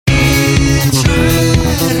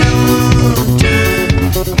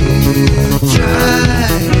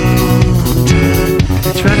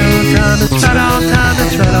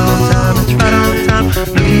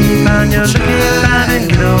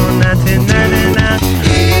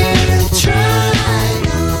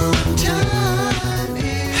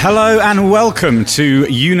Hello and welcome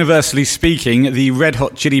to Universally Speaking, the Red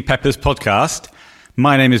Hot Chili Peppers podcast.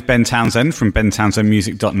 My name is Ben Townsend from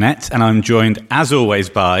bentownsendmusic.net, and I'm joined, as always,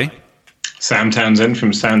 by... Sam Townsend from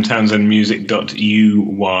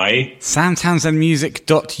samtownsendmusic.uy.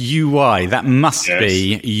 samtownsendmusic.uy. That must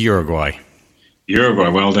be Uruguay. Uruguay,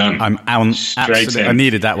 well done. I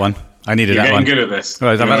needed that one. You're getting good at this. Well,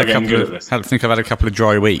 I think I've had a couple of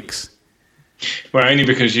dry weeks. Well, only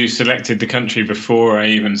because you selected the country before I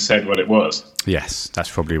even said what it was. Yes,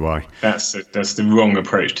 that's probably why. That's the wrong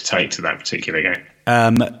approach to take to that particular game.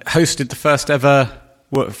 Hosted the first ever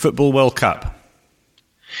Football World Cup.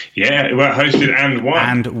 Yeah, well, hosted and won.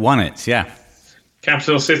 And won it, yeah.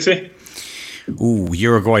 Capital city? Ooh,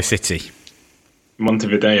 Uruguay City.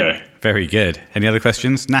 Montevideo. Very good. Any other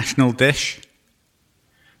questions? National dish?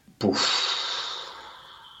 Don't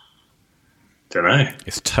know.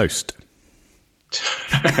 It's toast.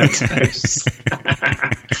 Toast.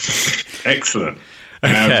 Excellent.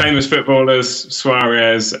 Okay. Famous footballers,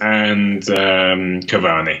 Suarez and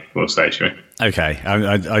Cavani, we'll say, shall we? Okay,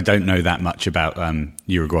 I don't know that much about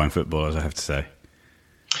Uruguayan footballers, I have to say.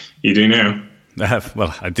 You do now?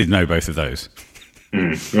 Well, I did know both of those.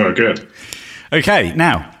 Well, good. Okay,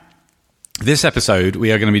 now, this episode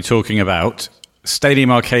we are going to be talking about Stadium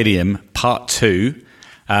Arcadium Part 2.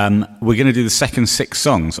 We're going to do the second 6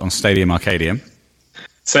 songs on Stadium Arcadium.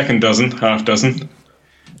 Second dozen, half dozen.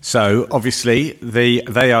 So, obviously,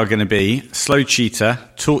 they are going to be Slow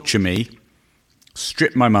Cheetah, Torture Me,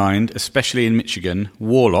 Strip My Mind, Especially in Michigan,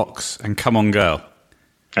 Warlocks, and Come On Girl.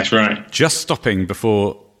 That's right. Just stopping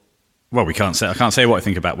before... Well, I can't say what I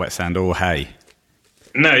think about Wet Sand or Hay.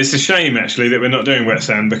 No, it's a shame, actually, that we're not doing Wet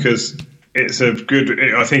Sand, because I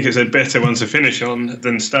think it's a better one to finish on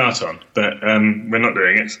than start on. But we're not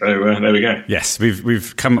doing it, so there we go. Yes,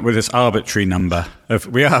 we've come up with this arbitrary number of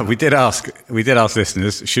we did ask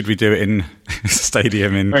listeners, should we do it in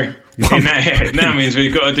stadium in one? It now means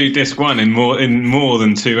we've got to do disc 1 in more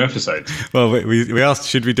than 2 episodes. Well, we asked,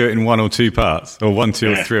 should we do it in 1 or 2 parts, or 1,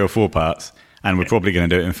 2, or 3 or 4 parts? And we're probably going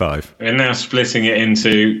to do it in 5. We're now splitting it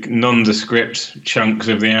into nondescript chunks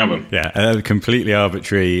of the album. Yeah, completely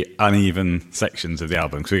arbitrary, uneven sections of the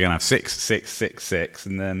album. So we're going to have 6, 6, 6, 6,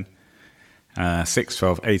 and then 6,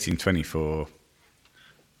 12, 18, 24.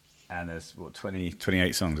 And there's,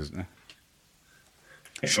 28 songs, isn't there?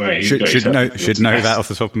 Well, should know that off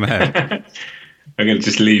the top of my head. I'm going to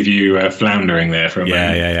just leave you floundering there for a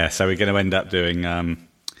moment. Yeah. So we're going to end up doing,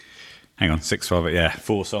 6, 12,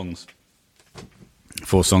 4 songs.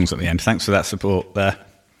 4 songs at the end. Thanks for that support there.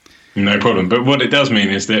 No problem. But what it does mean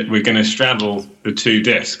is that we're going to straddle the 2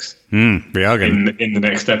 discs. We are going in the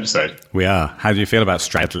next episode. We are. How do you feel about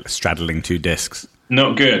straddling 2 discs?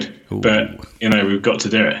 Not good. Ooh. But we've got to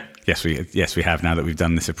do it. Yes, we have. Now that we've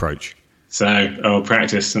done this approach. So I'll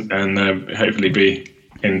practice and hopefully be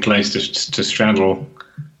in place to straddle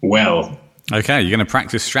well. Okay, you're going to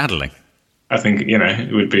practice straddling. I think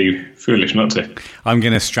it would be foolish not to. I'm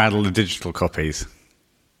going to straddle the digital copies.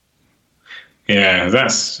 Yeah,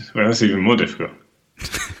 that's even more difficult.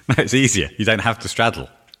 No, it's easier. You don't have to straddle.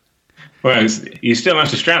 Well, you still have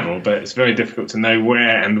to straddle, but it's very difficult to know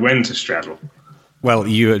where and when to straddle. Well,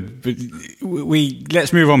 let's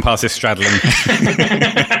move on past this straddling.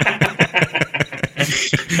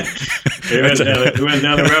 We went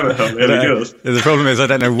down the rabbit hole. The problem is I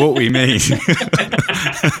don't know what we mean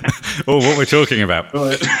or what we're talking about.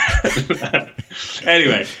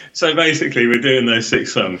 Anyway, so basically we're doing those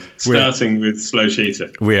 6 songs, starting with Slow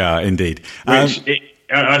Cheetah. We are, indeed. I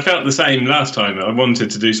felt the same last time. I wanted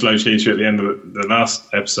to do Slow Cheetah at the end of the last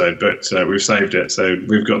episode, but we've saved it, so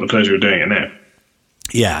we've got the pleasure of doing it now.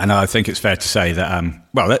 Yeah, and I think it's fair to say that,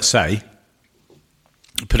 let's say,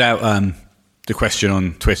 put out the question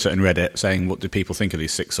on Twitter and Reddit saying, what do people think of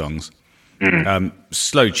these 6 songs?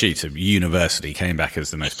 Slow Cheetah universally came back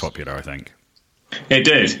as the most popular, I think. It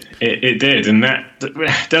did. It did, and that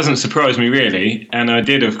doesn't surprise me, really. And I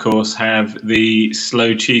did, of course, have the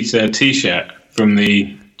Slow Cheetah T-shirt from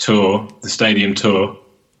the tour, the stadium tour.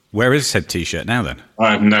 Where is said T-shirt now, then?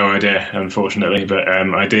 I have no idea, unfortunately, but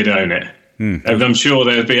I did own it. I'm sure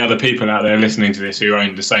there'd be other people out there listening to this who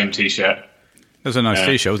owned the same T-shirt. It was a nice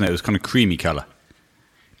T-shirt, wasn't it? It was kind of creamy colour.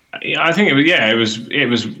 I think it was. It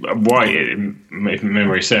was white, if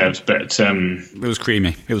memory serves, but it was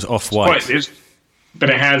creamy. It was off-white. But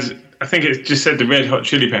it has. I think it just said the Red Hot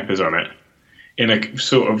Chili Peppers on it in a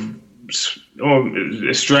sort of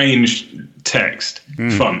a strange text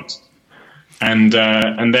font. And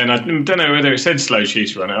then I don't know whether it said Slow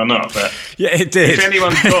Cheetah on it or not, but yeah, it did. If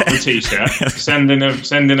anyone's got the T-shirt, send in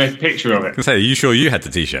a picture of it. Are you sure you had the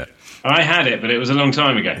T-shirt? I had it, but it was a long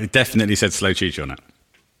time ago. It definitely said Slow Cheetah on it.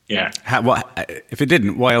 Yeah. If it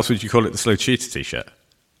didn't, why else would you call it the Slow Cheetah T-shirt?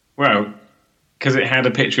 Well, because it had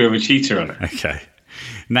a picture of a cheetah on it. Okay.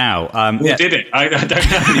 Now, did it? I don't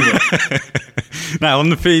know anymore. Now, on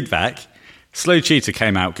the feedback, Slow Cheetah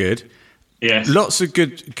came out good. Yes. Lots of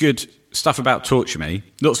good stuff about Torture Me.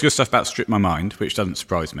 Lots of good stuff about Strip My Mind, which doesn't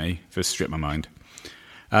surprise me for Strip My Mind.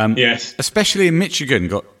 Yes. Especially in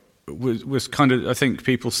Michigan, was kind of, I think,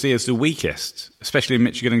 people see as the weakest. Especially in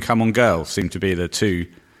Michigan and Come On Girl seem to be the two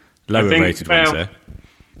lower rated ones there.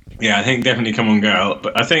 Yeah, I think definitely Come On Girl.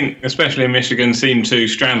 But I think, especially in Michigan, seem to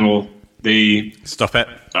straddle the... Stop it.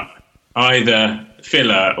 Either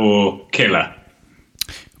filler or killer.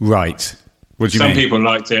 Right. What do you mean? Some people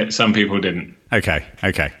liked it, some people didn't. Okay.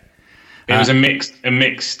 It was a mixed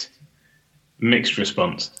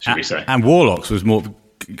response, should we say. And Warlocks was more...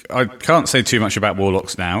 I can't say too much about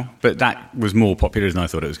Warlocks now, but that was more popular than I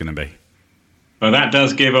thought it was going to be. Well, that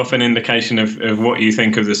does give off an indication of what you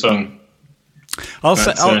think of the song.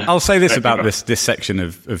 I'll say this about this section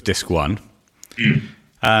of disc 1.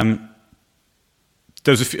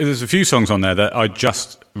 There's a few songs on there that I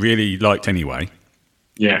just really liked anyway.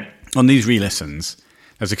 Yeah. On these re-listens,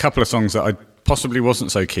 there's a couple of songs that I possibly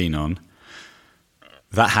wasn't so keen on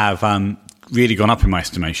that have really gone up in my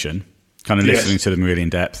estimation, kind of listening to them really in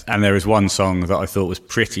depth. And there is one song that I thought was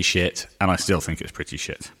pretty shit, and I still think it's pretty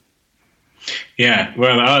shit. Yeah,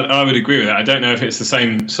 well, I would agree with that. I don't know if it's the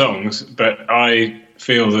same songs, but I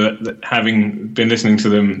feel that having been listening to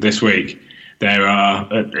them this week, there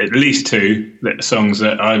are at least two songs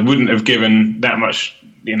that I wouldn't have given that much,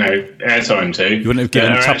 airtime to. You wouldn't have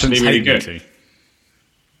given a tuppence halfpenny to?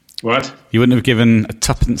 What? You wouldn't have given a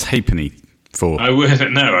tuppence halfpenny for? I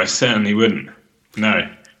wouldn't. No, I certainly wouldn't. No,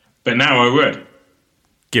 but now I would.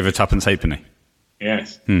 Give a tuppence halfpenny?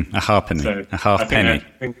 Yes. A halfpenny. So a halfpenny.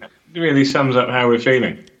 I think that really sums up how we're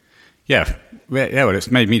feeling. Yeah. Well,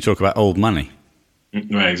 it's made me talk about old money.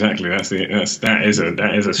 Well, exactly. That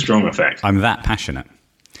is a strong effect. I'm that passionate.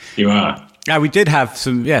 You are. Yeah, we did have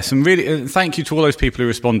some really. Thank you to all those people who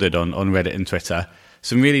responded on Reddit and Twitter.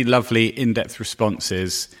 Some really lovely in-depth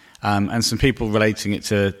responses, and some people relating it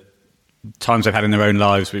to times they've had in their own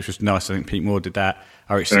lives, which was nice. I think Pete Moore did that.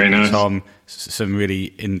 Very nice. Tom, some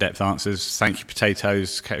really in-depth answers. Thank you,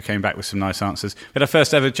 Potatoes, came back with some nice answers. We had our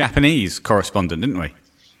first ever Japanese correspondent, didn't we?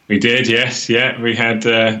 We did, yes. Yeah, we had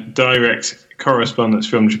direct correspondence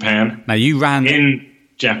from Japan. Now, you ran... in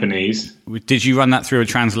Japanese. Did you run that through a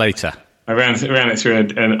translator? I ran it through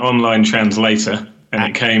an online translator, and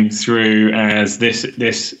it came through as this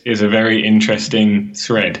is a very interesting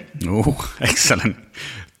thread. Oh, excellent.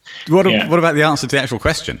 What about the answer to the actual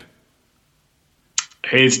question?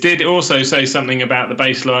 It did also say something about the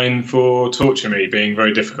bass line for Torture Me being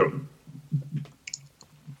very difficult.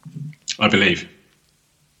 I believe.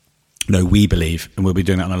 No, we believe, and we'll be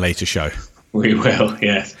doing it on a later show. We will,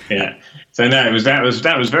 yes, yeah. So no, that was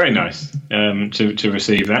very nice to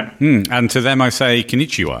receive that. And to them I say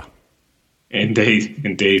konnichiwa. Indeed.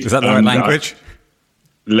 Is that the right language?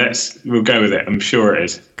 We'll go with it. I'm sure it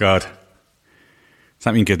is. God. Does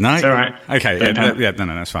that mean good night? It's all right. Okay. No,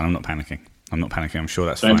 that's fine. I'm not panicking. I'm sure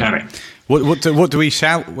that's fine. Don't panic. What do we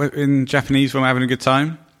shout in Japanese when we're having a good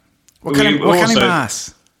time?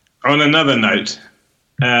 Wakarimasu. On another note,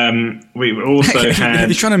 we also had...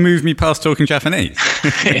 You're trying to move me past talking Japanese.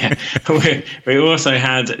 Yeah. We also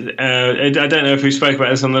had... I don't know if we spoke about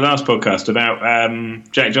this on the last podcast, about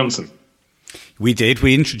Jack Johnson. We did.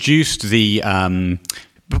 We introduced the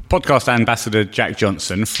podcast ambassador, Jack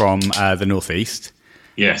Johnson, from the Northeast.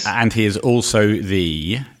 Yes. And he is also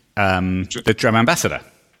the drum ambassador.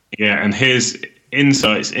 Yeah, and his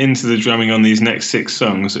insights into the drumming on these next 6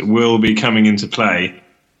 songs will be coming into play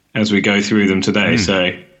as we go through them today.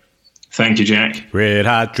 So, thank you, Jack. Red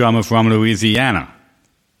hot drummer from Louisiana.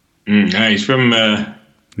 No, he's from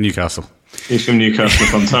Newcastle. He's from Newcastle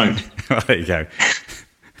upon Tyne. Well, there you go.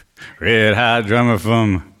 Red hot drummer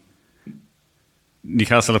from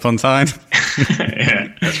Newcastle upon Tyne.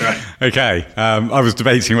 Yeah, that's right. Okay, I was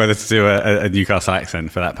debating whether to do a Newcastle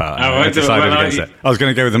accent for that part. I decided against it. I was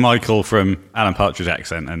going to go with the Michael from Alan Partridge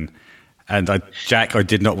accent, and Jack, I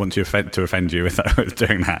did not want to offend you with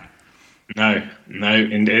doing that. No,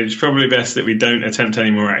 and it's probably best that we don't attempt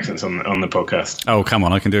any more accents on the podcast. Oh, come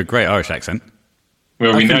on, I can do a great Irish accent.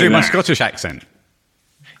 Well, I can do my Scottish accent.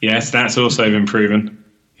 Yes, that's also been proven.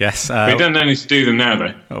 Yes. We don't need to do them now,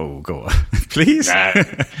 though. Oh, go on. Please?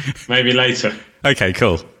 Maybe later. Okay,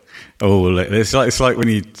 cool. Oh, look, it's like when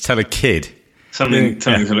you tell a kid. Something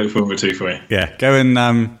to look forward to for you. Yeah, go and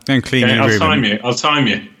clean your room. I'll time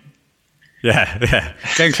you. Yeah.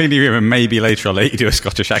 Go and clean your room, and maybe later I'll let you do a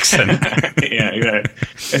Scottish accent. Yeah.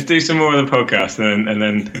 Let's do some more of the podcast, and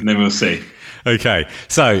then we'll see. Okay,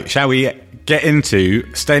 so shall we get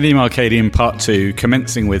into Stadium Arcadium Part 2,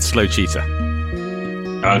 commencing with Slow Cheetah?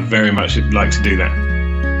 I'd very much like to do that.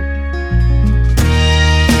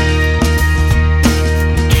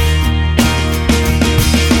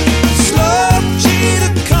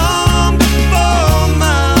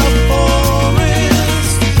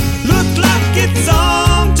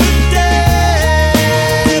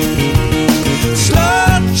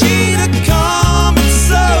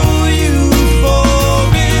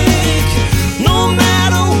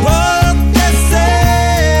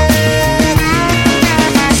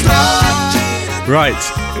 Right,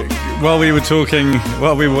 while we were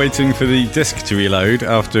waiting for the disc to reload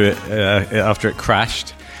after it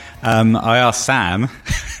crashed, I asked Sam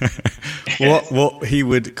what he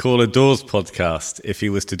would call a Doors podcast if he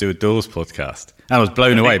was to do a Doors podcast. And I was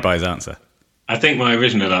blown away by his answer. I think my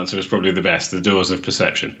original answer was probably the best, The Doors of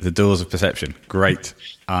Perception. The Doors of Perception. Great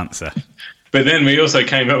answer. But then we also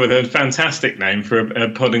came up with a fantastic name for a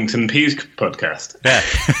Poddington Peas podcast. Yeah.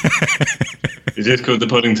 It's just called the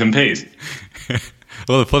Poddington Peas.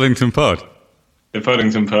 Or the Poddington Pod. The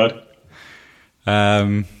Poddington Pod.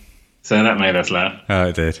 So that made us laugh. Oh,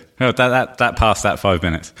 it did. Oh, that passed that 5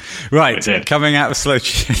 minutes. Right, coming out of Slow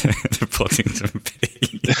the Poddington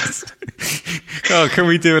Peas. Oh, can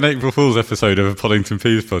we do an April Fool's episode of a Poddington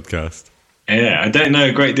Peas podcast? Yeah, I don't know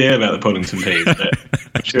a great deal about the Poddington Peas, but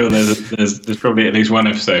I'm sure there's probably at least one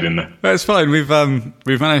episode in there. That's fine. We've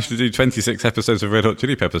managed to do 26 episodes of Red Hot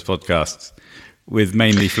Chili Peppers podcasts with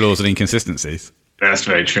mainly flaws and inconsistencies. That's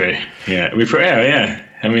very true. Yeah, yeah.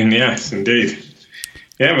 I mean, yes, indeed.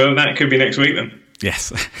 Yeah, well, that could be next week then.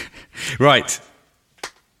 Yes. Right.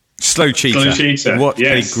 Slow Cheetah. Slow Cheetah. What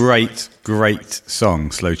a great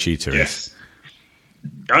song Slow Cheetah is.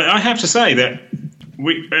 I have to say that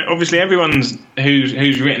obviously everyone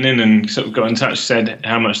who's written in and sort of got in touch said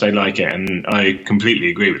how much they like it, and I completely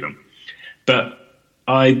agree with them. But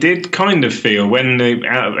I did kind of feel when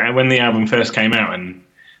the album first came out, and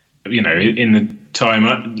you know, in the time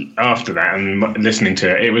after that and listening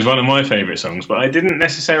to it, it was one of my favourite songs. But I didn't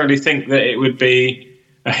necessarily think that it would be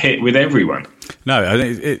a hit with everyone. No, I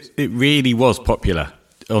think it really was popular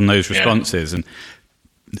on those responses, and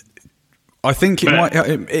I think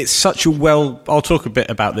it's such a I'll talk a bit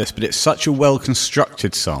about this, but it's such a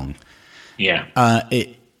well-constructed song. Yeah.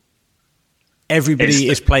 Everybody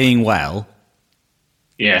is playing well.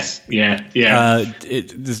 Yes. Yeah.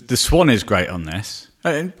 The Swan is great on this.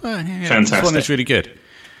 Fantastic. The Swan is really good.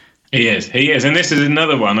 He is. And this is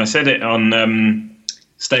another one. I said it on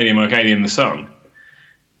Stadium Arcadium, the song.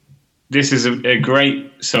 This is a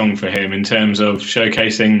great song for him in terms of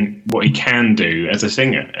showcasing what he can do as a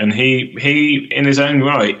singer. And he in his own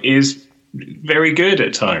right, is very good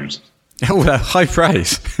at times. Oh, high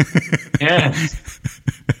praise. Yeah.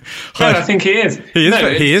 Well, I think he is.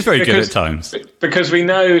 He is very good at times. Because we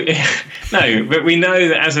know... but we know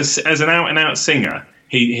that as an out-and-out singer,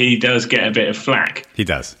 he does get a bit of flack. He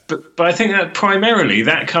does. But I think that primarily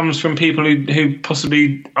that comes from people who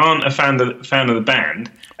possibly aren't a fan of the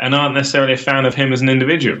band and aren't necessarily a fan of him as an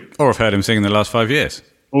individual. Or have heard him sing in the last 5 years.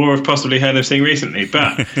 Or have possibly heard him sing recently.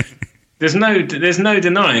 But there's no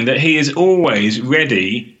denying that he is always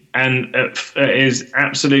ready and at his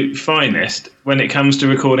absolute finest when it comes to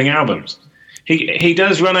recording albums. He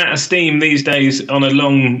does run out of steam these days on a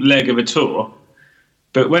long leg of a tour,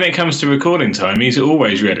 but when it comes to recording time, he's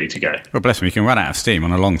always ready to go. Well, bless him, he can run out of steam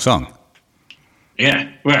on a long song. Yeah,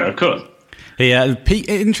 well, of course. Pete,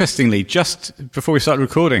 interestingly, just before we started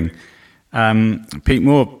recording, Pete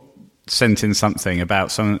Moore sent in something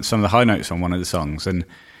about some of the high notes on one of the songs and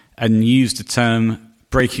used the term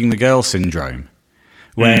breaking the girl syndrome,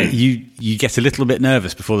 where you get a little bit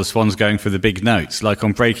nervous before the Swan's going for the big notes, like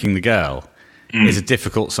on Breaking the Girl. Is a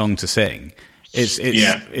difficult song to sing. It's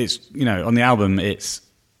you know, on the album it's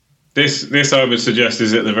this I would suggest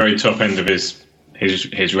is at the very top end of his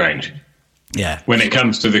range. Yeah. When it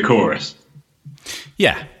comes to the chorus.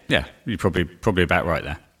 Yeah. You're probably about right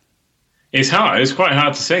there. It's hard. It's quite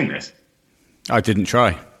hard to sing this. I didn't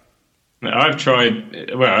try. I've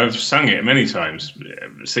tried. Well, I've sung it many times,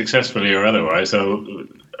 successfully or otherwise. I'll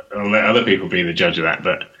let other people be the judge of that,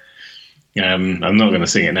 but I'm not going to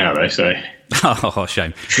sing it now, though. So, oh,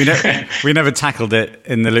 shame. We never tackled it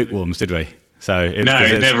in the Lukewarms, did we? So it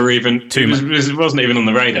never even. It wasn't even on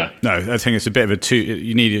the radar. No, I think it's a bit of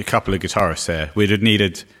you need a couple of guitarists there. We'd have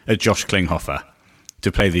needed a Josh Klinghoffer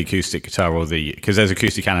to play the acoustic guitar, because there's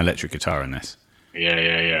acoustic and electric guitar in this.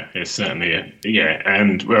 Yeah. It's certainly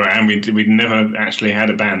and we never actually had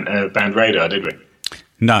a band radar, did we?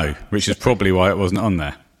 No, which is probably why it wasn't on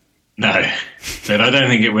there. No, but I don't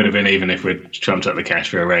think it would have been even if we'd trumped up the cash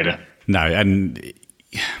for a radar. No, and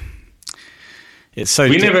it's so.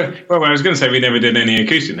 Well, I was going to say we never did any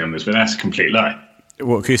acoustic numbers, but that's a complete lie.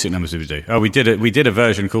 What acoustic numbers did we do? Oh, we did a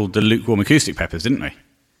version called the Lukewarm Acoustic Peppers, didn't we?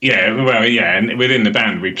 Yeah, well, yeah, and within the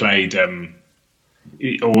band we played,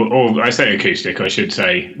 or I say acoustic, I should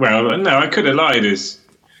say. Well, no, I could have lied as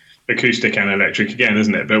acoustic and electric again,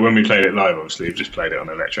 isn't it? But when we played it live, obviously, we just played it on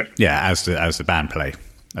electric. Yeah, as the band play,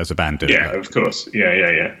 as the band did. Yeah, of course.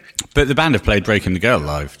 Yeah. But the band have played Breaking the Girl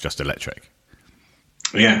live, just electric.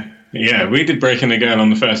 Yeah, we did Breaking the Girl on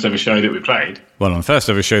the first ever show that we played. Well, on the first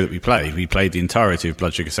ever show that we played the entirety of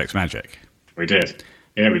Blood Sugar Sex Magik. We did.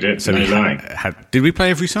 Yeah, we did. So no lying. Did we play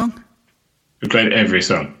every song? We played every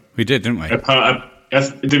song. We did, didn't we? I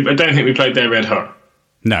don't think we played Their Red Hot.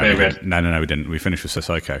 No, we didn't. We finished with So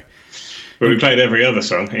Psycho. But we played every other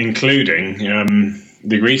song, including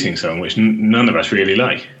the greeting song, which none of us really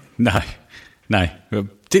like. No.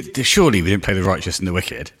 Surely we didn't play The Righteous and the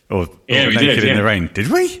Wicked? Or we Naked did, in the Rain. Did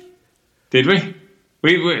we? Did we?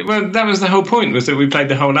 Well, that was the whole point, was that we played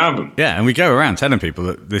the whole album. Yeah, and we go around telling people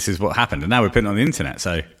that this is what happened, and now we're putting it on the internet,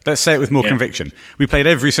 so let's say it with more conviction. We played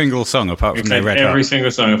every single song apart from Their Red Hot. Every single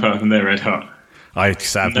song apart from Their Red Hot. I have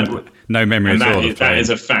no memory at all of playing. That is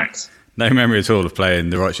a fact. No memory at all of playing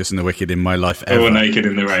The Righteous and the Wicked in my life ever. Or Naked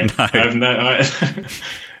in the Rain. No.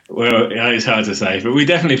 Well, it's hard to say, but we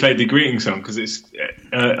definitely played the greeting song because it's.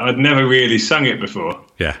 I'd never really sung it before.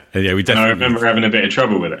 Yeah, we definitely. And I remember having a bit of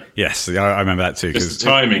trouble with it. Yes, I remember that too. Just the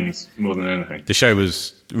timings more than anything. The show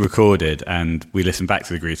was recorded, and we listened back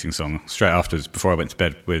to the greeting song straight afterwards before I went to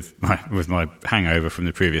bed with my hangover from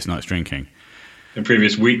the previous night's drinking. The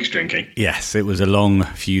previous week's drinking. Yes, it was a long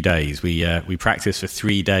few days. We practiced for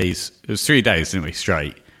 3 days. It was 3 days, didn't we?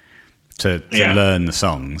 Straight to learn the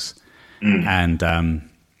songs, and.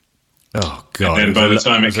 Oh God! And then by the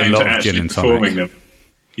time it came to actually performing them,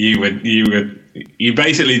 you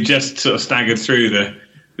basically just sort of staggered through the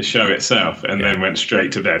show itself, and then went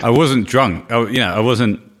straight to bed. I wasn't drunk. I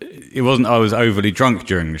wasn't. It wasn't. I was overly drunk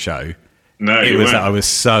during the show. No, it was that I was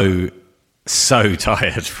so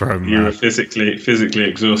tired from. You were physically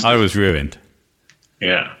exhausted. I was ruined.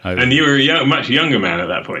 Yeah, and you were a much younger man at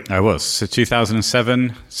that point. I was. So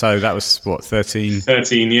 2007. So that was what 13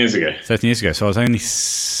 years ago. 13 years ago. So I was only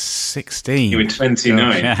 16. You were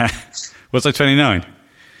 29. Yeah. Was I 29?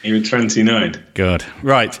 You were 29. God.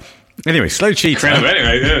 Right. Anyway, Slow Cheetah. Crap,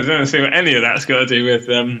 anyway, I don't see what any of that's got to do with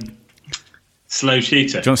Slow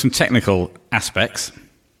Cheetah. Do you want some technical aspects?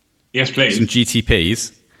 Yes, please. Some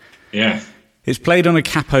GTPs. Yeah. It's played on a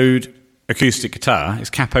capoed acoustic guitar. It's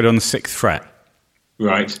capoed on the 6th fret.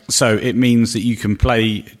 Right. So it means that you can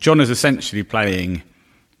play... John is essentially playing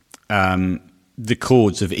the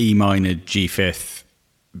chords of E minor, G fifth,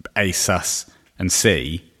 A sus, and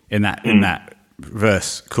C in that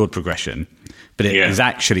verse chord progression. But it is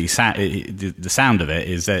actually... the sound of it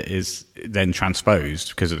is then transposed,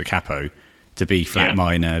 because of the capo, to B flat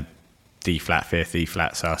minor, D flat fifth, E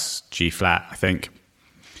flat sus, G flat, I think.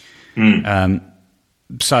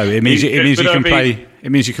 So it means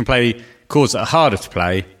you can play chords that are harder to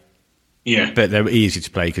play, but they're easy to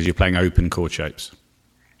play because you're playing open chord shapes.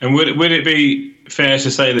 And would it be fair to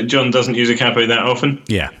say that John doesn't use a capo that often?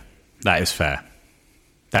 Yeah, that is fair.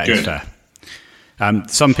 That is fair.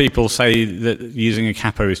 Some people say that using a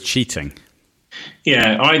capo is cheating.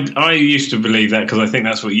 Yeah, I used to believe that because I think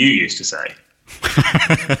that's what you used to say.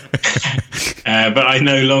 But I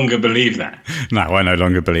no longer believe that. No, I no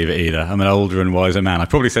longer believe it either. I'm an older and wiser man. I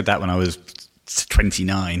probably said that when I was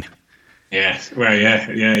 29. Yes, well,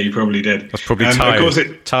 yeah, you probably did. I was probably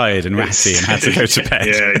tired and ratty and had to go to bed.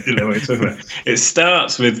 Yeah, you know what you're talking about. It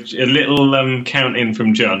starts with a little count in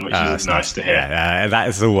from John, which is nice to hear. Yeah, that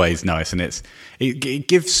is always nice, and it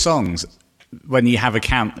gives songs when you have a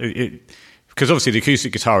count. Because obviously the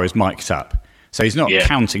acoustic guitar is mic'd up, so he's not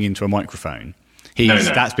counting into a microphone.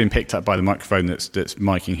 That's been picked up by the microphone that's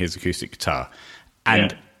micing his acoustic guitar,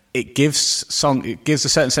 and it gives a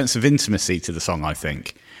certain sense of intimacy to the song. I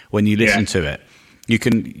think when you listen to it,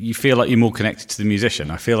 you feel like you're more connected to the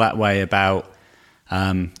musician. I feel that way about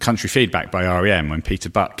Country Feedback by R.E.M. when Peter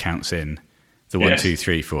Buck counts in the 1, 2,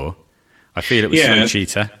 3, 4. I feel it was Slow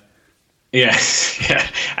Cheetah. Yes, yeah,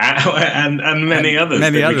 and many others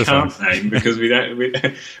that we can't name because we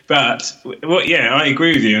don't. But I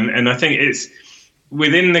agree with you, and I think it's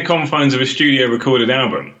within the confines of a studio recorded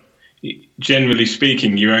album. Generally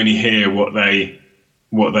speaking, you only hear what they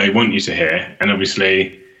want you to hear, and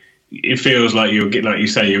obviously, it feels like you're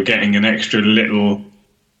getting an extra little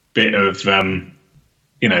bit of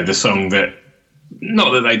the song that,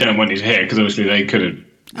 not that they don't want you to hear, because obviously they could have.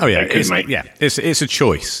 Oh yeah, it's a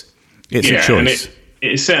choice. It's a choice. And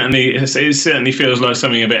it certainly feels like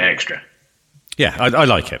something a bit extra. Yeah, I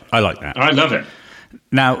like it. I like that. I love it.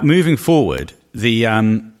 Now, moving forward, the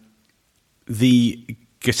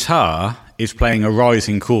guitar is playing a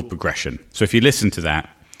rising chord progression. So if you listen to that,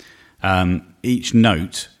 each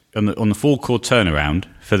note on the 4-chord turnaround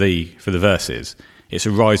for the verses, it's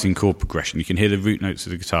a rising chord progression. You can hear the root notes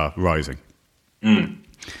of the guitar rising. Mm.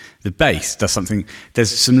 The bass does something.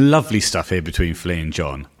 There's some lovely stuff here between Flea and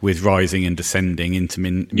John with rising and descending,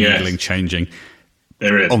 intermingling, changing.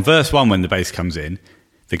 There is. On verse 1, when the bass comes in,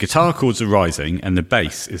 the guitar chords are rising and the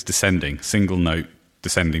bass is descending, single note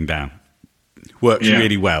descending down. Works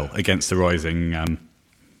really well against the rising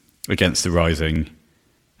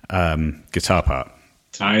guitar part.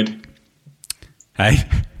 Tied. Hey?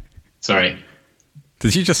 Sorry.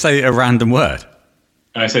 Did you just say a random word?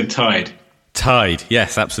 I said tied. Tied,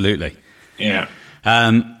 yes, absolutely. Yeah.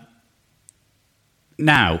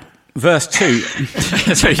 Now, verse 2.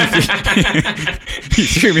 Sorry, you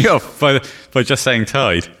threw me off by just saying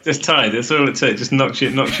tied. Just tied. That's all it said. Just knocks you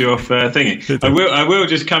off thingy. I will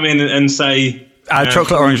just come in and say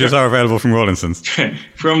chocolate oranges are available from Rawlinson's.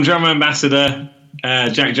 From drum ambassador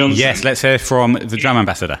Jack Johnson. Yes, let's hear from the drum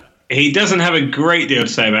ambassador. He doesn't have a great deal to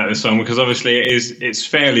say about this song because obviously it's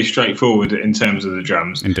fairly straightforward in terms of the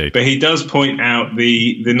drums. Indeed. But he does point out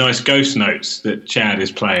the nice ghost notes that Chad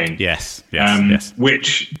is playing. Yes.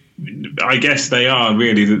 Which I guess they are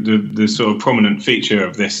really the sort of prominent feature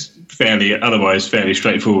of this otherwise fairly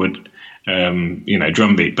straightforward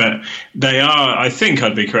drum beat. But they are, I think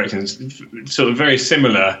I'd be correct, sort of very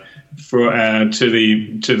similar to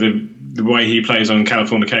the way he plays on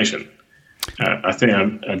Californication. I think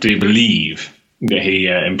I do believe that he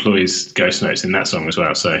employs ghost notes in that song as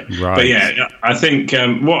well. So, right. But yeah, I think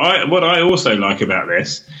what I also like about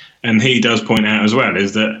this, and he does point out as well,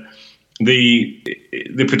 is that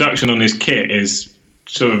the production on his kit is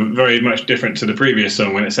sort of very much different to the previous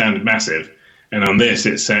song when it sounded massive, and on this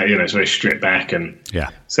it's it's very stripped back and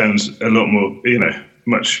sounds a lot more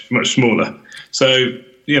much smaller. So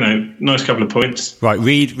nice couple of points. Right,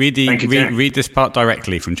 read this part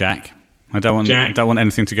directly from Jack. I don't want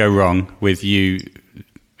anything to go wrong with you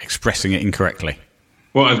expressing it incorrectly.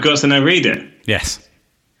 Well, I've got to now read it. Yes.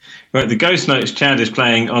 Right, the ghost notes Chad is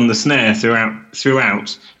playing on the snare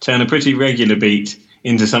throughout turn a pretty regular beat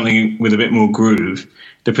into something with a bit more groove.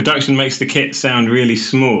 The production makes the kit sound really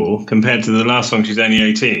small compared to the last song, She's Only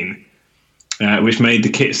 18, which made the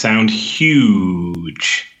kit sound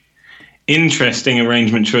huge. Interesting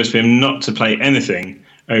arrangement choice for him not to play anything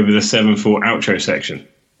over the 7/4 outro section.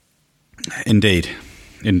 Indeed.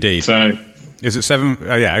 So, is it 7?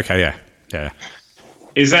 Oh yeah, okay, yeah.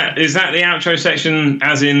 Is that the outro section,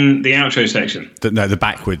 as in the outro section? No, the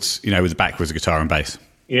backwards. With the backwards guitar and bass.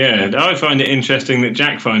 Yeah, I find it interesting that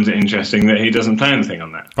Jack finds it interesting that he doesn't play anything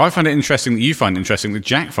on that. I find it interesting that you find it interesting that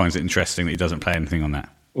Jack finds it interesting that he doesn't play anything on that.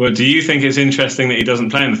 Well, do you think it's interesting that he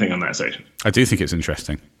doesn't play anything on that section? I do think it's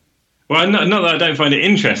interesting. Well, not that I don't find it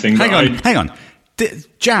interesting. Hang on.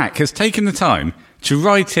 Jack has taken the time to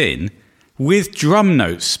write in with drum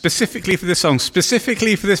notes specifically for this song,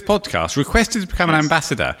 specifically for this podcast, requested to become an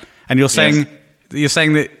ambassador, and you're saying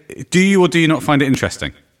that do you or do you not find it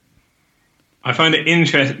interesting? I find it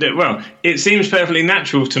interesting. Well, it seems perfectly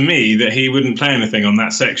natural to me that he wouldn't play anything on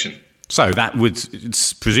that section. So that would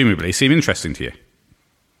presumably seem interesting to you.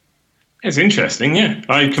 It's interesting, yeah.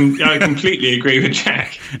 I completely agree with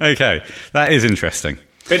Jack. Okay, that is interesting.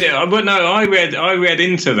 But no, I read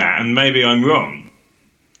into that, and maybe I'm wrong,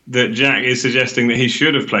 that Jack is suggesting that he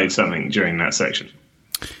should have played something during that section.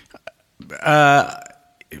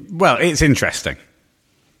 Well, it's interesting.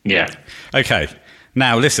 Yeah. Okay.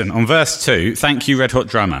 Now, listen, on verse 2, thank you, Red Hot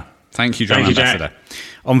Drummer. Thank you, Drum Ambassador. Jack.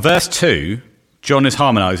 On verse 2, John is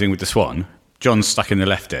harmonising with the Swan. John's stuck in the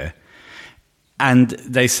left ear. And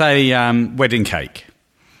they say wedding cake.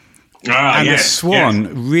 And the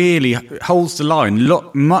Swan really holds the line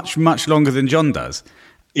much, much longer than John does.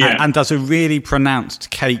 Yeah. And does a really pronounced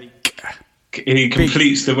cake. He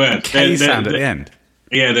completes the word. K sound at the end.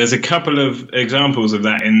 Yeah, there's a couple of examples of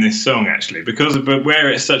that in this song, actually, but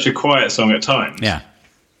where it's such a quiet song at times. Yeah.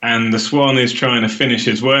 And the Swan is trying to finish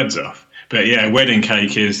his words off. But yeah, wedding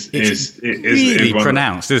cake is really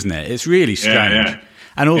pronounced, isn't it? It's really strange. Yeah.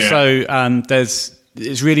 And also,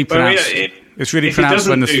 it's really pronounced. It's really pronounced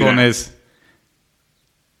when the Swan is.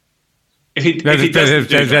 If he doesn't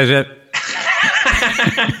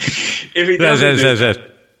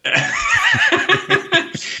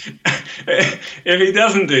if he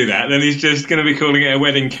doesn't do that, then he's just going to be calling it a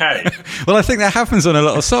wedding cake. Well, I think that happens on a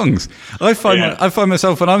lot of songs. I find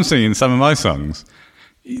myself when I'm singing some of my songs,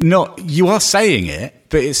 you are saying it,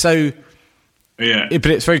 but it's so. Yeah, but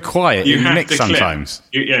it's very quiet in the mix sometimes.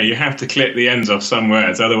 You have to clip the ends off some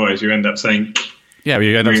words, otherwise you end up saying. Yeah,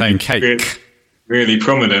 you end up saying cake. Really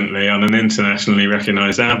prominently on an internationally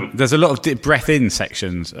recognised album. There's a lot of breath in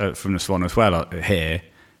sections from the Swan as well here,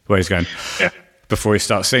 where he's going before he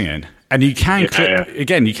starts singing. And you can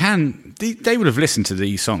again. You can. They would have listened to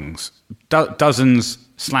these songs dozens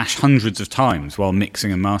 / hundreds of times while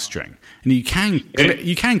mixing and mastering, and you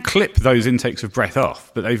can clip those intakes of breath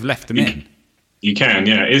off, but they've left them in. You can,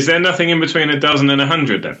 yeah. Is there nothing in between a dozen and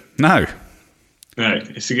 100 then? No. No,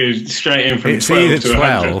 it's to go straight in from it's 12 either to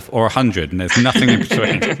 12 or 100, and there's nothing in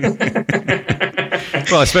between.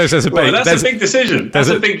 Well, I suppose there's a big... That's a big decision. That's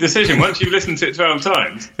a big decision. Once you've listened to it 12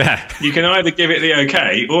 times, you can either give it the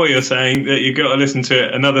okay, or you're saying that you've got to listen to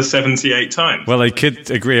it another 78 times. Well, they could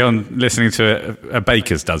agree on listening to a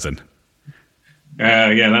baker's dozen.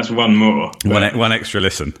 Yeah, that's one more. One extra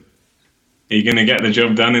listen. Are you going to get the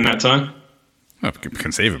job done in that time? Well,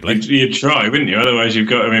 conceivably. You'd try, wouldn't you? Otherwise, you've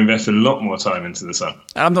got to invest a lot more time into the song.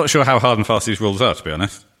 I'm not sure how hard and fast these rules are, to be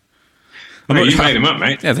honest. You made them up,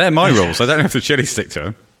 mate. Yeah, they're my rules. I don't have to chilly stick to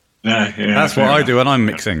them. No, that's what I do when I'm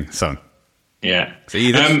mixing song. Yeah. So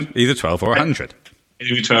either 12 or 100.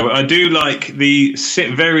 Either 12. I do like the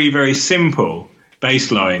very, very simple bass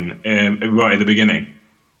line right at the beginning.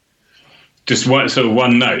 Just sort of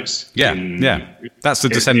one note. Yeah. That's the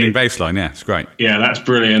descending bass line. Yeah, it's great. Yeah, that's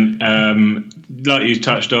brilliant. Like you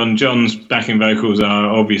touched on, John's backing vocals are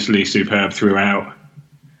obviously superb throughout.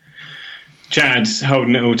 Chad's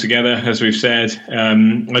holding it all together, as we've said.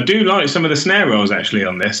 I do like some of the snare rolls actually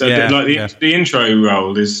on this. The intro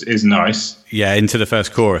roll is nice. Yeah, into the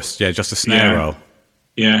first chorus. Yeah, just a snare roll.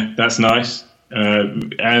 Yeah, that's nice.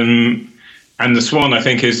 And the Swan, I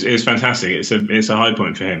think, is fantastic. It's a high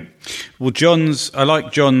point for him. Well, I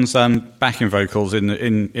like John's backing vocals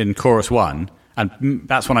in chorus 1, and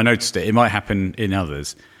that's when I noticed it. It might happen in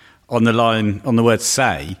others. On the word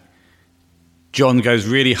 "say," John goes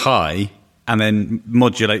really high and then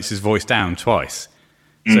modulates his voice down twice.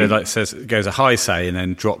 So, goes a high say and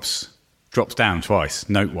then drops down twice,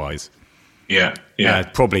 note wise. Yeah.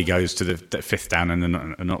 Probably goes to the fifth down and then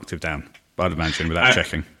an octave down. I'd imagine without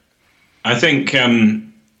checking. I think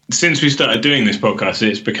since we started doing this podcast,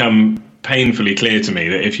 it's become painfully clear to me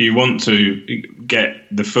that if you want to get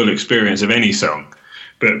the full experience of any song,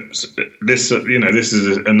 but this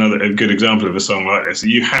is a good example of a song like this,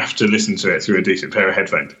 you have to listen to it through a decent pair of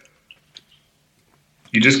headphones.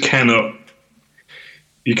 You just cannot.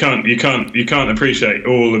 You can't appreciate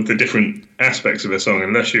all of the different aspects of a song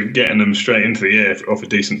unless you're getting them straight into the ear off a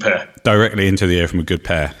decent pair. Directly into the ear from a good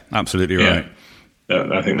pair. Absolutely right.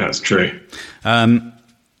 I think that's true.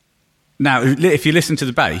 Now, if you listen to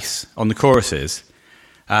the bass on the choruses,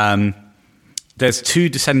 there's two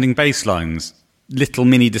descending bass lines, little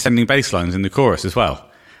mini descending bass lines in the chorus as well.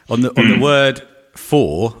 On the word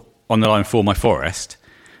 "for," on the line "for my forest,"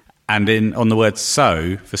 and on the word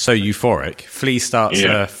 "so" for "so euphoric," Flea starts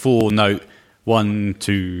a 4-note 1,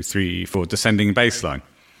 2, 3, 4 descending bass line.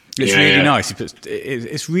 It's really nice.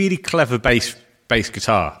 It's really clever bass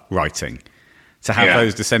guitar writing to have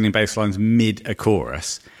those descending bass lines mid a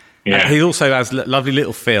chorus. Yeah. He also has lovely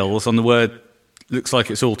little fills on the word "looks like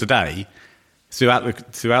it's all today."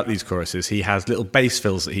 Throughout these choruses, he has little bass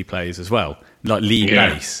fills that he plays as well, like lead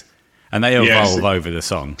bass, and they evolve over the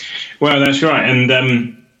song. Well, that's right, and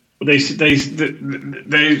they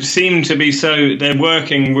seem to be they're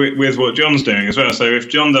working with what John's doing as well. So if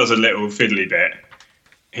John does a little fiddly bit,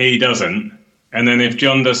 he doesn't, and then if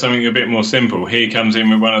John does something a bit more simple, he comes in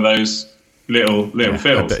with one of those little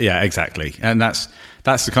fills. Yeah, exactly, and that's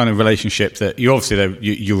the kind of relationship that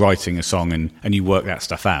you're writing a song and you work that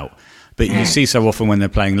stuff out. But you see so often when they're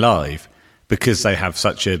playing live, because they have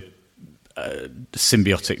such a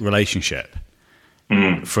symbiotic relationship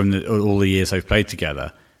from all the years they've played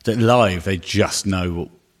together, that live they just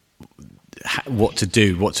know what to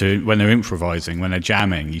do, when they're improvising, when they're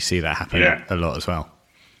jamming. You see that happen a lot as well.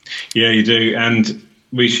 Yeah, you do. And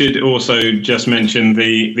we should also just mention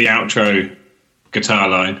the outro guitar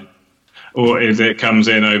line, or if it comes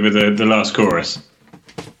in over the last chorus.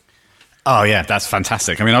 Oh yeah, that's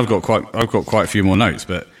fantastic. I mean, I've got quite a few more notes,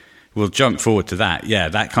 but we'll jump forward to that. Yeah,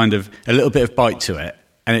 that kind of a little bit of bite to it,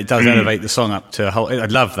 and it does elevate the song up to a whole. I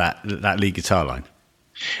love that lead guitar line.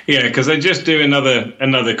 Yeah, because they just do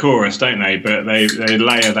another chorus, don't they? But they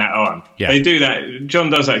layer that on. Yeah. They do that.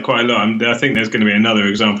 John does that quite a lot. I think there's going to be another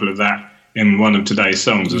example of that in one of today's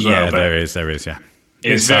songs as well. Yeah, there is. Yeah.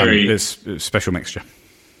 It's a special mixture.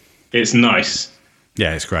 It's nice.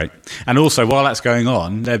 Yeah, it's great. And also, while that's going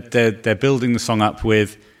on, they're building the song up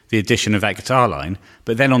with the addition of that guitar line.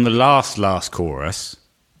 But then on the last chorus,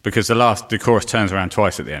 because the chorus turns around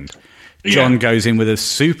twice at the end, John goes in with a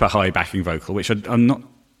super high backing vocal, which I'm not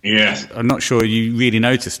sure you really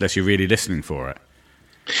notice unless you're really listening for it.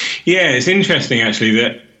 Yeah, it's interesting actually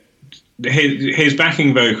that his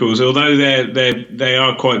backing vocals, although they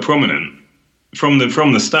are quite prominent from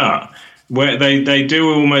the start, where they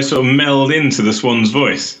do almost sort of meld into the Swan's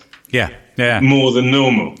voice. Yeah, more than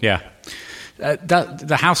normal. Yeah,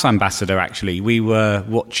 the House Ambassador actually. We were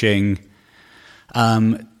watching.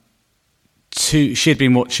 She'd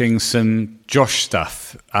been watching some Josh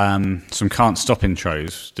stuff, some Can't Stop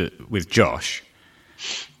intros with Josh,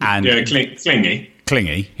 and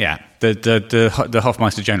Clingy, yeah, the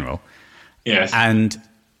Hofmeister General. Yes. And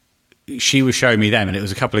she was showing me them, and it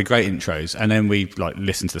was a couple of great intros. And then we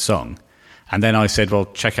listened to the song, and then I said, "Well,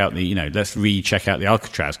 check out let's check out the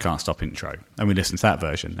Alcatraz Can't Stop intro." And we listened to that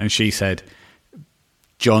version, and she said,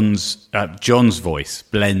 "John's voice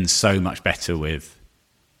blends so much better with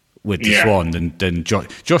the Swan than Josh."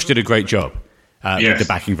 Josh did a great job with the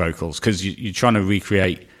backing vocals, because you're trying to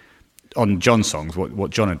recreate on John's songs what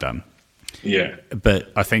John had done. Yeah.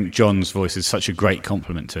 But I think John's voice is such a great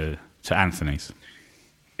compliment to Anthony's.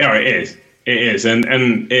 Yeah, it is. It is, and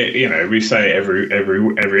it, we say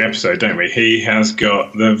every episode, don't we? He has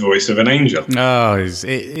got the voice of an angel. Oh,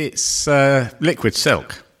 it's Liquid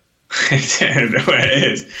Silk. It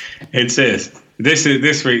is. It is.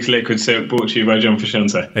 This week's Liquid Silk brought to you by John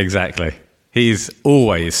Frusciante. Exactly. He's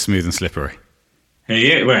always smooth and slippery.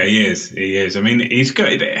 He is. I mean, he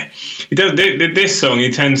does this song.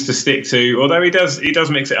 He tends to stick to, although he does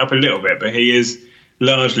mix it up a little bit, but he is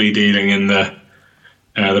largely dealing in the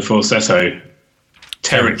falsetto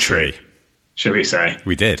territory, shall we say?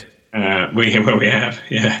 We did. We have,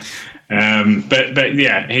 yeah. But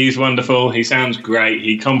yeah, he's wonderful. He sounds great.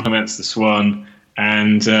 He complements the Swan,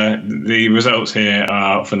 and the results here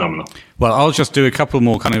are phenomenal. Well, I'll just do a couple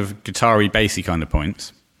more kind of guitar-y, bassy kind of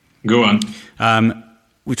points. Go on.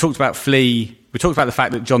 We talked about Flea. We talked about the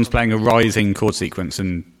fact that John's playing a rising chord sequence,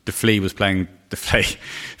 and Flea was playing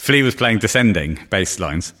descending bass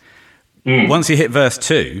lines. Once you hit verse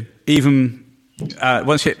 2,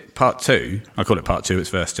 once you hit part 2, I call it part 2.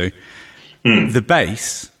 It's verse 2. The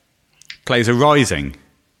bass plays a rising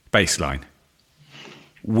bass line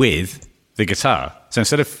with the guitar. So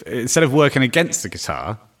instead of working against the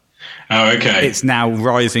guitar, it's now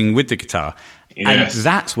rising with the guitar. Yes. And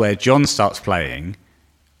that's where John starts playing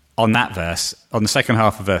on that verse, on the second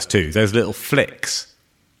half of verse 2, those little flicks.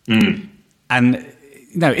 And,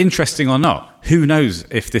 interesting or not, who knows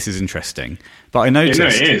if this is interesting, but I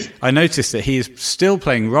noticed that he is still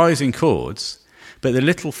playing rising chords, but the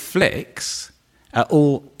little flicks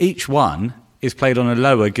each one is played on a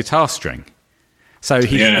lower guitar string. So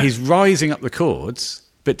he's rising up the chords,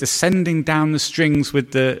 but descending down the strings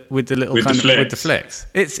with the flicks.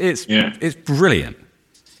 It's brilliant.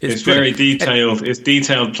 It's very detailed. It's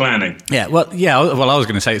detailed planning. Yeah. Well, I was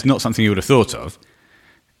going to say it's not something you would have thought of.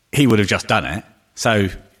 He would have just done it. So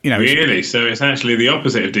really. So it's actually the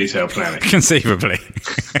opposite of detailed planning. Conceivably,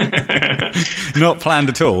 not planned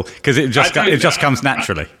at all, because it just comes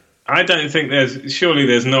naturally. I don't think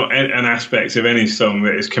there's not an aspect of any song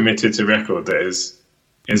that is committed to record that is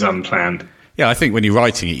unplanned. Yeah, I think when you're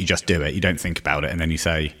writing it, you just do it. You don't think about it, and then you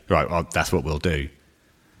say, right, well, that's what we'll do.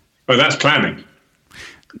 Well, that's planning.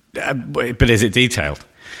 But is it detailed?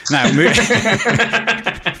 Now,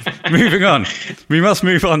 moving on. We must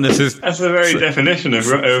move on. That's the very definition of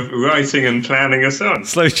writing and planning a song.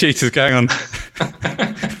 Slow Cheater's going on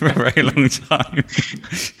for a very long time.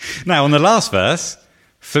 Now, on the last verse,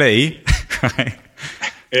 Flea, right?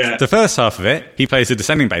 Yeah. The first half of it, he plays the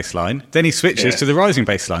descending bass line, then he switches to the rising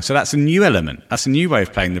bass line. So that's a new element. That's a new way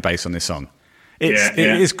of playing the bass on this song.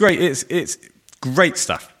 It's great. It's great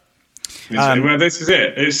stuff. Well, this is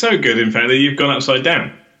it. It's so good, in fact, that you've gone upside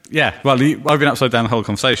down. Yeah, well, I've been upside down the whole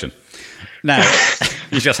conversation. Now,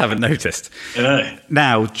 you just haven't noticed. I know.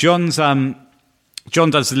 Now, John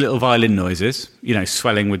does the little violin noises,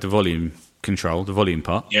 swelling with the volume control, the volume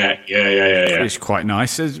part. Yeah. It's quite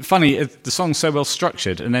nice. It's funny, the song's so well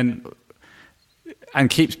structured and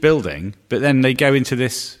keeps building, but then they go into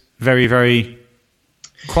this very, very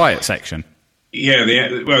quiet section. Yeah,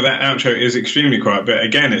 that outro is extremely quiet, but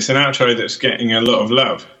again, it's an outro that's getting a lot of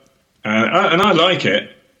love, and I like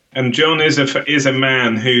it. And John is a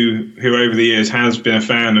man who over the years has been a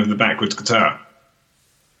fan of the backwards guitar.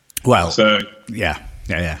 Well, so yeah.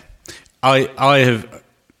 I have.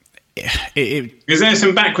 Is there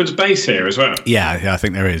some backwards bass here as well? Yeah, I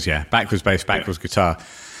think there is. Yeah, backwards bass, backwards guitar.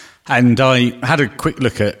 And I had a quick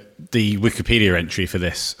look at the Wikipedia entry for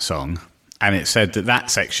this song, and it said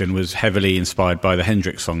that section was heavily inspired by the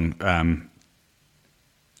Hendrix song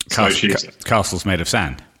 "Castles Made of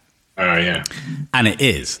Sand." Oh yeah, and it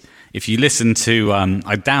is. If you listen to,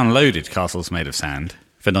 I downloaded "Castles Made of Sand"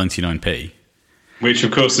 for 99p, which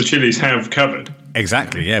of course the Chili's have covered.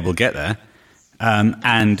 Exactly. Yeah, we'll get there.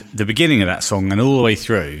 And the beginning of that song and all the way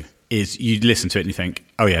through is you listen to it and you think,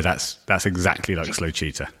 oh yeah, that's exactly like Slow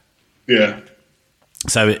Cheetah. Yeah.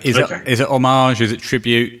 So is it homage? Is it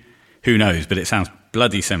tribute? Who knows? But it sounds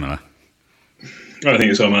bloody similar. I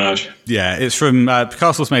think it's homage. Yeah, it's from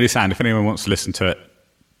Castles Made of Sand. If anyone wants to listen to it,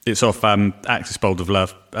 it's off Axis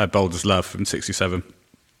Boulder's Love from '67.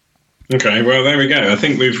 Okay, well there we go. I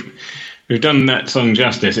think we've done that song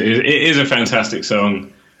justice. It is a fantastic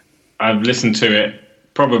song. I've listened to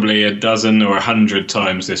it probably a dozen or 100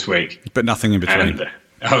 times this week, but nothing in between.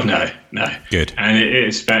 No, good. And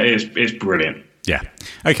it's brilliant. Yeah.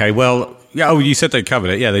 Okay. Well, yeah. Oh, you said they covered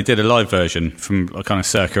it. Yeah, they did a live version from kind of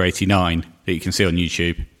circa '89 that you can see on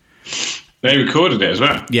YouTube. They recorded it as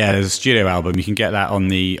well. Yeah, there's a studio album. You can get that on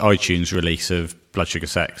the iTunes release of Blood Sugar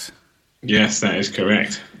Sex. Yes, that is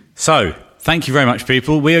correct. So, thank you very much,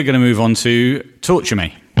 people. We are going to move on to Torture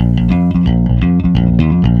Me.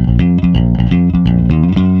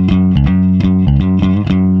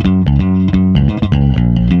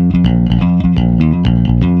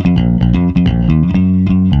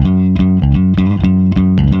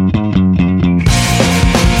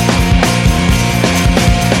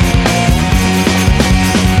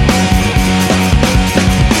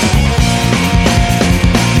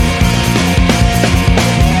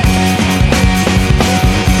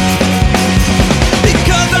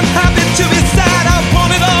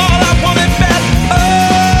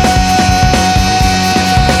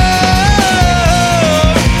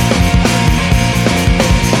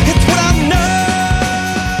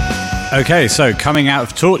 Okay, so coming out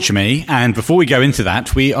of Torture Me, and before we go into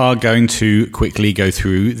that, we are going to quickly go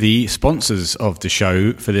through the sponsors of the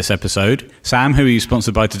show for this episode. Sam, who are you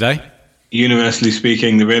sponsored by today? Universally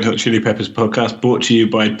Speaking, the Red Hot Chili Peppers podcast, brought to you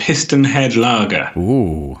by Piston Head Lager.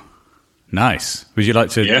 Ooh, nice. Would you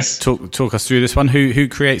like to talk us through this one? Who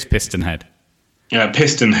creates Piston Head?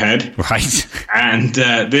 Piston Head. Right. And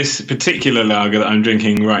this particular lager that I'm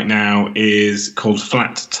drinking right now is called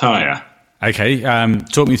Flat Tire. Okay,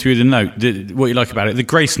 talk me through the note, what you like about it, the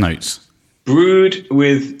grace notes. Brewed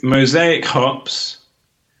with mosaic hops,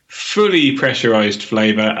 fully pressurised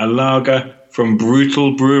flavour, a lager from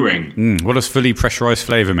Brutal Brewing. What does fully pressurised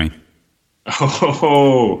flavour mean?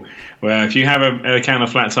 Oh, well, if you have a can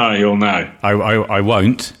of Flat Tire, you'll know. I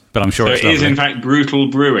won't, but I'm sure it's lovely. It is, in fact, Brutal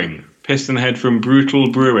Brewing. Piston Head from Brutal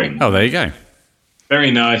Brewing. Oh, there you go. Very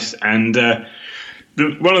nice, and...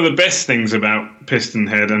 one of the best things about Piston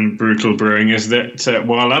Head and Brutal Brewing is that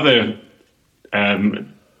while other lagers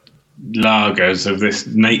of this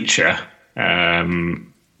nature are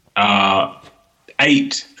 £8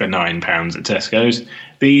 for £9 at Tesco's,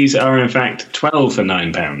 these are in fact 12 for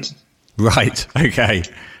 £9. Right, okay.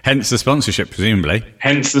 Hence the sponsorship, presumably.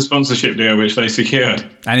 Hence the sponsorship deal which they secured.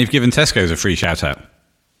 And you've given Tesco's a free shout-out.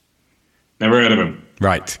 Never heard of them.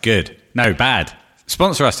 Right, good. No, bad.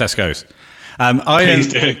 Sponsor us, Tesco's.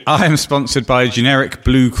 Please do. I am sponsored by Generic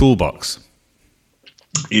Blue Cool Box.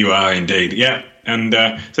 You are indeed, yeah. And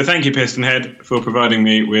so thank you, Piston Head, for providing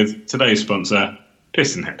me with today's sponsor,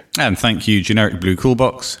 Piston Head. And thank you, Generic Blue Cool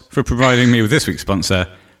Box, for providing me with this week's sponsor,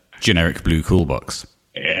 Generic Blue Cool Box.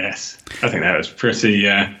 Yes, I think that was pretty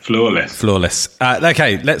flawless. Flawless.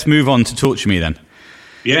 Okay, let's move on to Torture Me then.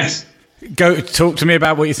 Yes. Go talk to me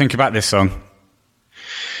about what you think about this song.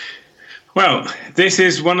 Well, this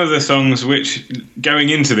is one of the songs which, going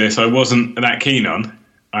into this, I wasn't that keen on,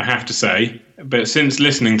 I have to say. But since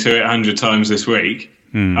listening to it 100 times this week,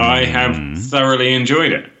 I have thoroughly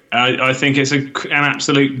enjoyed it. I think it's an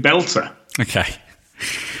absolute belter. Okay.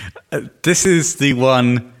 This is the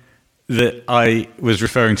one that I was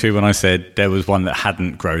referring to when I said there was one that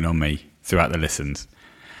hadn't grown on me throughout the listens.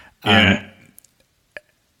 Yeah.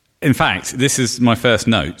 In fact, this is my first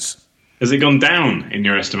notes. Has it gone down in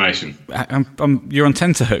your estimation? You're on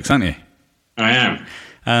tenterhooks, aren't you? I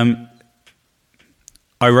am.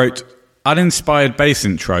 I wrote uninspired bass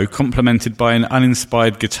intro complemented by an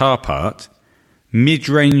uninspired guitar part,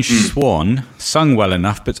 mid-range swan, sung well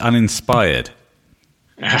enough but uninspired.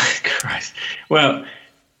 Christ. Well,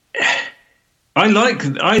 I like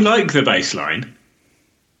the bass line.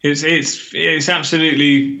 It's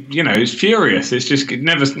absolutely, it's furious. It's just it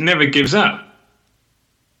never gives up.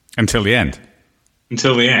 Until the end.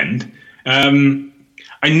 until the end.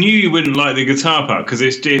 I knew you wouldn't like the guitar part because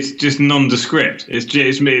it's just nondescript. It's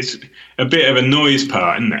a bit of a noise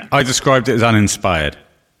part, isn't it? I described it as uninspired.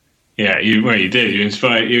 Yeah, you did.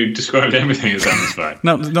 You described everything as uninspired.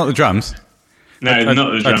 No, not the drums. No,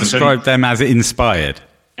 not the drums. I described them as inspired.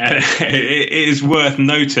 It is worth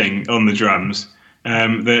noting on the drums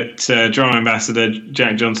that drum ambassador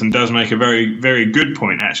Jack Johnson does make a very, very good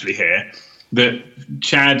point actually here, that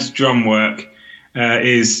Chad's drum work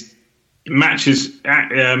matches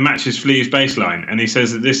Flea's bass line, and he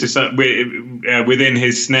says that this is within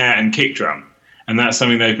his snare and kick drum, and that's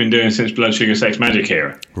something they've been doing since Blood Sugar Sex Magik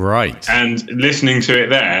era. Right. And listening to it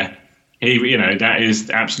there, that is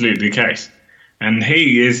absolutely the case. And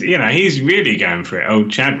he is, he's really going for it, old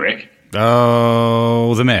Chadwick.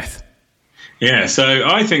 Oh, the myth. Yeah, so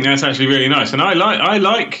I think that's actually really nice, and I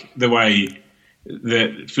like the way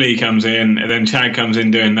that Flea comes in, and then Chad comes in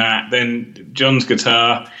doing that, then John's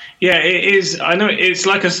guitar. Yeah, it is. I know it's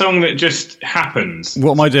like a song that just happens.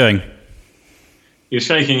 What am I doing? You're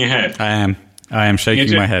shaking your head. I am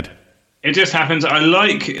shaking my head. It just happens. I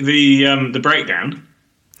like the breakdown.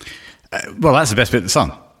 Well, that's the best bit of the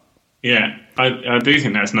song. Yeah, I do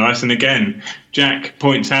think that's nice. And again, Jack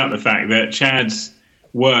points out the fact that Chad's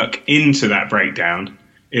work into that breakdown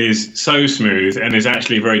is so smooth and is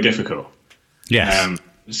actually very difficult. Yes.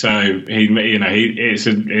 So it's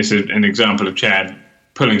an example of Chad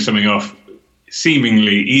pulling something off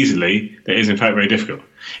seemingly easily that is in fact very difficult.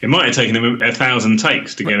 It might have taken him 1,000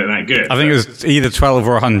 takes to get it that good. I think it was either 12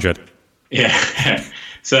 or 100. Yeah.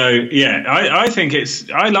 So yeah, I think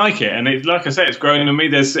I like it, and like I said, it's growing on me.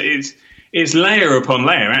 It's layer upon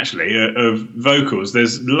layer actually of vocals.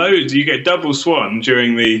 There's loads. You get double swan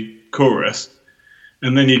during the chorus,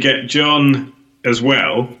 and then you get John as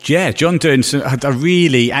well. Yeah, John doing some. I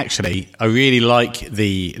really like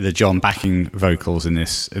the John backing vocals in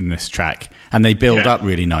this track, and they build up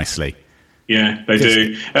really nicely. Yeah, they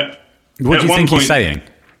do. What do you think he's saying?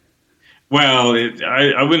 Well,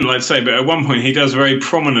 I wouldn't like to say, but at one point he does very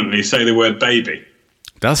prominently say the word baby.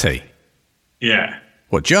 Does he? Yeah.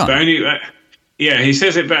 What, John? But only, he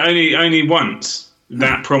says it, but only once,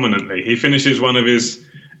 that prominently. He finishes one of his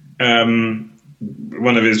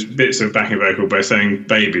bits of backing vocal by saying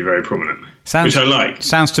baby very prominently, which I like.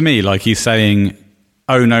 Sounds to me like he's saying,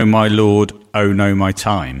 oh no, my lord, oh no, my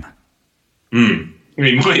time. He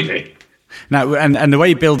might be. Now, and the way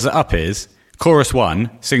he builds it up is, chorus 1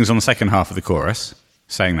 sings on the second half of the chorus,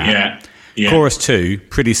 saying that. Yeah. Chorus 2,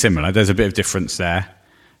 pretty similar. There's a bit of difference there,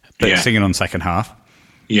 but singing on the second half.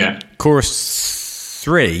 Yeah. Chorus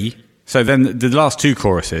 3, so then the last two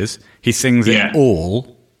choruses, he sings it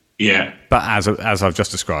all. Yeah. But as I've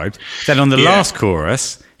just described. Then on the last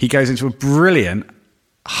chorus, he goes into a brilliant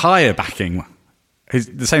higher backing.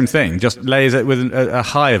 The same thing, just layers it with a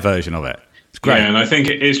higher version of it. It's great. Yeah, and I think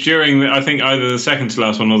it's during, either the second to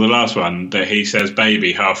last one or the last one that he says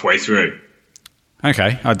baby halfway through.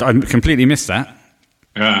 Okay, I completely missed that.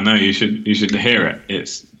 No, you should hear it.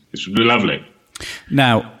 It's lovely.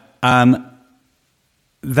 Now,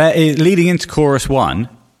 leading into chorus 1.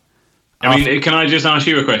 Can I just ask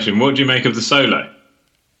you a question? What do you make of the solo?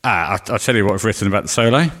 I'll tell you what I've written about the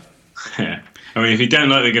solo. Yeah. If you don't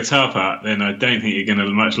like the guitar part, then I don't think you're going to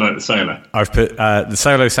much like the solo. I've put the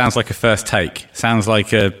solo sounds like a first take. Sounds like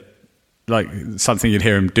something you'd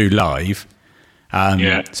hear him do live.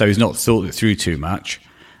 So he's not thought it through too much,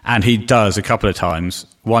 and he does a couple of times.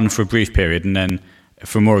 One for a brief period, and then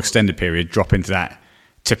for a more extended period, drop into that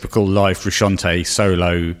typical live Frusciante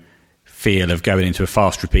solo feel of going into a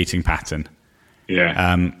fast repeating pattern.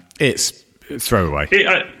 Yeah, it's throwaway.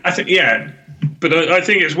 I think but I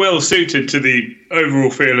think it's well suited to the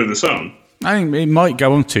overall feel of the song. I think it might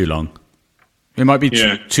go on too long. It might be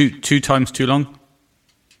two times too long.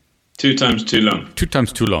 2 times too long. 2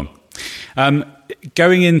 times too long.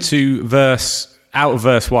 Going into out of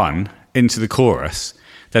verse 1 into the chorus,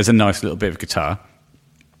 there's a nice little bit of guitar.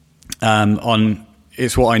 On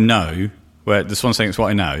It's What I Know, where the swan's saying it's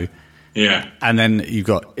what I know. Yeah. And then you've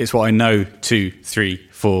got It's What I Know, 2, 3,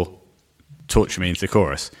 4, Torture Me into the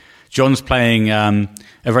chorus. John's playing a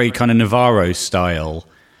very kind of Navarro style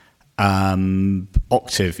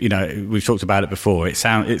octave. We've talked about it before. It's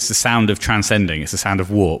the sound of transcending. It's the sound of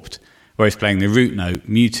warped, where he's playing the root note,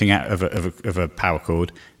 muting out of a power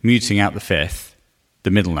chord, muting out the fifth, the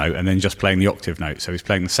middle note, and then just playing the octave note. So he's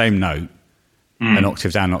playing the same note, an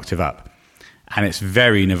octave down, an octave up, and it's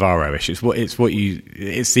very Navarro-ish. It's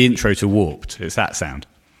the intro to Warped. It's that sound.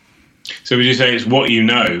 So would you say it's What You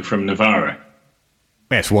Know from Navarro?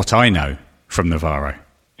 It's What I Know from Navarro.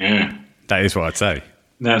 Yeah. That is what I'd say.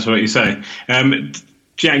 That's what you say.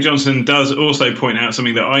 Jack Johnson does also point out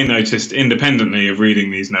something that I noticed independently of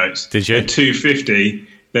reading these notes. Did you? At 250,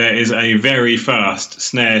 there is a very fast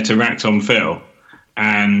snare to rack tom fill,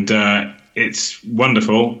 and it's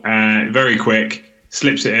wonderful, very quick,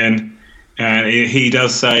 slips it in. And he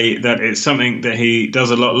does say that it's something that he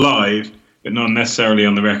does a lot live, but not necessarily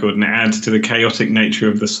on the record, and it adds to the chaotic nature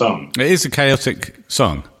of the song. It is a chaotic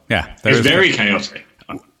song, yeah. It's very chaotic.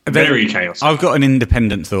 Very chaotic. I've got an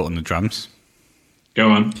independent thought on the drums. Go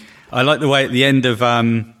on. I like the way at the end of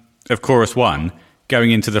chorus 1,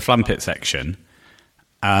 going into the flumpet section,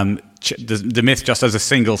 the Myth just has a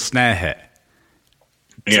single snare hit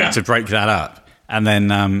to break that up. And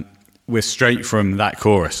then we're straight from that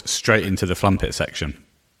chorus, straight into the flumpet section.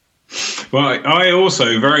 Well, I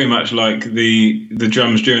also very much like the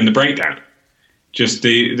drums during the breakdown. Just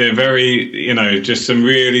they're very, just some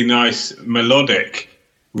really nice melodic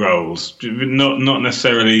rolls. Not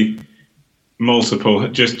necessarily multiple,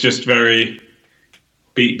 just very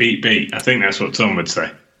beat, beat, beat. I think that's what Tom would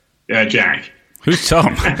say. Jack. Who's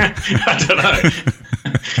Tom? I don't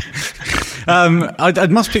know. I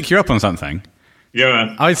must pick you up on something. Go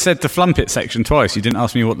on. I said the flumpet section twice. You didn't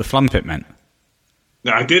ask me what the flumpet meant.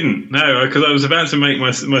 No, I didn't. No, because I was about to make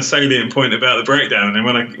my salient point about the breakdown, and then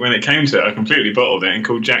when it came to it, I completely bottled it and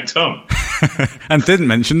called Jack Tom. And didn't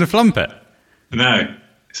mention the flumpet. No.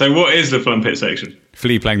 So what is the flumpet section?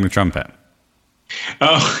 Flea playing the trumpet.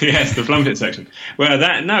 Oh, yes, the flumpet section. Well,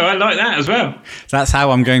 I like that as well. That's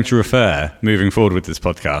how I'm going to refer, moving forward with this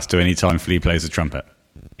podcast, to any time Flea plays the trumpet.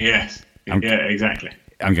 Yes. Yeah, exactly.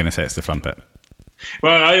 I'm going to say it's the flumpet.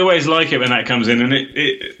 Well, I always like it when that comes in, and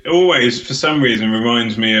it always, for some reason,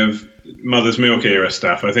 reminds me of Mother's Milk era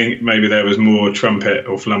stuff. I think maybe there was more trumpet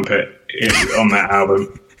or flumpet on that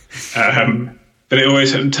album. But it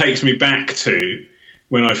always takes me back to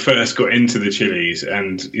when I first got into the Chili's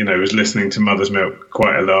and, was listening to Mother's Milk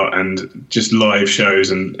quite a lot, and just live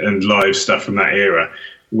shows and live stuff from that era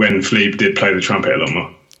when Flea did play the trumpet a lot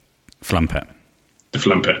more. Flumpet. The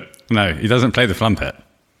flumpet. No, he doesn't play the flumpet.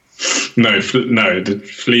 No, the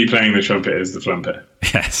Flea playing the trumpet is the flumpet.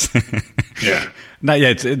 Yes. Yeah. No,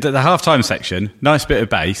 yeah, the halftime section, nice bit of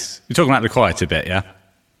bass. You're talking about the quieter bit, yeah?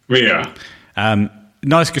 We are.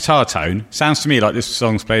 Nice guitar tone. Sounds to me like this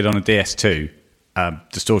song's played on a DS2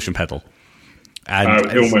 distortion pedal.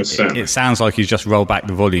 And it sounds like he's just rolled back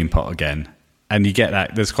the volume pot again. And you get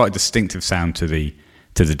that. There's quite a distinctive sound to the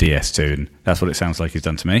DS2, and that's what it sounds like he's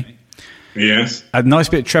done to me. Yes. A nice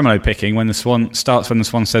bit of tremolo picking when the swan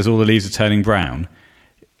says all the leaves are turning brown.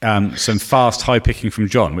 Some fast high picking from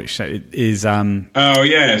John, which is... Oh,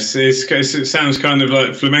 yes. It sounds kind of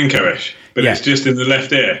like flamenco-ish, but it's just in the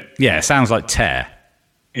left ear. Yeah, it sounds like tear.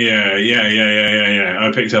 Yeah.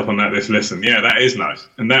 I picked up on that this listen. Yeah, that is nice.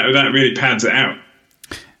 And that really pads it out.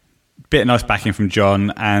 Bit of nice backing from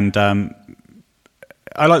John, and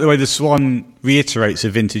I like the way the Swan reiterates a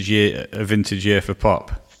vintage year for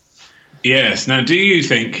pop. Yes. Now, do you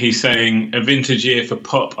think he's saying a vintage year for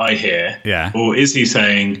pop, I hear? Yeah. Or is he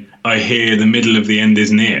saying, I hear the middle of the end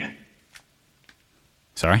is near?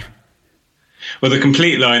 Sorry? Well, the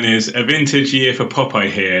complete line is, a vintage year for pop, I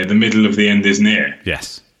hear, the middle of the end is near.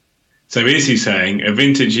 Yes. So is he saying, a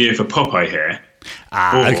vintage year for pop, I hear?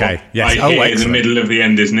 Okay. Yes. I hear the middle of the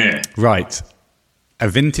end is near. Right. A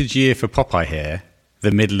vintage year for pop, I hear,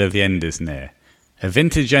 the middle of the end is near. A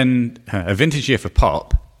vintage year for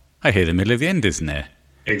pop, I hear the middle of the end is near.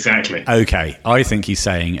 Exactly. Okay, I think he's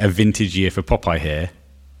saying a vintage year for pop, I hear.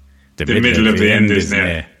 The middle of the end is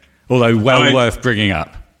near. Although worth bringing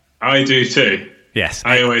up. I do too. Yes.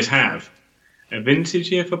 I always have. A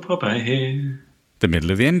vintage year for pop, I hear. The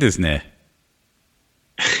middle of the end is near.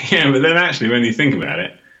 Yeah, but then actually, when you think about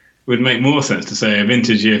it, would make more sense to say a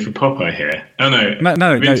vintage year for pop, I hear. Oh, no.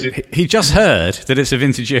 No. He just heard that it's a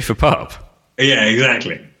vintage year for pop. Yeah,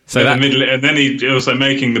 exactly. So the middle, and then he's also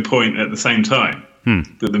making the point at the same time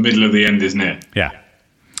that the middle of the end is near. Yeah.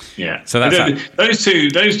 Yeah. So that's those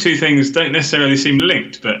two things don't necessarily seem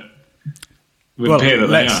linked, but would appear that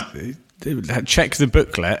they are. Check the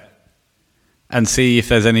booklet and see if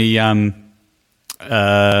there's any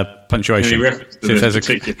punctuation. Any reference to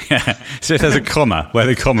see if there's a comma where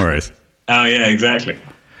the comma is. Oh yeah, exactly.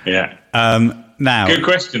 Yeah. Now, good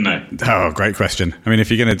question, though. Oh, great question. I mean, if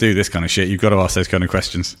you're going to do this kind of shit, you've got to ask those kind of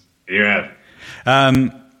questions. You have.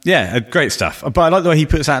 Yeah, great stuff. But I like the way he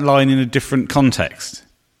puts that line in a different context.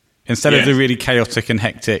 Instead of the really chaotic and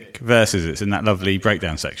hectic verses, it's in that lovely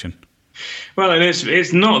breakdown section. Well, and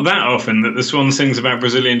it's not that often that the Swan sings about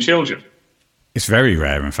Brazilian children. It's very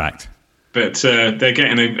rare, in fact. But they're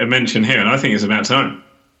getting a mention here, and I think it's about time.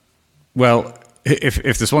 Well,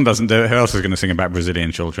 if the Swan doesn't do it, who else is going to sing about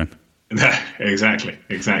Brazilian children? Exactly.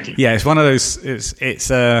 Yeah, it's one of those.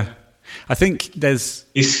 It's. I think there's.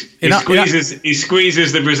 He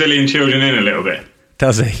squeezes the Brazilian children in a little bit.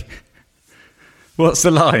 Does he? What's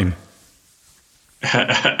the line? Off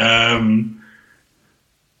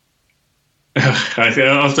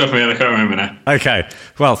the top of my head, I can't remember now. Okay.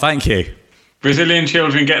 Well, thank you. Brazilian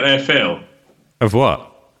children get their fill. Of what?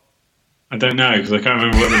 I don't know, because I can't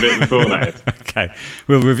remember what the bit before that is. Okay.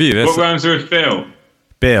 We'll review this. What rhymes with Phil?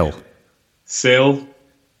 Bill. Sill.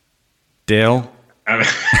 Dill.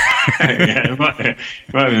 Yeah, it might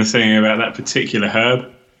have been singing about that particular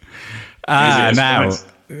herb. Now,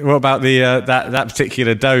 what about the that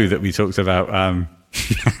particular dough that we talked about?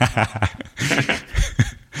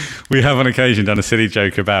 We have on occasion done a silly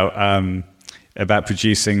joke about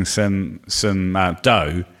producing some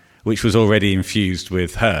dough which was already infused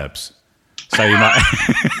with herbs. So you might,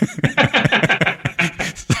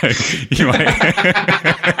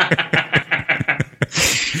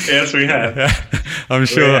 Yes, we have. I'm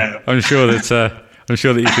sure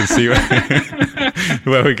that you can see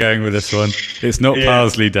where we're going with this one. It's not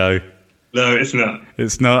parsley dough. No, it's not.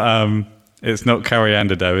 It's not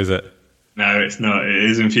coriander dough, is it? No, it's not. It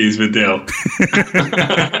is infused with dill.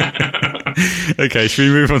 Okay, should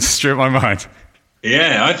we move on to Strip My Mind?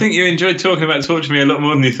 Yeah, I think you enjoyed talking about Torture Me a lot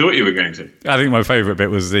more than you thought you were going to. I think my favourite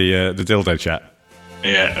bit was the dildo chat.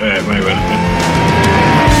 Yeah, very well.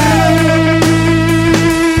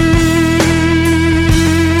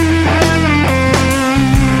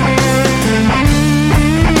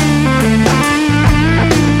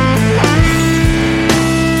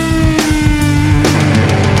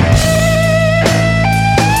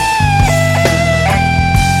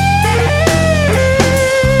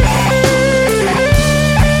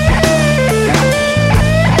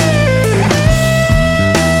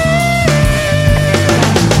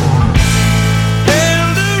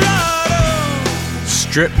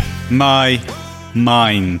 Strip My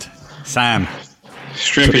Mind. Sam.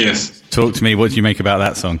 Strippius. Talk to me. What do you make about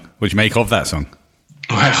that song? What do you make of that song?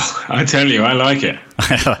 Well, I tell you, I like it.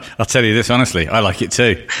 I'll tell you this honestly. I like it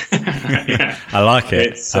too. Yeah. I like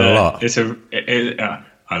it a lot.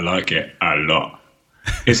 I like it a lot.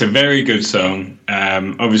 It's a very good song.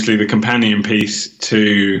 Obviously, the companion piece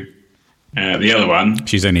to the other one.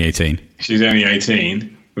 She's only 18. She's only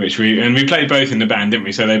 18. We played both in the band, didn't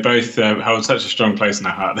we? So they both hold such a strong place in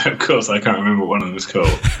our heart that, of course, I can't remember what one of them was called.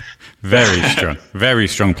 very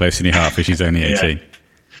strong place in your heart for She's Only 18.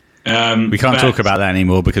 Yeah. We can't talk about that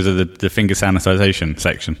anymore because of the finger sanitization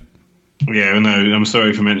section. Yeah, no, I'm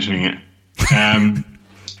sorry for mentioning it.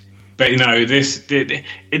 But you know, this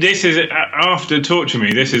is after Torture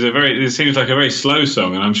Me. This seems like a very slow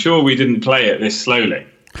song, and I'm sure we didn't play it this slowly.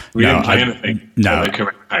 We didn't play anything at the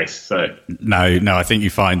correct pace. So no, I think you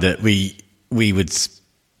find that we would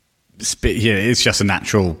spit. Yeah, it's just a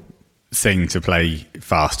natural thing to play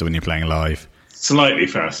faster when you're playing live. Slightly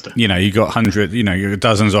faster. You know, you got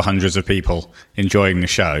dozens or hundreds of people enjoying the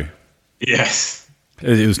show. Yes,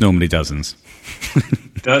 it was normally dozens.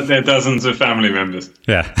 They're dozens of family members.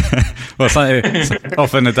 Yeah, well, it's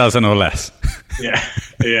often a dozen or less. Yeah,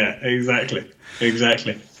 exactly.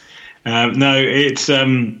 No,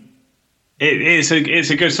 it's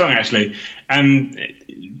a good song actually, and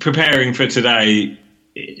preparing for today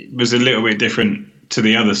was a little bit different to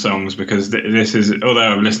the other songs because this is,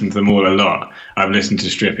 although I've listened to them all a lot, I've listened to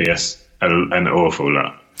Strippius an awful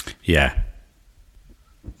lot. Yeah.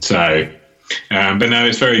 So, but no,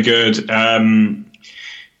 it's very good.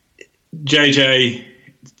 JJ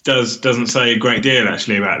doesn't say a great deal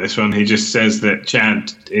actually about this one. He just says that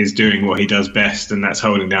Chad is doing what he does best, and that's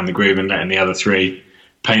holding down the groove and letting the other three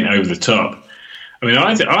paint over the top. I mean,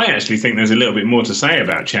 I actually think there's a little bit more to say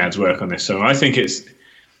about Chad's work on this song. I think it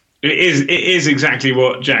is exactly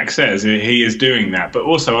what Jack says. He is doing that, but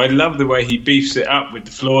also I love the way he beefs it up with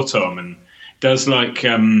the floor tom and does like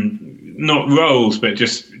not rolls, but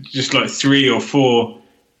just like 3 or 4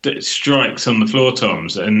 strikes on the floor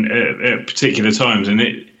toms and at particular times, and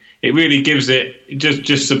it really gives it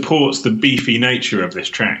just supports the beefy nature of this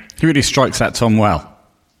track. He really strikes that tom well.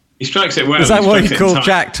 He strikes it well. Is that why you called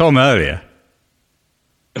Jack Tom earlier?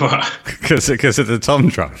 What? Because of the tom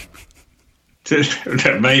drum.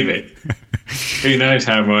 Maybe. Who knows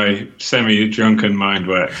how my semi-drunken mind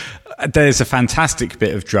works. There's a fantastic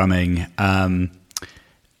bit of drumming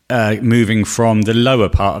moving from the lower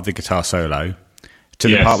part of the guitar solo to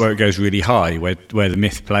the part where it goes really high, where the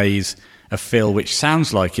Myth plays a fill which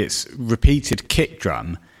sounds like it's repeated kick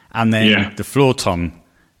drum, and then the floor tom,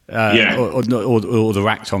 or the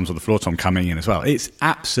rack toms or the floor tom coming in as well. It's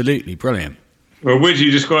absolutely brilliant. Well, would you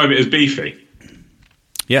describe it as beefy?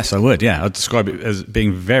 Yes, I would. Yeah, I'd describe it as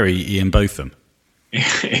being very Ian Botham.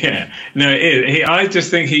 Yeah, no, it is. I just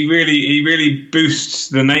think he really boosts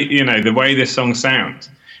the way this song sounds.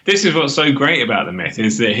 This is what's so great about The Myth,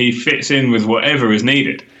 is that he fits in with whatever is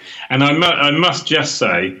needed. And I must just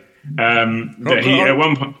say that he at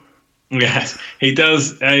one point, yes, he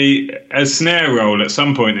does a snare roll at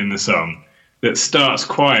some point in the song that starts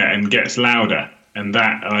quiet and gets louder, and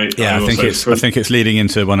that I think it's leading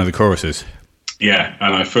into one of the choruses. Yeah,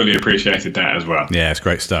 and I fully appreciated that as well. Yeah, it's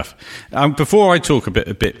great stuff. Before I talk a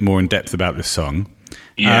bit more in depth about this song,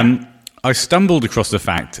 I stumbled across the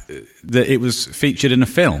fact that it was featured in a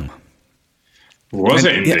film. Was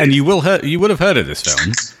it? Indeed? And you will have heard of this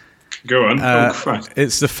film. Go on.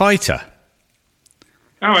 It's The Fighter.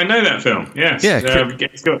 Oh, I know that film. Yes. Yeah,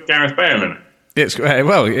 it's got Gareth Bale in it.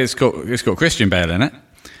 It's got Christian Bale in it.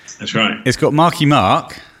 That's right. It's got Marky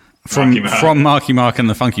Mark from Marky Mark and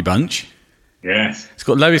the Funky Bunch. Yes. It's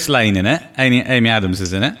got Lois Lane in it. Amy Adams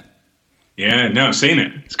is in it. Yeah, no, I've seen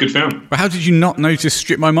it. It's a good film. But how did you not notice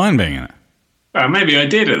Strip My Mind being in it? Well, maybe I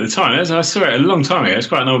did at the time. I saw it a long time ago. It's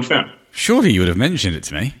quite an old film. Surely you would have mentioned it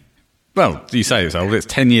to me. Well, you say it's old. It's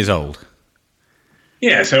 10 years old.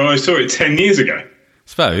 Yeah, so I saw it 10 years ago.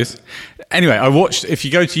 Suppose. Anyway, I watched. If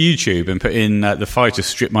you go to YouTube and put in The Fighter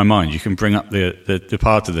Strip My Mind, you can bring up the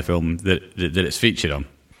part of the film that it's featured on.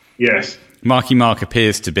 Yes. Marky Mark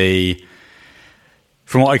appears to be,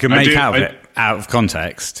 from what I can make out of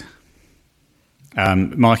context,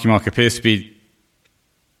 Marky Mark appears to be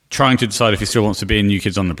trying to decide if he still wants to be in New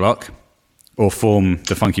Kids on the Block or form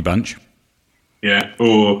the Funky Bunch. Yeah,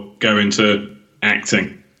 or go into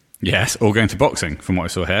acting. Yes, or go into boxing, from what I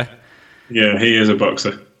saw here. Yeah, he is a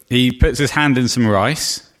boxer. He puts his hand in some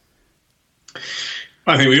rice.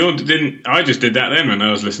 I think we all didn't. I just did that then when I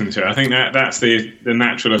was listening to it. I think that's the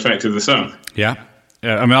natural effect of the song. Yeah.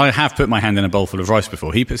 I mean, I have put my hand in a bowl full of rice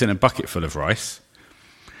before. He puts in a bucket full of rice.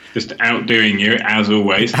 Just outdoing you, as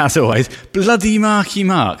always. As always. Bloody Marky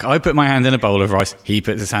Mark. I put my hand in a bowl of rice. He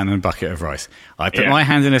puts his hand in a bucket of rice. I put my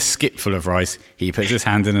hand in a skip full of rice. He puts his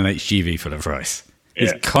hand in an HGV full of rice.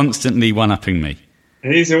 He's constantly one-upping me.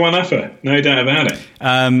 He's a one-upper, no doubt about it.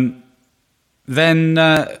 Then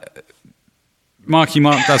Marky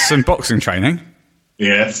Mark does some boxing training.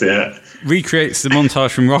 Yes, yeah. Recreates the montage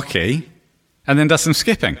from Rocky, and then does some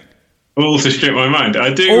skipping. All to Strip My Mind.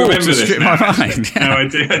 I do remember this. Strip My Mind. Yeah. No, I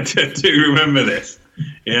do remember this.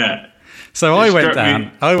 Yeah. So I went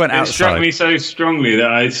outside. It struck me so strongly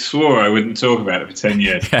that I swore I wouldn't talk about it for 10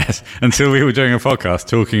 years. Yes, until we were doing a podcast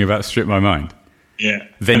talking about Strip My Mind. Yeah.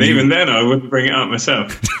 Even then, I wouldn't bring it up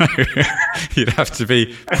myself. You'd have to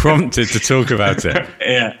be prompted to talk about it.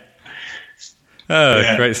 Yeah. Oh,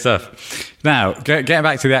 yeah. Great stuff. Now, getting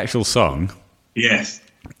back to the actual song. Yes.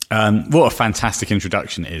 What a fantastic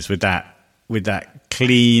introduction it is with that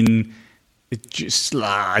clean, just,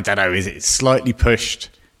 I don't know, is it slightly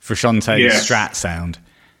pushed Frusciante Strat sound,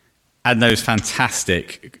 and those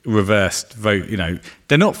fantastic reversed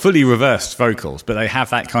they're not fully reversed vocals, but they have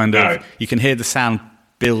that kind of, you can hear the sound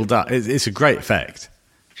build up. It's a great effect.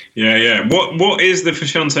 Yeah. What is the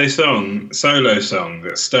Frusciante solo song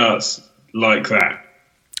that starts like that?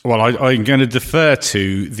 Well, I'm going to defer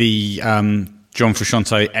to the John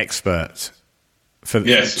Frusciante expert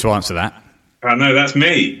to answer that. I know, that's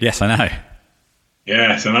me. Yes, I know.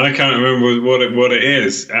 Yes, and I can't remember what it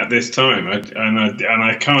is at this time, and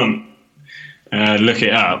I can't look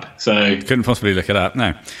it up. So couldn't possibly look it up.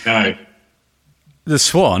 No. The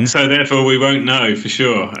Swan. So therefore, we won't know for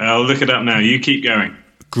sure. I'll look it up now. You keep going.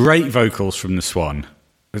 Great vocals from the Swan.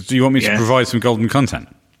 Do you want me to provide some golden content?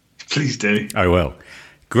 Please do. I will.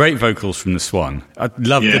 Great vocals from the Swan. I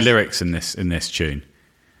love the lyrics in this tune,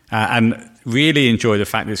 and really enjoy the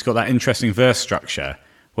fact that it's got that interesting verse structure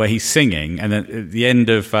where he's singing, and then at the end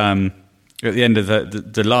of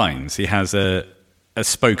the lines, he has a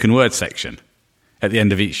spoken word section at the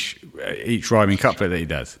end of each rhyming couplet that he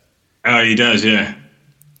does. Oh, he does, yeah.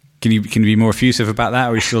 Can you be more effusive about that,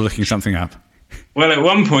 or are you still looking something up? Well, at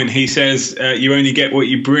one point he says, "You only get what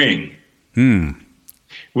you bring."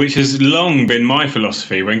 Which has long been my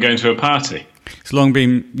philosophy when going to a party. It's long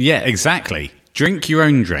been, exactly. Drink your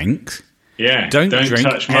own drink. Yeah, don't drink,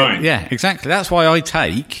 touch mine. Yeah, exactly. That's why I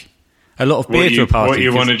take a lot of beer to a party. What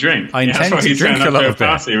you want to drink. I intend to drink a lot of beer.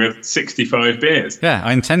 Party with 65 beers. Yeah,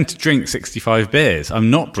 I intend to drink 65 beers. I'm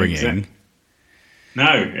not bringing...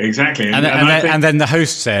 No, exactly. And then the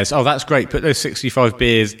host says, "Oh, that's great. Put those 65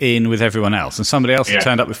 beers in with everyone else." And somebody else has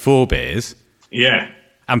turned up with 4 beers. Yeah.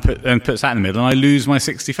 And puts that in the middle, and I lose my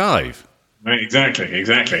 65. Right,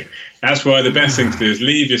 exactly. That's why the best thing to do is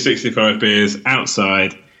leave your 65 beers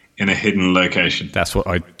outside in a hidden location. That's what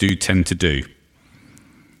I do tend to do.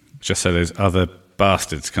 Just so those other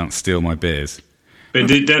bastards can't steal my beers. But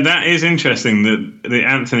that is interesting that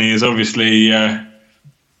Anthony is obviously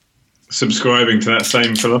subscribing to that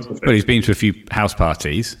same philosophy. Well, he's been to a few house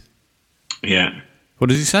parties. Yeah. What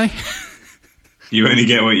does he say? You only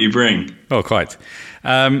get what you bring. Oh, quite.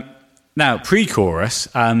 Now, pre-chorus,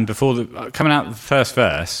 before coming out the first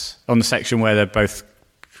verse, on the section where they're both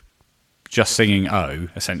just singing "Oh,"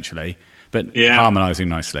 essentially, but harmonising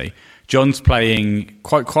nicely. John's playing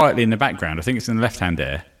quite quietly in the background. I think it's in the left-hand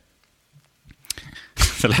ear.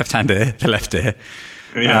 The left ear.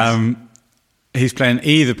 Yes. He's playing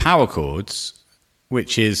either power chords,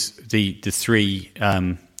 which is the three,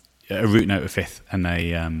 a root note, a fifth, and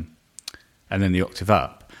then the octave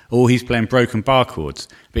up. Or he's playing broken bar chords,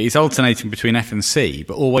 but he's alternating between F and C,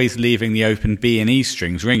 but always leaving the open B and E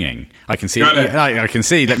strings ringing. I can see. I can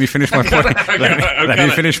see. Let me finish my point. Let me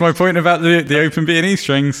finish my point about the open B and E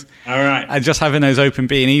strings. All right. And just having those open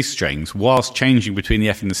B and E strings whilst changing between the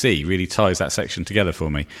F and the C really ties that section together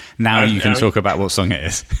for me. Now you can talk about what song it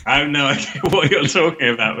is. I have no idea what you're talking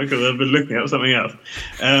about because I've been looking up something else.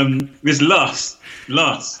 This Lost.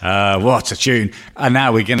 What a tune! And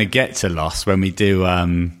now we're going to get to Lost when we do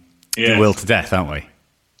The Will to Death, aren't we?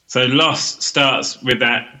 So Lost starts with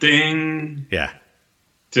that ding. Yeah.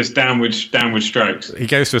 Just downward strokes. He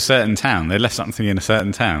goes to a certain town. They left something in a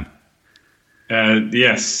certain town.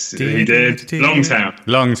 Yes, he did.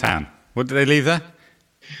 Longtown. What did they leave there?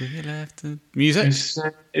 We left the music.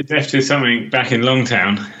 It left to something back in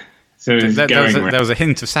Longtown. So there was a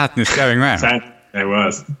hint of sadness going round. There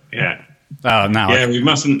was, yeah. Oh, no. Yeah, we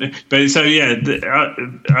mustn't. But so, yeah,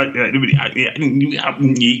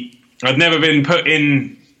 I'd never been put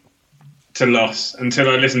in to Lost until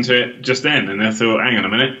I listened to it just then, and I thought, hang on a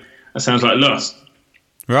minute, that sounds like Lost.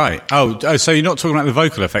 Right. Oh, so you're not talking about the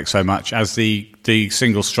vocal effects so much as the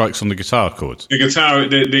single strikes on the guitar chords. The guitar,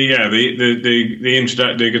 the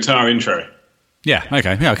guitar intro. Yeah.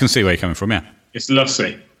 Okay. Yeah, I can see where you're coming from. Yeah. It's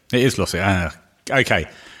lossy. It is lossy. Okay.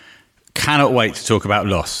 Cannot wait to talk about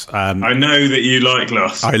Loss. I know that you like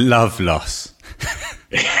Loss. I love Loss.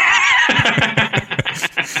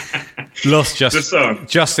 Loss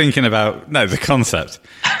just thinking about the concept.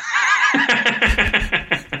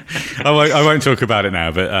 I won't talk about it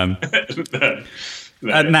now, but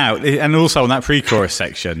now and also on that pre-chorus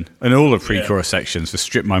section and all the pre-chorus sections for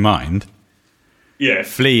Strip My Mind. Yeah,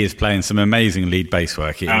 Flea is playing some amazing lead bass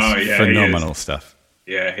work. It is phenomenal stuff.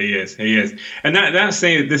 Yeah, he is, and that's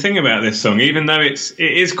the thing about this song. Even though it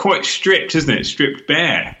is quite stripped, isn't it? Stripped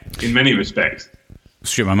bare in many respects.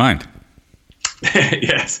 Strip My Mind.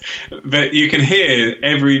 Yes, but you can hear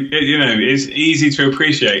it's easy to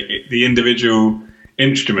appreciate the individual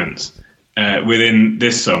instruments within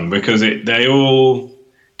this song because they all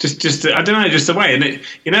just I don't know, just the way. And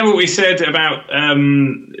you know what we said about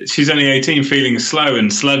she's only 18 feeling slow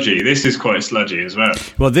and sludgy. This is quite sludgy as well.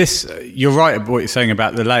 Well, you're right about what you're saying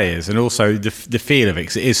about the layers and also the feel of it,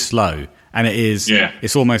 because it is slow and it is. Yeah.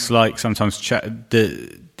 It's almost like sometimes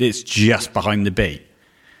it's just behind the beat.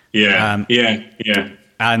 Yeah.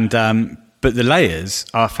 And but the layers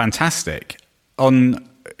are fantastic. On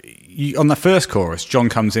the first chorus, John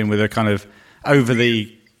comes in with a kind of over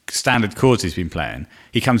the standard chords he's been playing.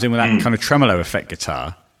 He comes in with that kind of tremolo effect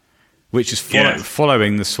guitar, which is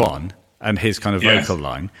following the Swan and his kind of vocal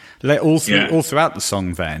line. All throughout the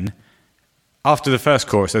song then, after the first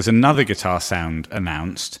chorus, there's another guitar sound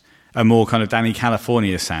announced, a more kind of Danny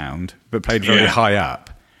California sound, but played very high up,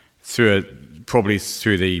 probably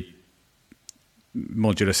through the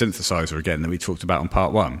modular synthesizer again that we talked about on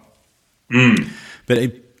part one.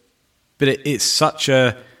 But it's such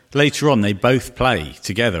a... Later on, they both play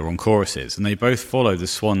together on choruses, and they both follow the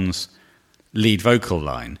Swans' lead vocal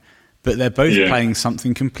line, but they're both playing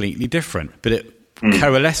something completely different. But it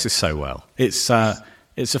coalesces so well. It's a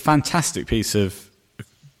fantastic piece of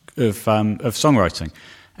songwriting,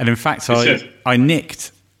 and in fact, I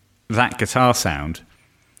nicked that guitar sound,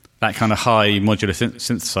 that kind of high modular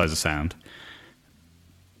synthesizer sound.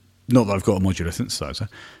 Not that I've got a modular synthesizer,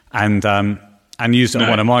 and used it on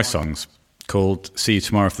one of my songs called "See You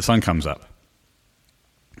Tomorrow If the Sun Comes Up,"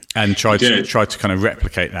 and tried to kind of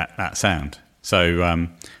replicate that sound. So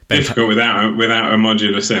difficult without a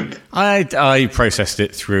modular synth. I processed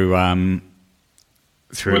it through a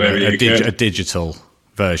digital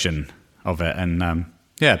version of it, and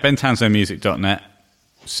BenTownsendMusic.net.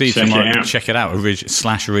 See you tomorrow. Check it out.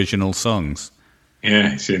 /original songs.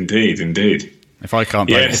 Yes, indeed. If I can't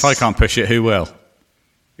push it, who will?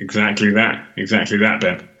 Exactly that,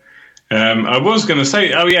 Ben. I was going to say,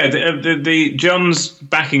 the John's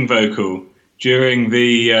backing vocal during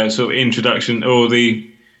the sort of introduction or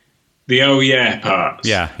the the oh yeah parts.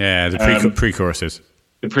 Yeah, the pre-choruses.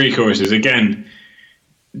 The pre-choruses again,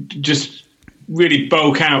 just really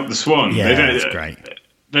bulk out the Swan. Yeah, that's great.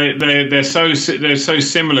 They're so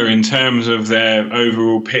similar in terms of their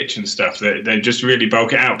overall pitch and stuff that they just really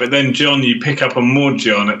bulk it out. But then John, you pick up on more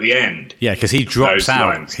John at the end. Yeah, because he drops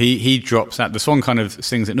out. He drops out. The Swan kind of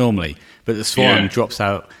sings it normally, but the Swan drops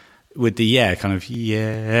out with the and kind of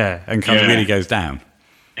really goes down.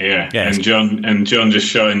 Yeah, and John just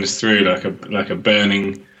shines through like a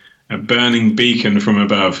burning beacon from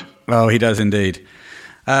above. Oh, he does indeed.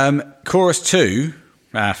 Chorus 2.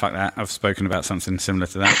 Fuck that. I've spoken about something similar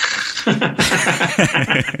to that.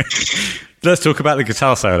 Let's talk about the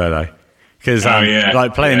guitar solo though, because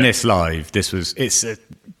playing this live, it's a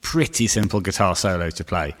pretty simple guitar solo to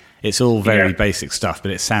play. It's all very basic stuff,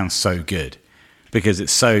 but it sounds so good because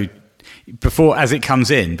it's so. Before he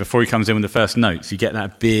comes in with the first notes, you get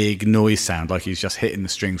that big noise sound like he's just hitting the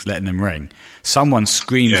strings, letting them ring. Someone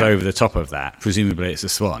screams over the top of that. Presumably, it's a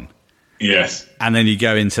Swan. Yes, and then you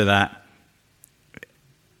go into that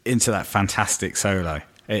fantastic solo.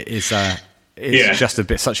 It's just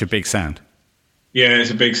such a big sound. Yeah,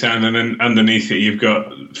 it's a big sound, and then underneath it you've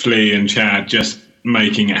got Flea and Chad just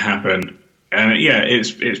making it happen, and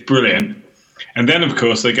it's brilliant. And then of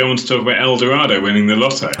course they go on to talk about El Dorado winning the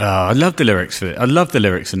lotto. Oh, I love the lyrics for it. I love the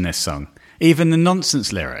lyrics in this song, even the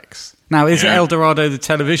nonsense lyrics. Now, is it El Dorado the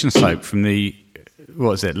television soap from the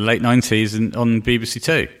late 90s on BBC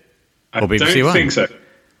Two or BBC One? I don't think so.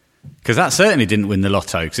 Because that certainly didn't win the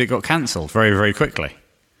lotto because it got cancelled very, very quickly.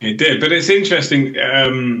 It did, but it's interesting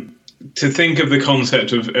to think of the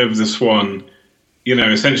concept of the Swan,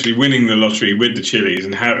 essentially winning the lottery with the Chili's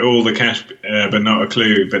and have all the cash, but not a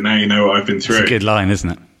clue. But now you know what I've been through. It's a good line, isn't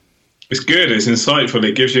it? It's good. It's insightful.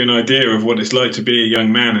 It gives you an idea of what it's like to be a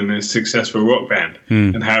young man in a successful rock band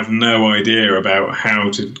and have no idea about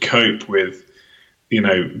how to cope with,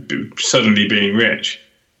 suddenly being rich.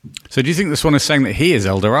 So do you think the Swan is saying that he is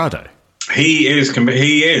El Dorado? He is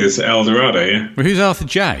El Dorado, yeah. Well, who's Arthur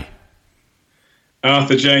J?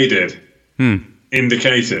 Arthur J did.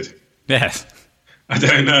 Indicated. Yes. I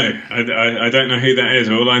don't know. I don't know who that is.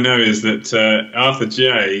 All I know is that Arthur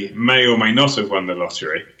J may or may not have won the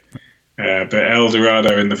lottery. But El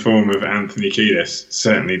Dorado in the form of Anthony Kiedis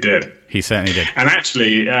certainly did. He certainly did. And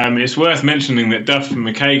actually, it's worth mentioning that Duff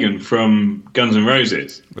McKagan from Guns N'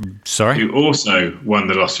 Roses, who also won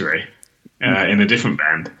the lottery in a different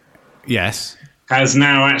band, yes, has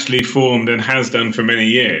now actually formed and has done for many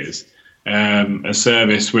years a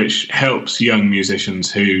service which helps young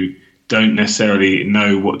musicians who don't necessarily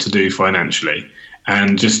know what to do financially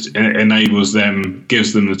and just gives them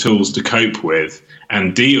the tools to cope with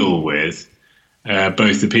and deal with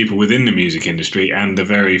both the people within the music industry and the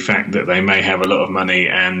very fact that they may have a lot of money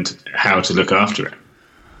and how to look after it.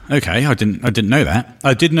 Okay, I didn't know that.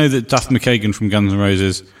 I did know that Duff McKagan from Guns N'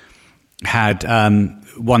 Roses had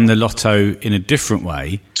won the lotto in a different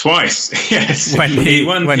way. Twice, yes. He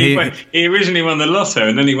originally won the lotto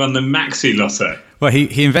and then he won the Maxi Lotto. Well,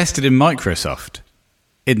 he invested in Microsoft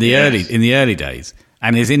in the early days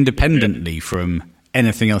and is independently from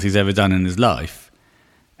anything else he's ever done in his life.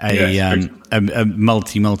 A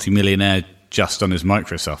multi-millionaire just on his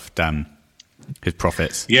Microsoft, his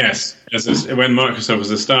profits. Yes, when Microsoft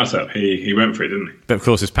was a startup, he went for it, didn't he? But of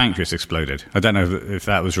course, his pancreas exploded. I don't know if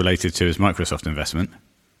that was related to his Microsoft investment.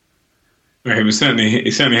 Well, he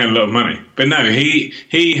certainly had a lot of money, but no, he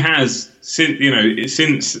has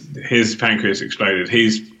since his pancreas exploded,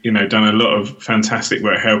 he's done a lot of fantastic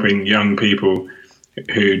work helping young people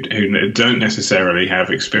who don't necessarily have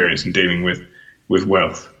experience in dealing with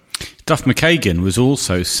wealth. Duff McKagan was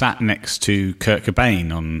also sat next to Kurt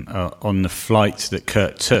Cobain on the flight that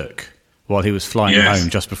Kurt took while he was flying home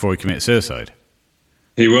just before he committed suicide.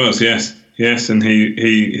 He was, yes, and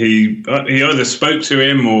he either spoke to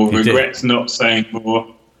him or regrets not saying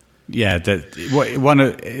more. Yeah,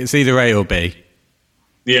 it's either A or B.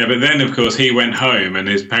 Yeah, but then of course he went home and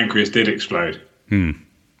his pancreas did explode.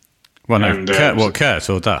 Well, no, Kurt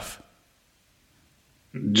or Duff?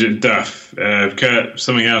 Duff. Kurt.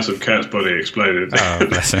 Something else of Kurt's body exploded. Oh,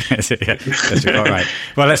 bless him. Yeah, all right.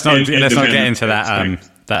 Well, let's not get into that.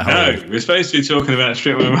 That whole. No, we're supposed to be talking about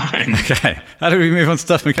Strip My Mind. Okay. How do we move on to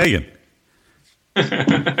Duff McKagan?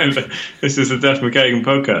 This is the Duff McKagan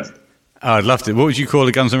podcast. Oh, I'd love to. What would you call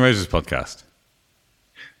a Guns N' Roses podcast?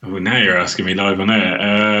 Oh, now you're asking me live on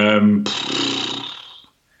air.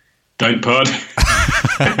 Don't pod.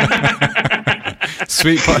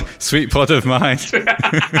 Sweet pod of mine.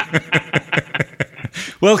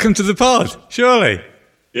 Welcome to the pod, surely.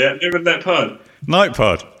 Yeah, live in that pod. Night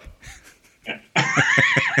pod.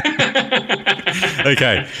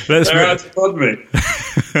 Okay, let's They're out to pod me.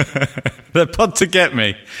 the pod to get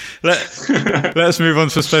me. Let's move on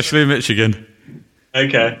to Especially in Michigan.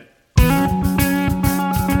 Okay.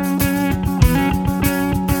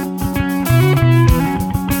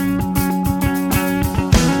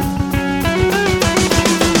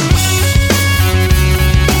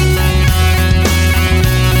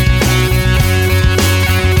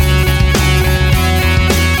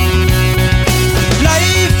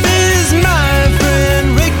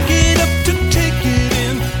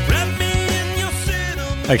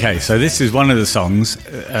 Okay, so this is one of the songs,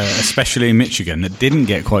 especially in Michigan, that didn't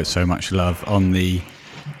get quite so much love on the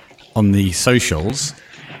socials.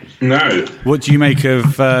 No. What do you make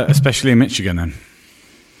of Especially in Michigan then?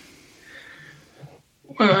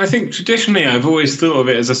 Well, I think traditionally I've always thought of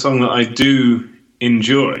it as a song that I do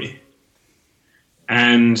enjoy,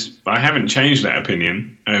 and I haven't changed that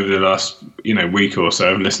opinion over the last week or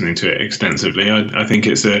so of listening to it extensively. I think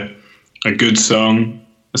it's a good song.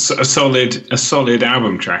 A solid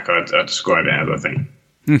album track. I'd describe it as. I think.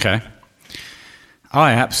 Okay.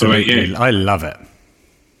 I love it.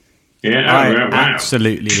 Yeah, I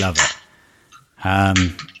absolutely love it.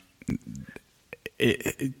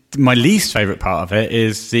 My least favourite part of it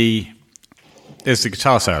is the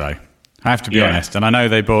guitar solo. I have to be honest, and I know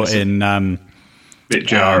they brought in bit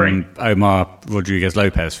jarring Omar Rodriguez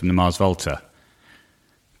Lopez from the Mars Volta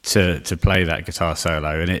to play that guitar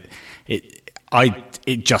solo, and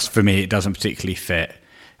it just, for me, it doesn't particularly fit.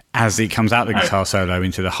 As it comes out the guitar solo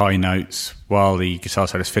into the high notes while the guitar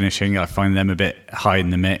solo is finishing, I find them a bit high in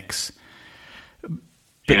the mix.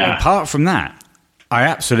 But apart from that, I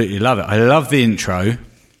absolutely love it. I love the intro.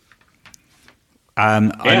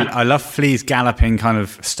 I love Flea's galloping kind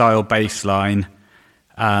of style bass line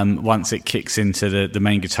once it kicks into the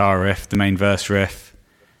main guitar riff, the main verse riff.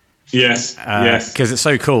 Yes. Because it's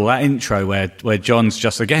so cool, that intro where John's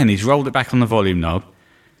just, again, he's rolled it back on the volume knob.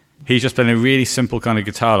 He's just playing a really simple kind of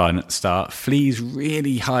guitar line at the start. Flea's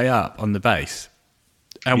really high up on the bass.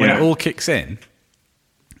 And when it all kicks in,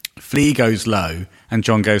 Flea goes low and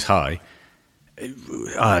John goes high.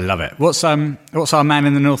 I love it. What's our man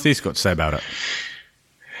in the Northeast got to say about it?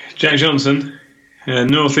 Jack Johnson,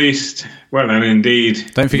 Northeast, well, and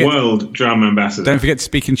indeed, world drum ambassador. Don't forget to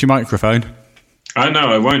speak into your microphone. I know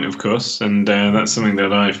I won't, of course, and that's something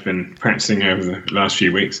that I've been practicing over the last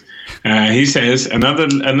few weeks. He says, another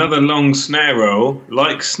long snare roll,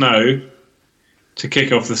 like snow, to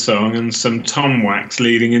kick off the song, and some tom wax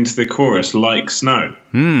leading into the chorus, like snow.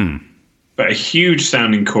 But a huge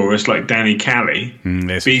sounding chorus like Danny Callie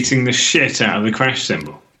beating the shit out of the crash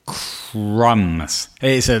cymbal. Crumbs.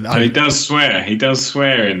 He does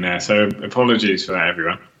swear in there, so apologies for that,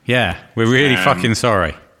 everyone. Yeah, we're really fucking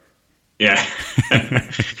sorry. Yeah,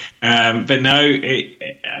 but no,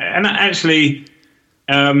 and actually,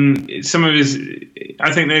 some of his,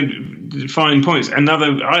 I think they're fine points. And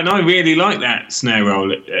I really like that snare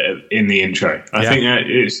roll in the intro. I think that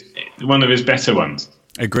it's one of his better ones.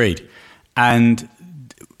 Agreed. And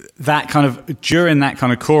that kind of, during that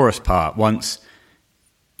kind of chorus part, once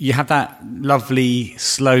you have that lovely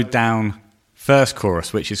slowed down first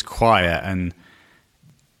chorus, which is quiet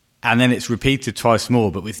and then it's repeated twice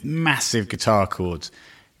more, but with massive guitar chords,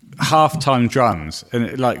 half-time drums, and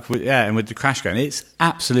and with the crash going, it's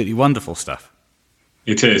absolutely wonderful stuff.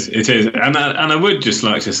 It is, and I would just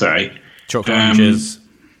like to say, chocolate oranges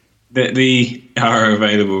that the are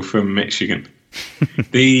available from Michigan.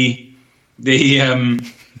 the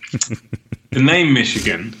name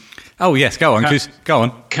Michigan. Oh yes, go on.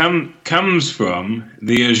 Comes from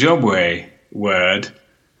the Ojibwe word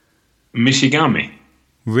Michigami.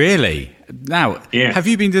 Really? Now, have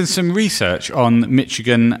you been doing some research on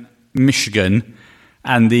Michigan,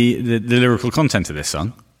 and the lyrical content of this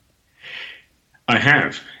song? I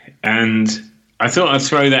have, and I thought I'd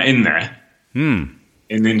throw that in there. An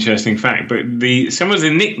interesting fact. But some of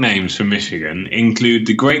the nicknames for Michigan include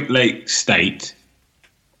the Great Lakes State,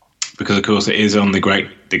 because of course it is on the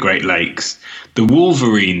Great Lakes. The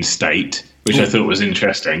Wolverine State, which I thought was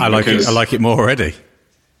interesting. I like it more already.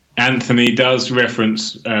 Anthony does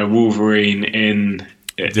reference Wolverine in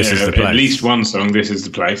This Is the Place. At least one song, This Is the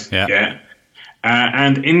Place. Yeah.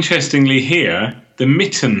 And interestingly here, the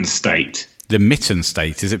Mitten State. The Mitten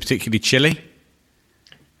State, is it particularly chilly?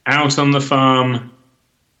 Out on the farm,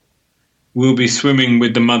 we'll be swimming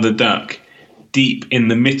with the mother duck deep in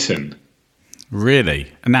the mitten.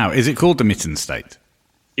 Really? Now, is it called the Mitten State?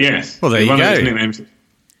 Yes. Well, there you go. One of his nicknames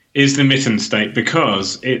is the Mitten State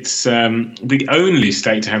because it's the only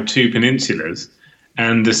state to have two peninsulas,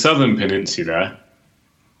 and the southern peninsula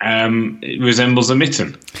it resembles a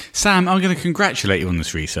mitten. Sam, I'm going to congratulate you on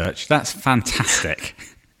this research. That's fantastic.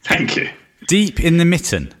 Thank you. Deep in the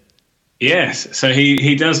mitten. Yes, so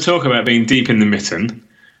he does talk about being deep in the mitten,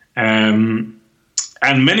 and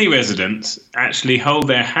many residents actually hold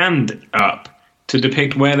their hand up to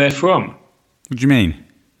depict where they're from. What do you mean?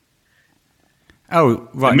 Oh,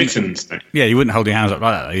 right. The mittens. Yeah, you wouldn't hold your hands up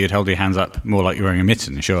like that, though. You'd hold your hands up more like you're wearing a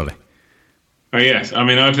mitten, surely. Oh, yes. I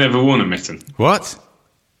mean, I've never worn a mitten. What?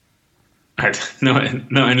 Not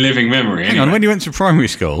in living memory. Hang on, when you went to primary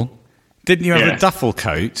school, didn't you have a duffel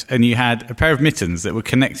coat and you had a pair of mittens that were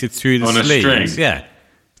connected through the sleeves? On a string? Yeah.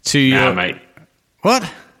 To your... mate. What?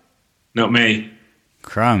 Not me.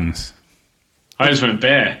 Crumbs. I just went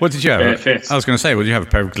bare. What did you have? Bare fist. I was going to say, would you have a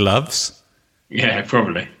pair of gloves? Yeah,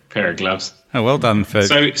 probably. Pair of gloves. Oh, well done. So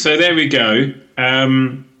there we go.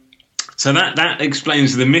 So that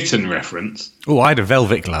explains the mitten reference. Oh, I had a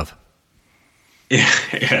velvet glove.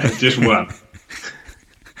 Yeah, just one.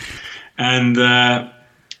 And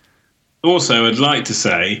also, I'd like to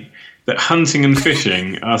say that hunting and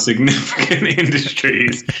fishing are significant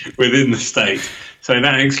industries within the state. So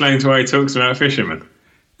that explains why he talks about fishermen.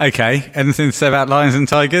 Okay, anything to say about lions and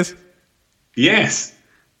tigers? Yes.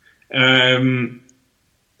 And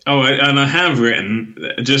I have written,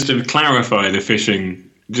 just to clarify the fishing,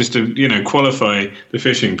 just to qualify the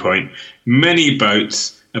fishing point, many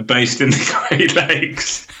boats are based in the Great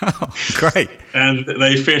Lakes. Oh, great. And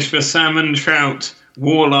they fish for salmon, trout,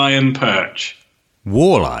 walleye and perch.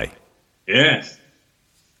 Walleye? Yes.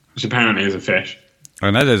 Which apparently is a fish. I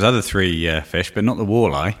know there's other three fish, but not the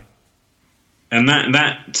walleye. And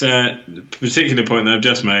that particular point that I've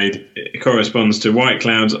just made corresponds to White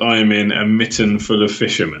Cloud's I'm in a mitten full of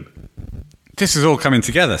fishermen. This is all coming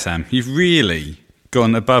together, Sam. You've really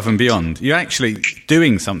gone above and beyond. You're actually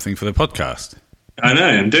doing something for the podcast. I know,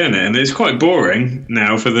 I'm doing it, and it's quite boring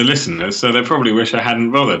now for the listeners, so they probably wish I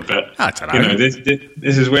hadn't bothered, but I don't know.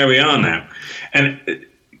 This is where we are now. And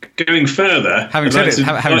going further... Having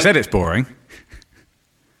said it's boring...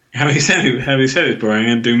 Having said it's boring,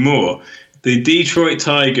 and do more... The Detroit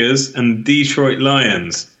Tigers and Detroit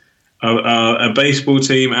Lions are a baseball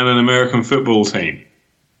team and an American football team.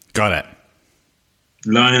 Got it.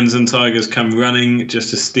 Lions and Tigers come running just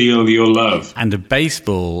to steal your love. And a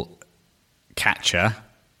baseball catcher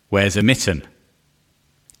wears a mitten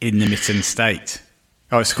in the mitten state.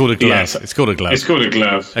 Oh, it's called a glove. Yes. It's called a glove. It's called a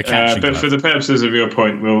glove. A catching but glove. for the purposes of your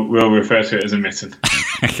point, we'll refer to it as a mitten.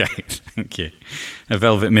 Okay, thank you. A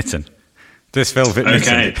velvet mitten. This velvet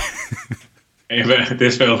mitten. Okay.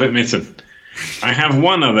 This velvet mitten. I have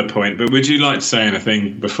one other point, but would you like to say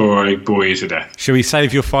anything before I bore you to death? Shall we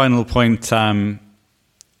save your final point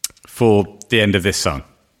for the end of this song?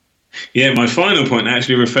 Yeah, my final point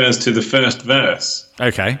actually refers to the first verse.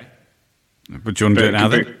 Okay. Would you want to do it now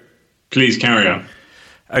then? Please carry on.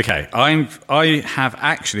 Okay, I have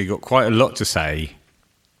actually got quite a lot to say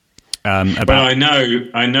about... Well, I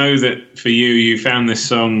know that for you found this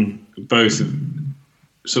song both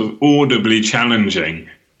sort of audibly challenging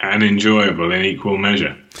and enjoyable in equal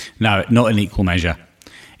measure. No, not in equal measure.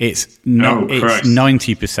 It's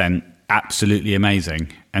 90% absolutely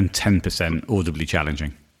amazing and 10% audibly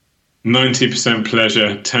challenging. 90%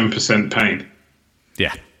 pleasure, 10% pain.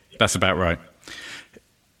 Yeah, that's about right.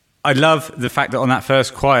 I love the fact that on that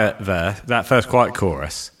first quiet verse, that first quiet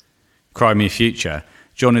chorus, Cry Me a Future,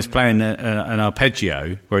 John is playing an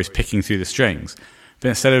arpeggio where he's picking through the strings. But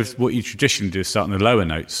instead of what you traditionally do is start on the lower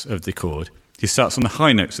notes of the chord, he starts on the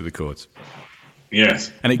high notes of the chords.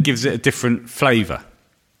 Yes. And it gives it a different flavour,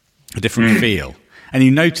 a different feel. And you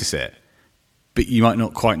notice it, but you might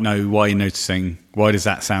not quite know why you're noticing. Why does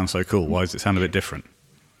that sound so cool? Why does it sound a bit different?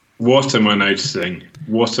 What am I noticing?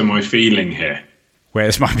 What am I feeling here?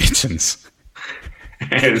 Where's my mittens?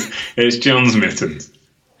 It's John's mittens.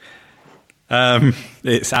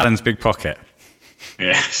 It's Alan's big pocket.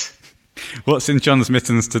 Yes. What's in John's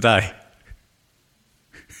mittens today?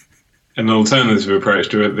 An alternative approach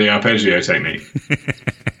to the arpeggio technique.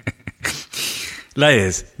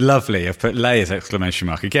 Layers, lovely. I've put layers exclamation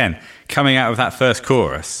mark again. Coming out of that first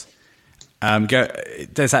chorus,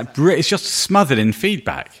 there's that. It's just smothered in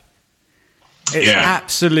feedback. It's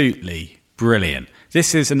absolutely brilliant.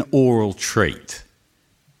 This is an oral treat.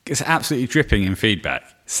 It's absolutely dripping in feedback.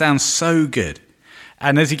 Sounds so good.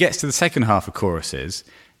 And as he gets to the second half of choruses,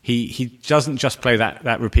 he doesn't just play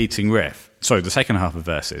that repeating riff. Sorry, the second half of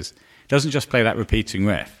verses. He doesn't just play that repeating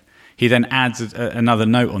riff. He then adds another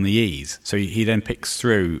note on the E's. So he then picks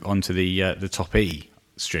through onto the top E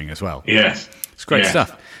string as well. Yes. It's great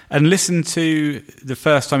stuff. And listen to the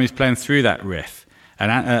first time he's playing through that riff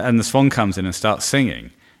and the swan comes in and starts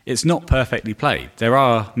singing. it's not perfectly played. There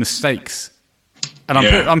are mistakes, and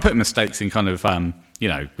I'm putting mistakes in kind of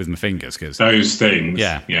with my fingers because those things.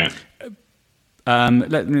 Yeah.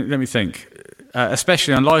 Let me think.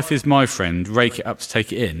 Especially on "Life Is My Friend," "Rake It Up to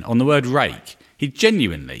Take It In." On the word "rake," he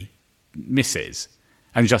genuinely misses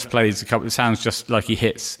and just plays a couple. It sounds just like he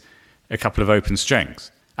hits a couple of open strings,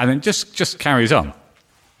 and then just carries on.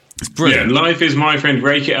 It's brilliant. Yeah, "Life Is My Friend,"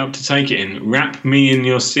 "Rake It Up to Take It In," "Wrap Me in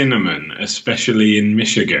Your Cinnamon," especially in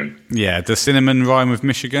Michigan. Yeah, does cinnamon rhyme with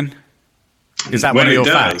Michigan? Is that one of your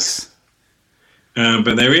facts?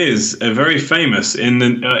 But there is a very famous in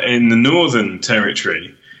the Northern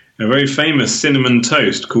Territory, a very famous cinnamon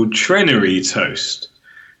toast called Trenery toast,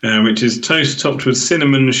 which is toast topped with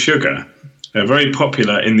cinnamon sugar. Very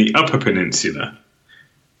popular in the Upper Peninsula,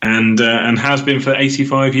 and has been for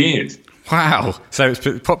 85 years. Wow! So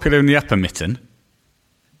it's popular in the Upper Mitten.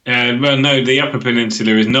 Well, no, the Upper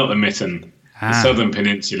Peninsula is not the Mitten. The Southern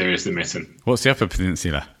Peninsula is the Mitten. What's the Upper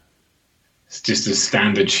Peninsula? It's just a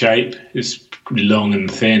standard shape. It's long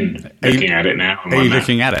and thin. Looking at it now. Are you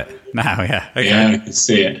looking at it now? Yeah. Okay. Yeah, I can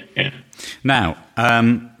see it. Yeah. Now,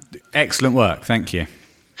 excellent work. Thank you.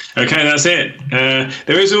 Okay, that's it.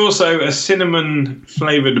 There is also a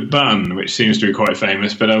cinnamon-flavoured bun, which seems to be quite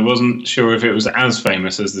famous, but I wasn't sure if it was as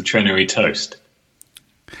famous as the Trenery toast.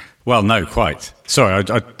 Well, no, quite. Sorry,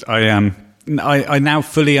 I now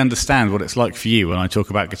fully understand what it's like for you when I talk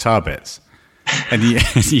about guitar bits, and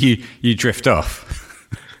you drift off.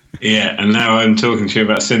 Yeah, and now I'm talking to you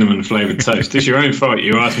about cinnamon-flavoured toast. It's your own fault.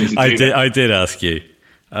 You asked me to do that. I did ask you.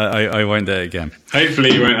 I won't do it again.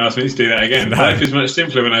 Hopefully you won't ask me to do that again. No. Life is much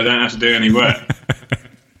simpler when I don't have to do any work.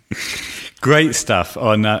 Great stuff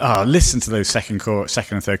on. Listen to those second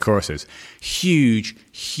and third choruses.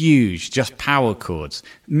 Huge, just power chords.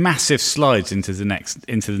 Massive slides into the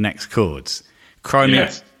next chords. Cry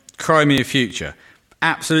Me a Future.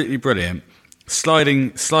 Absolutely brilliant.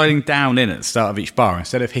 Sliding down in at the start of each bar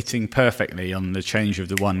instead of hitting perfectly on the change of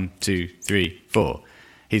the 1, 2, 3, 4.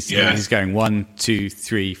 He's going 1, 2,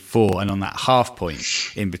 3, 4, and on that half point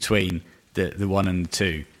in between the 1 and the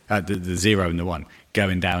 2, the 0 and the 1,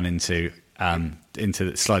 going down into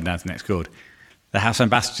sliding down to the next chord. The house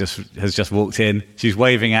ambassador has just walked in. She's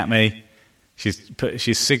waving at me.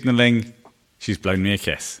 She's signalling. She's blown me a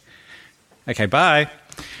kiss. Okay, bye.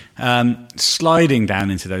 Sliding down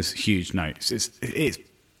into those huge notes.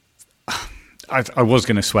 I was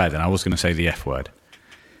going to swear then. I was going to say the F word.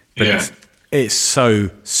 But it's so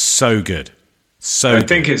good. I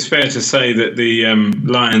think it's fair to say that the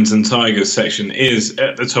Lions and Tigers section is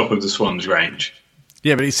at the top of the Swans range.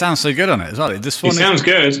 Yeah, but he sounds so good on it as well. He sounds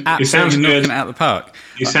good. He sounds good. Knocking it out of the park.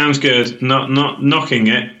 He sounds good. Not knocking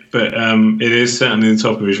it, but it is certainly the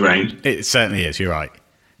top of his range. It certainly is. You're right.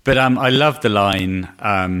 But I love the line,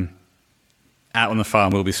 out on the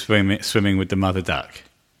farm we'll be swimming with the mother duck.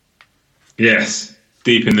 Yes,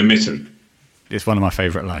 deep in the mitten. It's one of my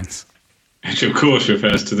favourite lines. Which of course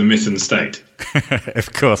refers to the Mitten State.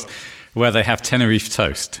 Of course, where they have Tenerife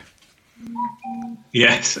toast.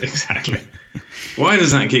 Yes, exactly. Why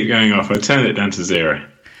does that keep going off? I turned it down to 0. You've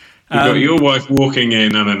got your wife walking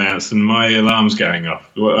in unannounced and my alarm's going off.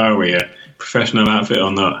 What are we, a professional outfit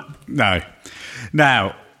or not? No.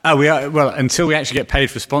 Now, we are. Well, until we actually get paid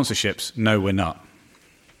for sponsorships, no, we're not.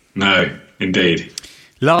 No, indeed.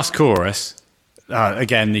 Last chorus,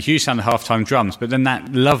 again, the huge sound of halftime drums, but then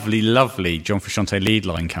that lovely, lovely John Frusciante lead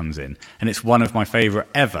line comes in, and it's one of my favourite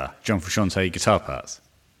ever John Frusciante guitar parts.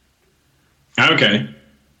 Okay.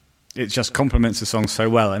 It just complements the song so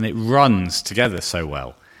well, and it runs together so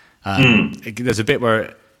well. There's a bit where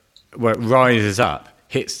it rises up,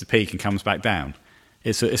 hits the peak, and comes back down.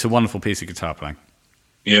 It's a wonderful piece of guitar playing.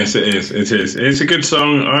 Yes, it is. It is. It's a good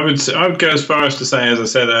song. I would go as far as to say, as I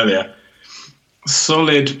said earlier,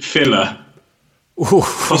 solid filler.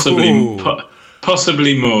 Possibly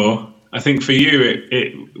more. I think for you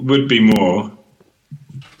it would be more.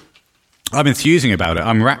 I'm enthusing about it.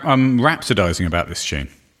 I'm rhapsodizing about this tune.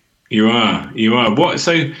 You are. What?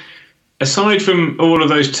 So, aside from all of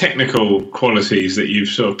those technical qualities that you've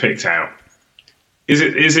sort of picked out, is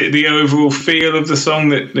it the overall feel of the song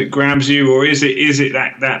that grabs you, or is it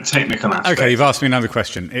that technical aspect? Okay, you've asked me another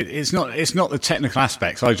question. It's not the technical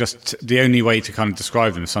aspects. The only way to kind of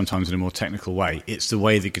describe them is sometimes in a more technical way. It's the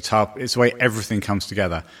way it's the way everything comes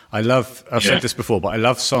together. I've said this before, but I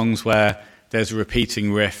love songs where there's a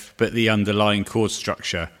repeating riff, but the underlying chord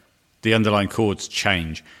structure, the underlying chords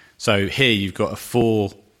change. So here you've got a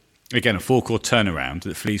 4-chord turnaround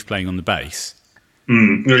that Flea's playing on the bass.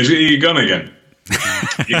 You're gone again.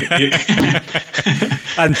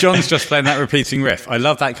 And John's just playing that repeating riff. I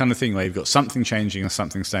love that kind of thing where you've got something changing and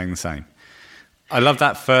something staying the same. I love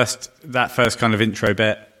that first kind of intro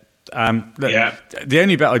bit. The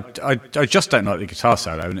only bit I just don't like the guitar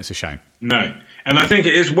solo, and it's a shame. No, and I think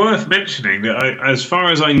it is worth mentioning that as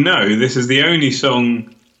far as I know, this is the only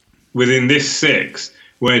song within this 6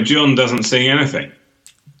 where John doesn't sing anything.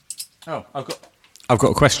 Oh, I've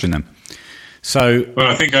got a question then. So, well,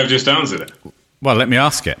 I think I've just answered it. Well, let me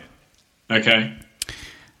ask it. Okay.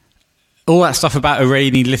 All that stuff about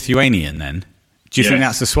Iranian Lithuanian, then, do you think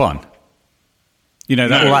that's the Swan? You know,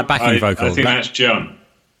 all that backing vocal. I think that's John.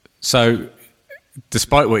 So,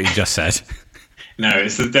 despite what you just said... No,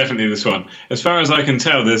 it's definitely the Swan. As far as I can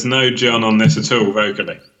tell, there's no John on this at all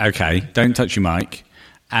vocally. Okay, don't touch your mic.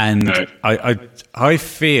 And no. I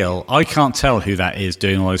feel... I can't tell who that is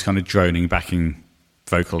doing all those kind of droning backing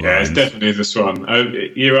vocal lines. It's definitely the Swan.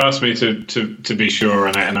 You asked me to be sure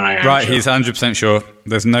on it, and I am right, sure. He's 100% sure.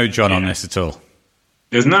 There's no John on this at all.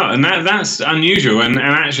 There's not, and that's unusual, and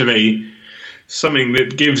actually something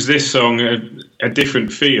that gives this song a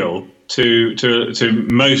different feel to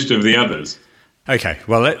most of the others. Okay,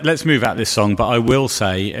 well, let's move out this song, but I will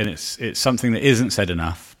say, and it's something that isn't said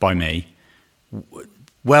enough by me,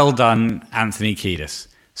 well done, Anthony Kiedis.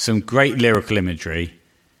 Some great lyrical imagery,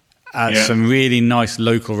 some really nice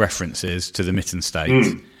local references to the Mitten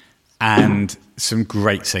State, and some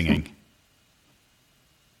great singing.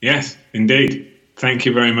 Yes, indeed. Thank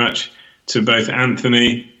you very much to both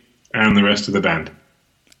Anthony and the rest of the band.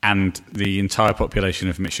 And the entire population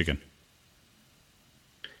of Michigan.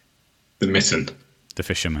 The Mitten. The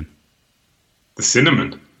fisherman. The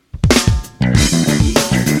cinnamon.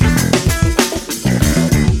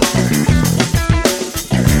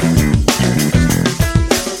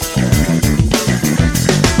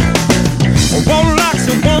 Warlocks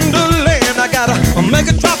in Wonderland. I got a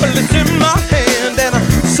megatropolis in my hand and a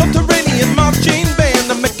subterranean marching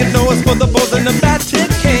band. I'm making noise for the boys in the bad tin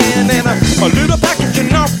can and a little package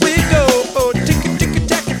and off we go. Oh,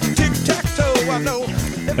 tick-a-tick-a-tack, tic-tac-toe. I know.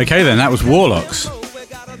 Okay, then, that was Warlocks.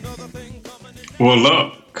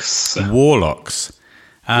 Warlocks.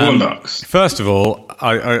 First of all,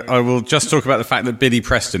 I will just talk about the fact that Billy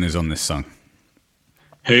Preston is on this song.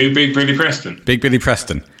 Who? Big Billy Preston? Big Billy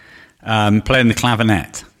Preston. Playing the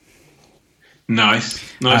clavinet. Nice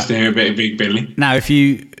to hear a bit of Big Billy. Now, if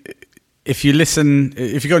you listen,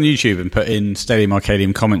 if you go on YouTube and put in Stadium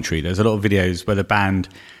Arcadium commentary, there's a lot of videos where the band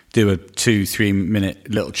do a 2-3 minute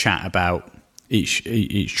little chat about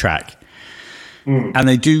each track. And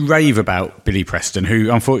they do rave about Billy Preston, who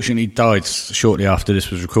unfortunately died shortly after this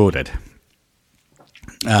was recorded.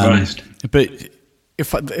 But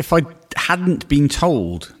if I hadn't been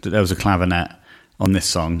told that there was a clavinet on this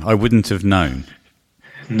song, I wouldn't have known.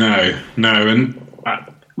 No, and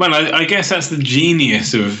I guess that's the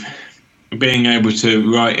genius of being able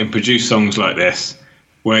to write and produce songs like this,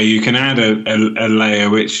 where you can add a layer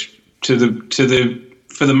which for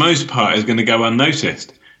the most part is going to go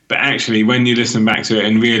unnoticed. But actually, when you listen back to it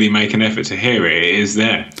and really make an effort to hear it, it is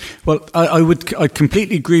there. Well, I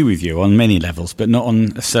completely agree with you on many levels, but not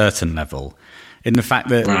on a certain level. In the fact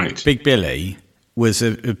that Big Billy was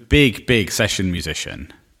a big session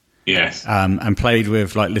musician. Yes. And played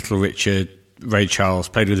with like Little Richard, Ray Charles,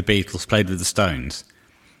 played with the Beatles, played with the Stones.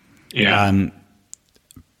 Yeah.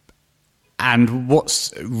 And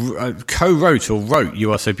co-wrote or wrote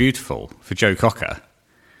You Are So Beautiful for Joe Cocker.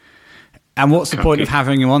 And what's the point of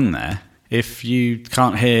having him on there if you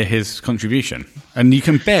can't hear his contribution? And you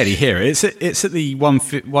can barely hear it. It's at the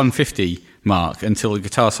 150 mark until the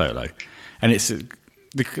guitar solo. And it's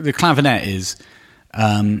the clavinet is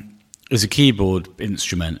a keyboard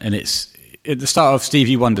instrument, and it's at the start of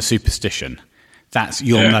Stevie Wonder Superstition.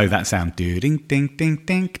 You'll know that sound. Ding ding ding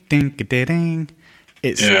ding ding ding.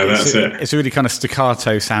 It's a really kind of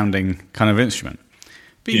staccato sounding kind of instrument,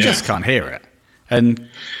 but you just can't hear it. And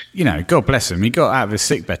you know, God bless him, he got out of his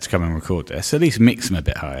sickbed to come and record this. At least mix him a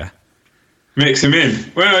bit higher. Mix him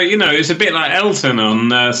in. Well, you know, it's a bit like Elton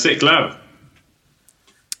on Sick Love.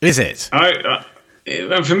 Is it?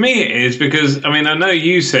 For me, it is, because I mean, I know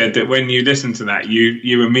you said that when you listened to that,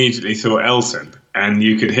 you immediately thought Elton, and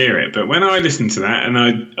you could hear it. But when I listened to that, and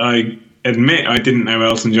I admit I didn't know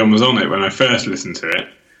Elton John was on it when I first listened to it,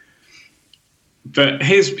 but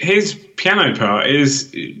his piano part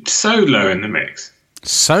is so low in the mix.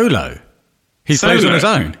 Solo? He plays on his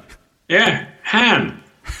own? Yeah, Han.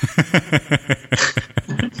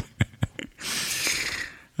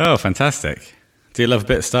 Oh, fantastic. Do you love a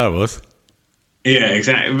bit of Star Wars? Yeah,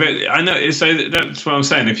 exactly. But I know, so that's what I'm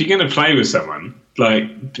saying. If you're going to play with someone,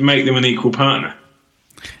 like, make them an equal partner.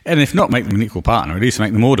 And if not make them an equal partner, at least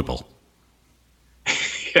make them audible.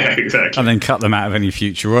 Yeah, exactly. And then cut them out of any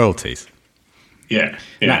future royalties. Yeah.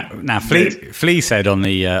 Now Flea said on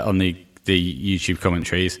the YouTube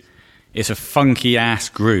commentaries, it's a funky ass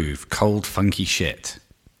groove, cold funky shit.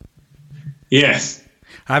 Yes.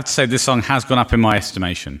 I have to say this song has gone up in my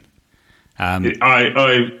estimation.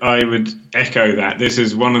 I would echo that. This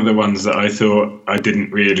is one of the ones that I thought I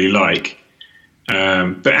didn't really like.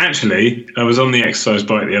 But actually, I was on the exercise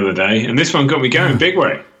bike the other day, and this one got me going big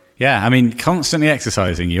way. Yeah, I mean, constantly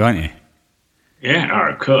exercising you, aren't you? Yeah,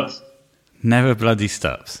 of course. Never bloody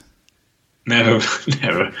stops. Never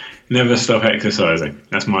stop exercising.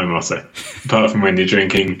 That's my motto. Apart from when you're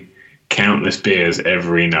drinking countless beers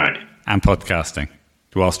every night. And podcasting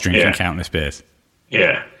whilst drinking countless beers.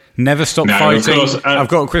 Yeah. Never stop fighting. Of course, I've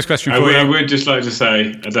got a quiz question for you. I would just like to say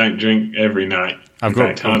I don't drink every night.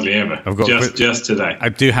 Hardly ever. Just today. I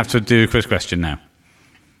do have to do a quiz question now.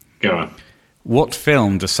 Go on. What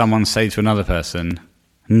film does someone say to another person,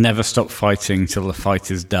 never stop fighting till the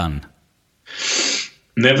fight is done?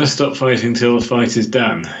 Never stop fighting till the fight is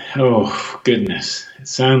done. Oh, goodness. It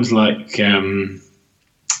sounds like... who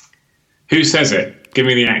says it? Give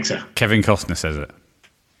me the actor. Kevin Costner says it.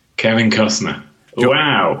 Kevin Costner.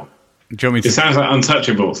 Wow. Do you want me to... It sounds like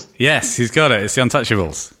Untouchables. Yes, he's got it. It's the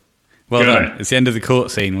Untouchables. Well done. It's the end of the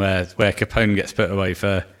court scene where Capone gets put away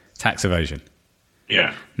for tax evasion.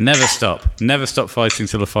 Yeah. Never stop fighting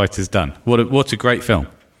till the fight is done. What a great film.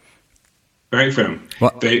 Great film.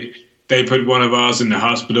 What? They put one of ours in the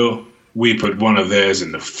hospital. We put one of theirs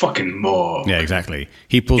in the fucking morgue. Yeah, exactly.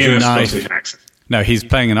 He pulls in a Scottish knife. accent. No, he's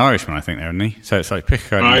playing an Irishman, I think, there, isn't he? So it's like pick a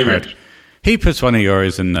card. Irish. He puts one of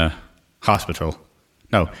yours in the hospital.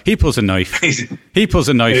 No, he pulls a knife. He pulls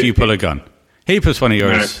a knife, you pull a gun. He puts one of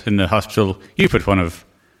yours in the hospital, you put one of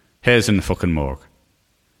his in the fucking morgue.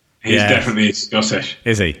 He's definitely Scottish.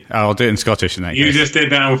 Is he? I'll do it in Scottish in that case. You just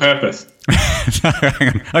did that on purpose. No, hang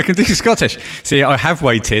on. I can do Scottish. See, I have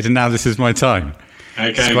waited and now this is my time.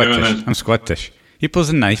 Okay, Scottish. go on then. I'm Scottish. He pulls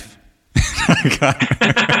a knife.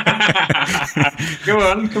 Go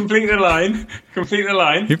on, complete the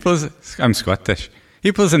line. He pulls... I'm Scottish.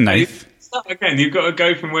 He pulls a knife. Start again. You've got to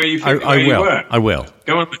go from where you think you were. I will.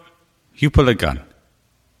 Go on. You pull a gun.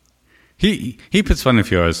 He puts one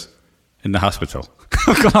of yours in the hospital.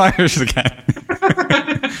 Go Irish again.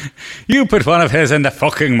 You put one of his in the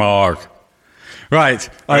fucking morgue. Right.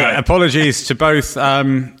 Apologies to both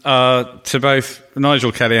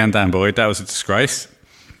Nigel Kelly and Dan Boyd. That was a disgrace.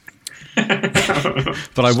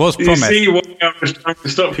 But I was promised. You see why I was trying to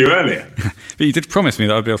stop you earlier. But you did promise me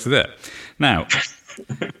that I'd be able to do it. Now,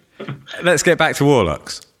 let's get back to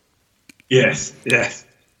Warlocks. Yes.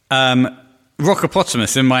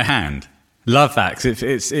 Rockopotamus in my hand. Love that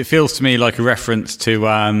because it feels to me like a reference to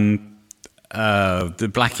the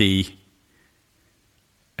Blackie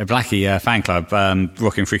fan club,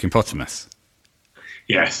 Rockin' Freaking Potamus.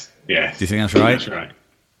 Yes. Do you think that's right? That's right.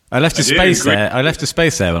 I left a space there. I left a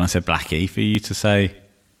space there when I said Blackie for you to say.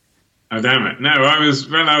 Oh damn it! No, I was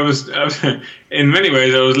in many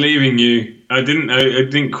ways I was leaving you. I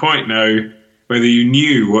didn't quite know whether you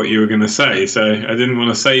knew what you were going to say, so I didn't want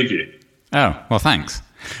to save you. Oh well, thanks.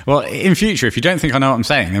 Well, in future, if you don't think I know what I'm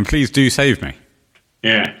saying, then please do save me.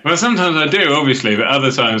 Yeah. Well, sometimes I do, obviously, but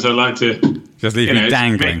other times I like to just leave me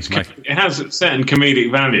dangling. It has a certain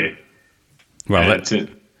comedic value. Well, to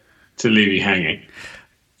leave you hanging,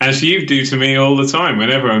 as you do to me all the time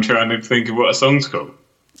whenever I'm trying to think of what a song's called.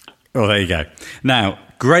 Well, there you go. Now,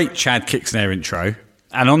 great Chad Kicksnare intro,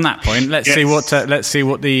 and on that point, let's see what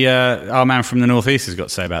the our man from the Northeast has got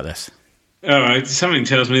to say about this. All right, something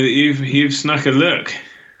tells me that you've snuck a look.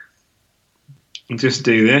 I'll just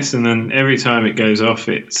do this, and then every time it goes off,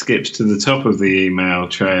 it skips to the top of the email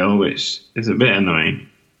trail, which is a bit annoying.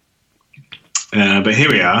 But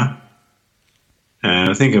here we are.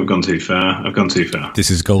 I think I've gone too far.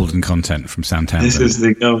 This is golden content from Sam Townsend. This is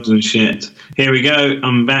the golden shit. Here we go.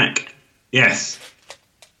 I'm back. Yes.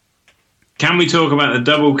 Can we talk about the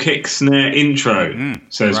double kick snare intro?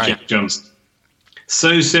 Says right. Jack Johnson.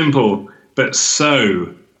 So simple, but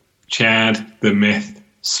so Chad the Myth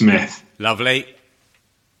Smith. Lovely.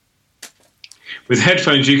 With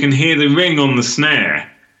headphones, you can hear the ring on the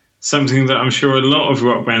snare, something that I'm sure a lot of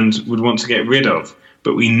rock bands would want to get rid of.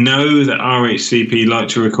 But we know that RHCP like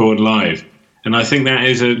to record live, and I think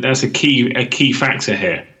that's a key factor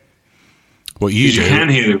here. What you do? You can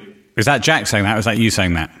hear is that Jack saying that? Or is that you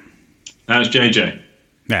saying that? That's JJ.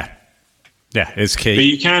 Yeah, it's key. But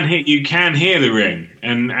you can hear the ring,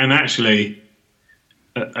 and actually,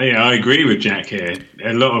 I agree with Jack here.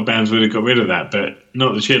 A lot of bands would have got rid of that, but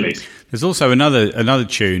not the Chili's. There's also another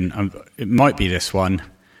tune. It might be this one,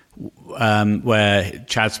 where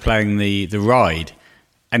Chad's playing the ride.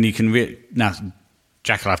 And you can now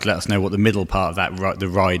Jack will have to let us know what the middle part of the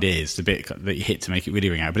ride is, the bit that you hit to make it really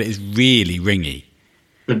ring out. But it is really ringy.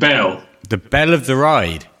 The bell. The bell of the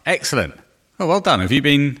ride. Excellent. Oh, well done. Have you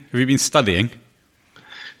been studying?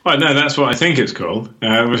 Well, no, that's what I think it's called.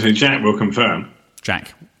 Obviously, Jack will confirm.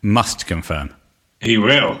 Jack must confirm. He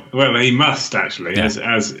will. Well, he must actually, Yeah.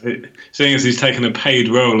 seeing as he's taken a paid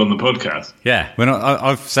role on the podcast. Yeah,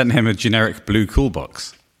 I've sent him a generic blue cool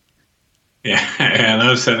box. Yeah, and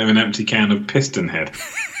I've sent him an empty can of Piston Head.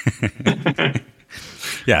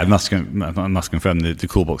 Yeah, I must confirm the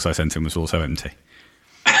cool box I sent him was also empty.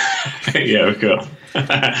 Yeah, of course.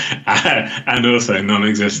 And also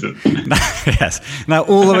non-existent. Yes. Now,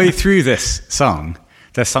 all the way through this song,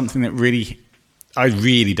 there's something that I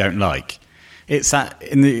really don't like. It's that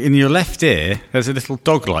in your left ear, there's a little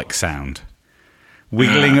dog-like sound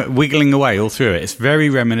wiggling away all through it. It's very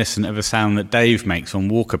reminiscent of a sound that Dave makes on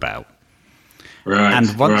Walkabout. Right.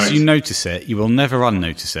 And once you notice it, you will never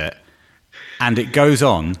unnotice it. And it goes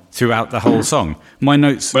on throughout the whole song. My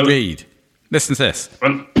notes read, listen to this.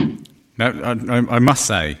 Well, No, I must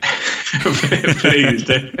say. please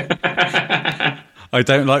do. I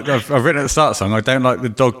don't like, I've written at the start of the song, I don't like the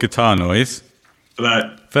dog guitar noise.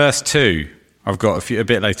 Right. Verse 2, I've got a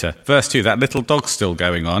bit later. Verse 2, that little dog's still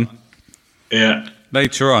going on. Yeah.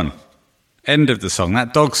 Later on, end of the song,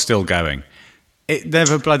 that dog's still going. It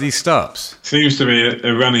never bloody stops. Seems to be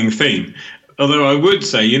a running theme. Although I would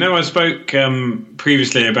say, I spoke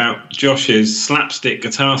previously about Josh's slapstick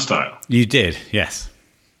guitar style. You did, yes.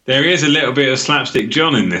 There is a little bit of slapstick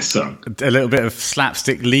John in this song. A little bit of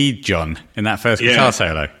slapstick lead John in that first guitar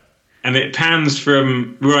solo. And it pans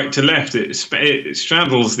from right to left. It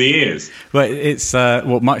straddles the ears. Well, it's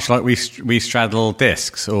much like we straddle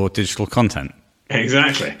discs or digital content.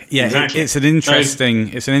 Exactly. Yeah, exactly. It's an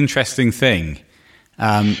interesting thing.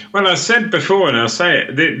 Well, I said before, and I'll say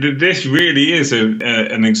it. This really is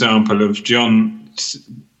an example of John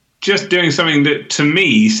just doing something that, to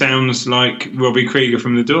me, sounds like Robbie Krieger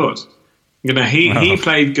from The Doors. He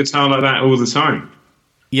played guitar like that all the time.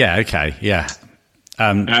 Yeah. Okay. Yeah.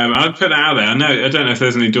 I'd put that out there. I don't know if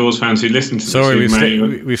there's any Doors fans who listen to this. Sorry,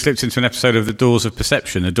 we've slipped into an episode of The Doors of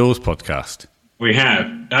Perception, a Doors podcast. We have.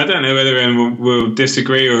 I don't know whether anyone will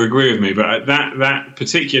disagree or agree with me, but that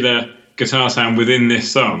particular guitar sound within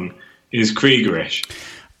this song is Kriegerish.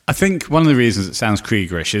 I think one of the reasons it sounds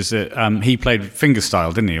Kriegerish is that he played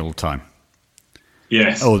fingerstyle, didn't he, all the time?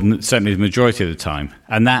 Yes. Or certainly the majority of the time.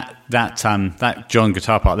 And that John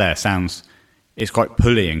guitar part there it's quite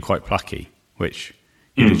pulley and quite plucky, which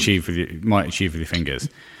you'd might achieve with your fingers.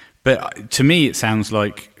 But to me, it sounds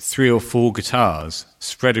like 3 or 4 guitars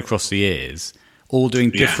spread across the ears, all doing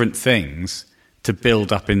different things to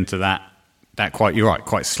build up into that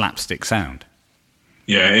quite slapstick sound.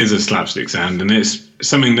 Yeah, it is a slapstick sound, and it's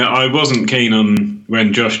something that I wasn't keen on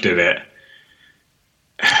when Josh did it.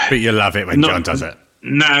 But you love it when John does it.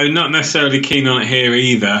 No, not necessarily keen on it here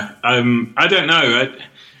either. I don't know.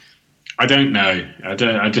 I don't know.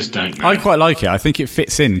 I just don't know. I quite like it. I think it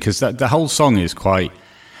fits in because the whole song is quite...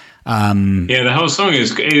 the whole song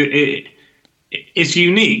is... It's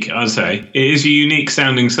unique, I'd say. It is a unique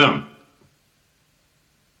sounding song.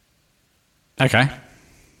 Okay.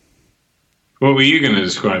 What were you going to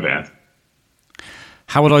describe it as?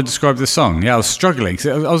 How would I describe the song? Yeah, I was struggling.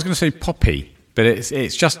 I was going to say poppy, but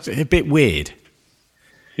it's just a bit weird.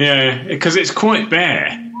 Yeah, because it's quite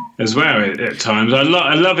bare as well at times. I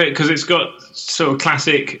love it because it's got sort of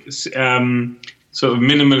classic, sort of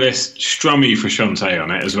minimalist strummy frusciante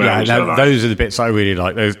on it as well. Yeah, those are the bits I really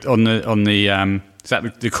like. Those on the is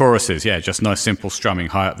that the choruses? Yeah, just nice simple strumming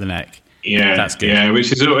high up the neck. Yeah, that's good. Yeah,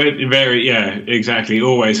 which is very exactly,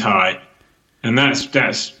 always high, and that's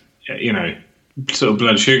sort of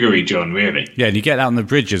blood sugary John, really. Yeah, and you get that on the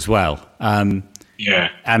bridge as well.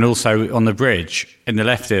 Yeah, and also on the bridge in the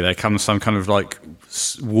left ear, there comes some kind of like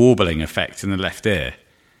warbling effect in the left ear.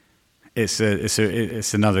 It's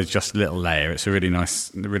another just little layer. It's a really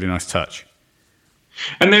nice touch.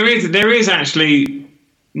 And there is actually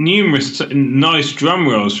numerous nice drum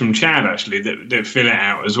rolls from Chad actually that fill it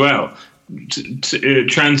out as well.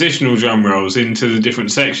 Transitional drum rolls into the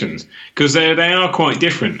different sections because they are quite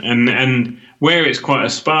different, and where it's quite a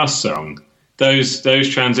sparse song, those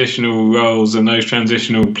transitional rolls and those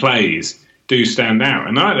transitional plays do stand out,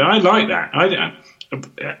 and I like that.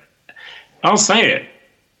 I'll say it.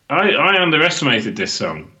 I underestimated this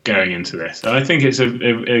song going into this. I think it's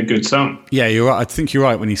a good song. Yeah, you're right. I think you're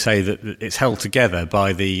right when you say that it's held together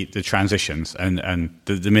by the transitions, and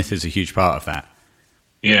the myth is a huge part of that.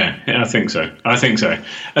 Yeah, I think so. I think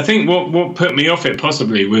what put me off it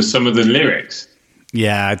possibly was some of the lyrics.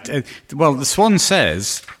 Yeah, well, the Swan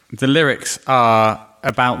says the lyrics are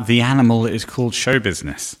about the animal that is called show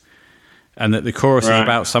business, and that the chorus is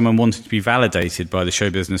about someone wanting to be validated by the show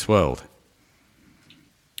business world.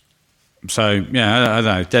 So, yeah, I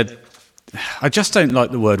don't know. I just don't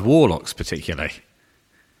like the word warlocks particularly.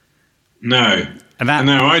 No.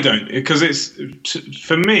 No, I don't. Because it's,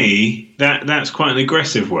 for me, that's quite an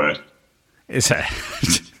aggressive word. Is it?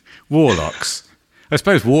 Warlocks. I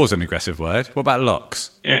suppose war's an aggressive word. What about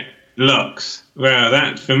locks? Yeah, locks. Well,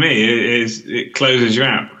 that, for me, it closes you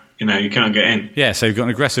out. You know, you can't get in. Yeah, so you've got an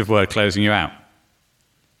aggressive word closing you out.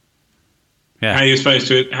 Yeah. How are you supposed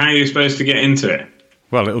to get into it?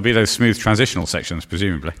 Well, it'll be those smooth transitional sections,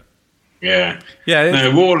 presumably. Yeah. Yeah.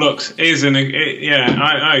 No, Warlocks is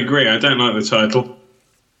I agree. I don't like the title,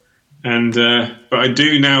 and but I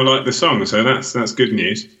do now like the song, so that's good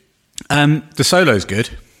news. The solo's good.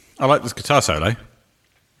 I like this guitar solo.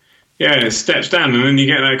 Yeah, it steps down, and then you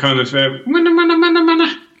get that kind of sort of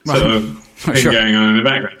thing going on in the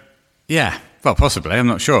background. Yeah, well, possibly. I'm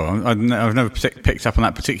not sure. I've never picked up on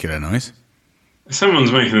that particular noise.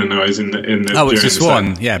 Someone's making a noise in the. Oh, it's a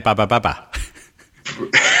swan. Yeah, ba ba ba ba.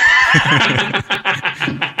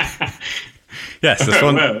 Yes,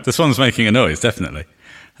 the swan's making a noise, definitely.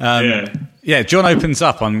 Yeah, John opens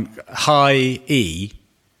up on high E,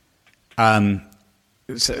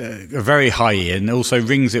 it's a very high E, and also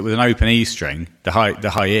rings it with an open E string, the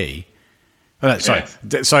high E. Oh,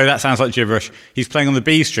 sorry, that sounds like gibberish. He's playing on the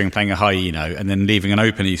B string, playing a high E note, and then leaving an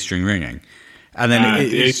open E string ringing. And then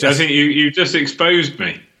I think you've just exposed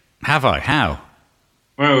me. Have I? How?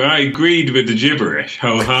 Well, I agreed with the gibberish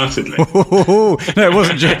wholeheartedly. No,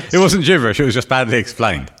 it wasn't gibberish. It was just badly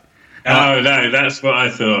explained. Oh no, that's what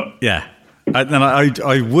I thought. Yeah,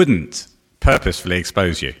 I wouldn't purposefully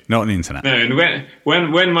expose you, not on the internet. No, and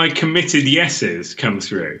when my committed yeses come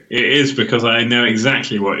through, it is because I know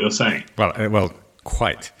exactly what you're saying. Well,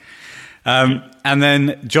 quite. And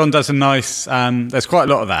then John does a nice. There's quite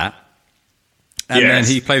a lot of that. And then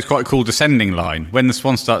he plays quite a cool descending line. When the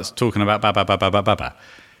swan starts talking about ba ba ba ba ba ba ba,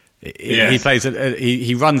 he plays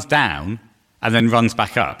he runs down and then runs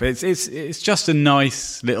back up. It's just a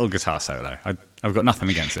nice little guitar solo. I've got nothing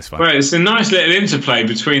against this one. Well, it's a nice little interplay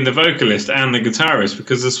between the vocalist and the guitarist,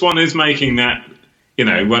 because the swan is making that,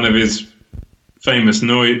 one of his famous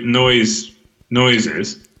noises.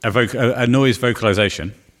 A noise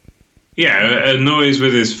vocalization. Yeah, a noise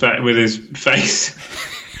with his face.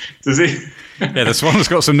 Does he? Yeah, the swan's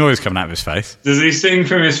got some noise coming out of his face. Does he sing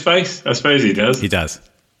from his face? I suppose he does. He does.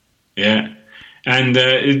 Yeah, and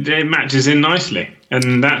it matches in nicely.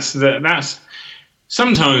 And that's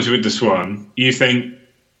sometimes with the swan, you think,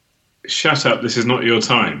 "Shut up! This is not your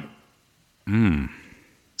time."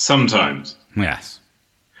 Sometimes. Yes.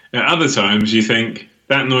 At other times, you think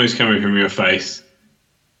that noise coming from your face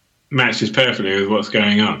matches perfectly with what's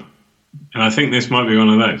going on. And I think this might be one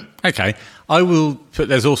of those. Okay. I will put,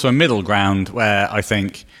 there's also a middle ground where I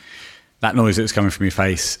think that noise that's coming from your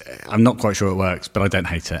face, I'm not quite sure it works, but I don't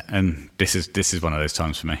hate it. And this is one of those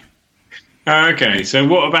times for me. Okay. So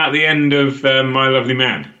what about the end of My Lovely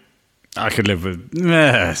Man? I could live with...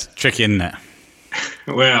 it's tricky, isn't it?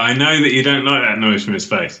 Well, I know that you don't like that noise from his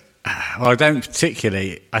face. Well, I don't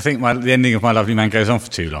particularly. I think the ending of My Lovely Man goes on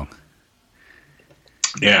for too long.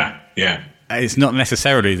 Yeah. It's not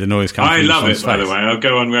necessarily the noise coming from his face. I love it, by the way. I'll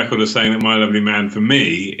go on record as saying that My Lovely Man, for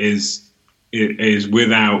me, is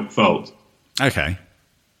without fault. Okay.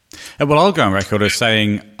 Well, I'll go on record as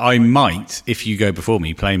saying I might, if you go before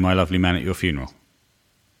me, play My Lovely Man at your funeral.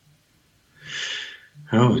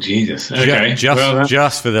 Oh, Jesus. Okay.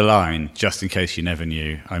 Just for the line, just in case you never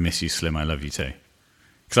knew, I miss you, Slim, I love you too.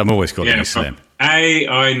 Because I'm always calling you Slim. A,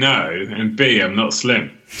 I know, and B, I'm not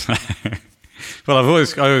slim. Well, I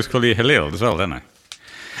always call you Halil as well, don't I?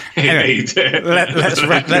 Anyway, let's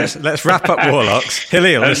wrap up Warlocks.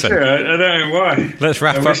 Halil, listen. True. I don't know why. Let's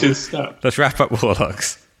wrap up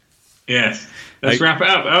Warlocks. Yes. Let's wrap it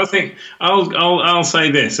up. I think I'll say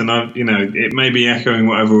this, and it may be echoing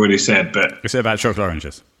what I've already said, but is it about chocolate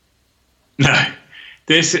oranges? No,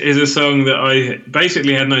 this is a song that I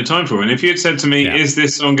basically had no time for. And if you had said to me, "Is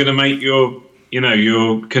this song going to make your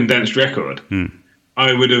condensed record?"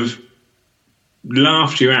 I would have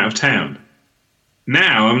laughed you out of town.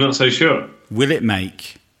 Now I'm not so sure. Will it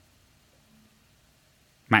make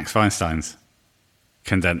Max Feinstein's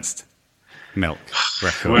condensed milk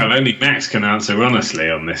record? Well, only Max can answer honestly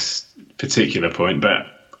on this particular point, but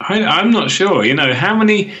I'm not sure. How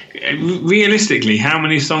many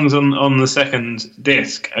songs on the second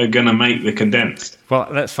disc are going to make the condensed? Well,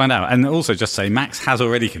 let's find out. And also just say Max has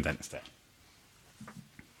already condensed it.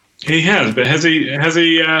 He has, but has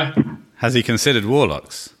he considered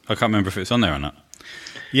Warlocks? I can't remember if it's on there or not.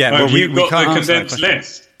 Yeah, well, well, you've got can't the answer that condensed question.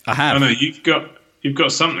 list. I have. Oh no, you've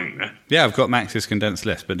got something there. Yeah, I've got Max's condensed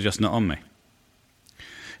list, but just not on me.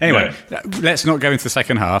 Anyway, let's not go into the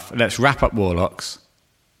second half. Let's wrap up Warlocks.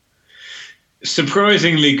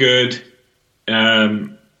 Surprisingly good,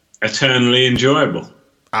 eternally enjoyable.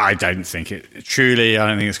 I don't think it. Truly, I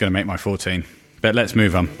don't think it's going to make my 14. But let's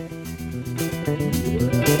move on.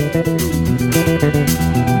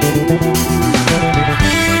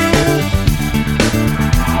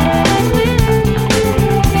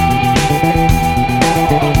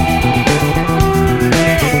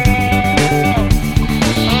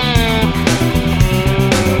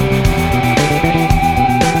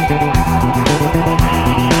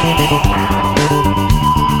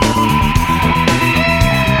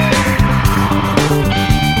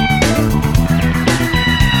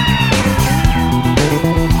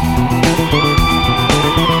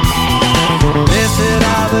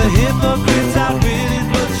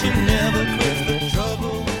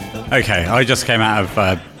 Okay, I just came out of...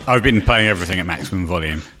 I've been playing everything at maximum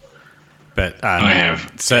volume. But I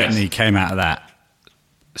have. Certainly came out of that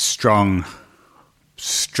strong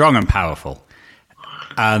and powerful.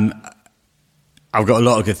 I've got a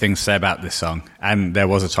lot of good things to say about this song. And there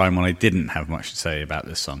was a time when I didn't have much to say about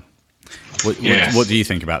this song. What do you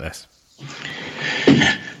think about this?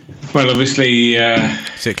 Well, obviously...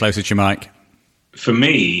 Sit closer to your mic. For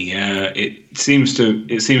me, it seems to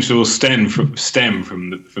all stem from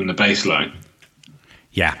the bass line.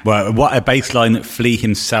 Yeah, well, what a bass line that Flea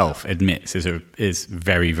himself admits is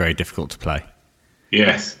very, very difficult to play.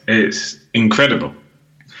 Yes, it's incredible,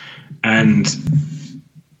 and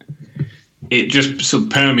it just sort of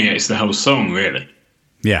permeates the whole song, really.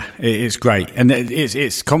 Yeah, it's great, and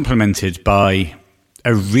it's complemented by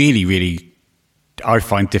a really, really, I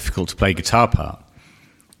find, difficult to play guitar part.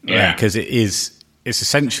 Yeah, because it's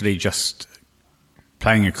essentially just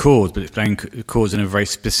playing a chord, but it's playing chords in a very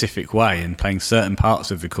specific way and playing certain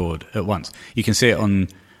parts of the chord at once. You can see it on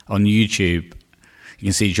YouTube. You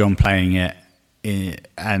can see John playing it,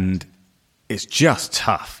 and it's just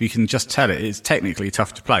tough. You can just tell it's technically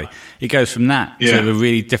tough to play. It goes from that to the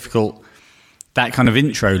really difficult, that kind of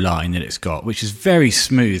intro line that it's got, which is very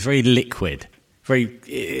smooth, very liquid,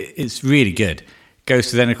 it's really good.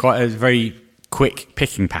 Goes to then quite a very quick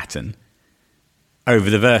picking pattern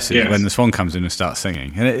over the verses when the swan comes in and starts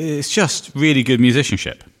singing. And it's just really good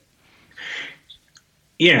musicianship.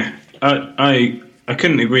 Yeah, I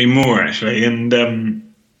couldn't agree more, actually.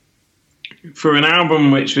 And for an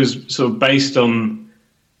album which was sort of based on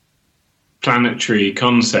planetary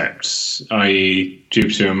concepts, i.e.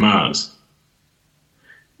 Jupiter and Mars,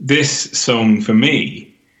 this song, for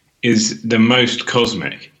me, is the most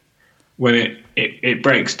cosmic. When it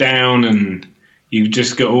breaks down and you've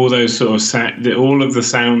just got all those sort of all of the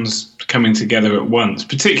sounds coming together at once.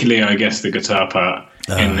 Particularly, I guess, the guitar part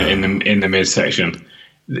in the midsection.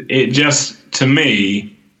 It just, to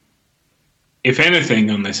me, if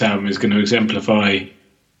anything on this album is going to exemplify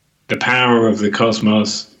the power of the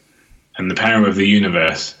cosmos and the power of the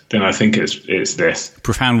universe, then I think it's this.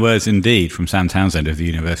 Profound words indeed from Sam Townsend of the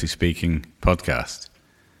University Speaking podcast.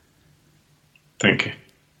 Thank you.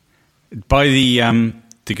 By the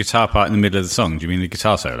guitar part in the middle of the song, do you mean the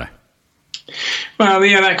guitar solo? Well,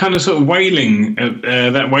 yeah, that kind of sort of wailing,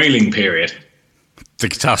 that wailing period. The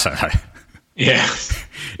guitar solo? Yeah.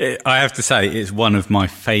 I have to say, it's one of my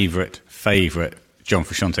favourite John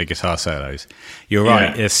Frusciante guitar solos. You're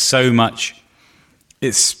right, there's so much...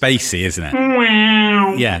 It's spacey, isn't it?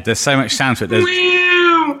 Wow. Yeah, there's so much sound to it.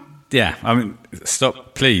 Wow. Yeah, I mean,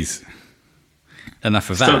 stop, please. Enough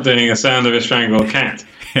of that. Stop doing a sound of a strangled cat.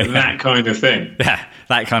 That kind of thing. Yeah,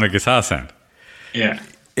 that kind of guitar sound. Yeah.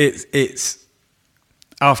 It's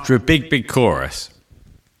after a big chorus,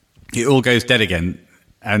 it all goes dead again,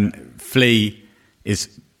 and Flea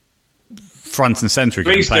is front and centre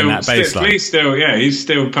again, playing that bass line. Flea's still, he's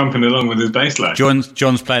still pumping along with his bass line.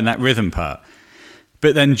 John's playing that rhythm part.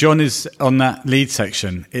 But then John is on that lead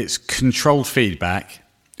section. It's controlled feedback.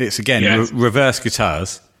 It's, again, reverse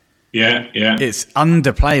guitars. Yeah. It's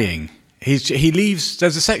underplaying. He leaves...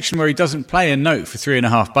 There's a section where he doesn't play a note for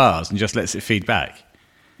 3.5 bars and just lets it feed back.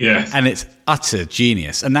 Yes. And it's utter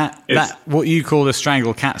genius. And that what you call the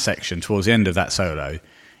Strangled Cat section towards the end of that solo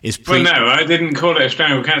is... Well, no, I didn't call it a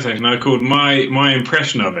Strangled Cat section. I called my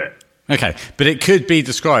impression of it. Okay, but it could be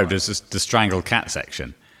described as the Strangled Cat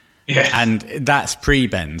section. Yeah. And that's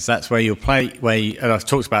pre-bends. That's where you'll play... and I've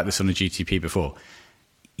talked about this on the GTP before.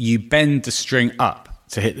 You bend the string up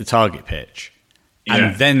to hit the target pitch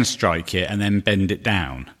and then strike it and then bend it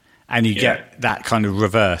down. And you get that kind of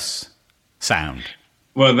reverse sound.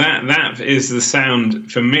 Well, that is the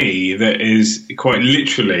sound for me that is quite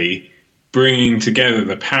literally bringing together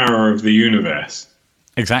the power of the universe.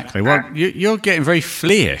 Exactly. Well, you're getting very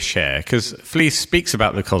Flea-ish here, because Flea speaks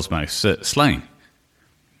about the cosmos at Slane.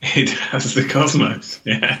 It has the cosmos,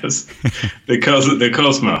 yes. the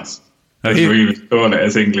cosmos, as we would call it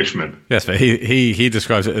as Englishmen. Yes, but he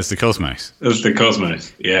describes it as the cosmos. As the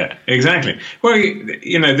cosmos, yeah, exactly. Well,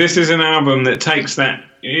 this is an album that takes that.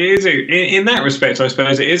 In that respect, I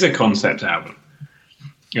suppose it is a concept album.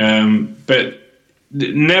 But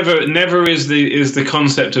never is the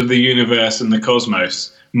concept of the universe and the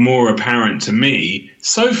cosmos more apparent to me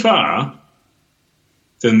so far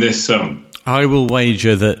than this song. I will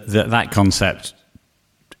wager that concept,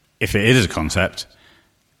 if it is a concept,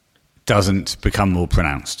 doesn't become more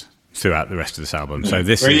pronounced throughout the rest of this album. So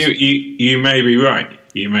this you may be right.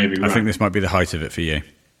 You may be right. I think this might be the height of it for you,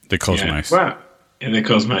 the cosmos. Yeah. Well, in the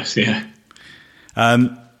cosmos, yeah.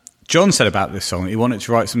 John said about this song, he wanted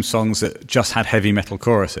to write some songs that just had heavy metal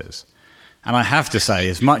choruses. And I have to say,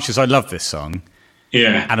 as much as I love this song,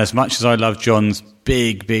 yeah, and as much as I love John's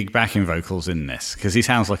big backing vocals in this, because he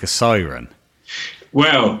sounds like a siren.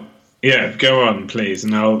 Well, yeah, go on, please,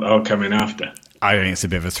 and I'll come in after. I think it's a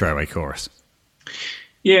bit of a throwaway chorus.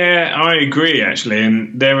 Yeah, I agree, actually.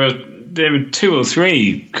 And there were 2 or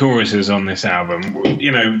 3 choruses on this album,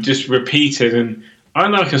 just repeated. And I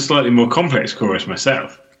like a slightly more complex chorus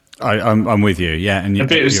myself. I'm with you, yeah. And a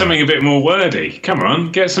bit more wordy. Come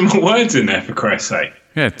on, get some more words in there, for Christ's sake.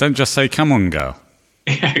 Yeah, don't just say, come on, girl.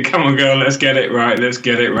 Yeah, come on, girl, let's get it right, let's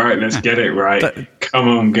get it right, let's get it right. Come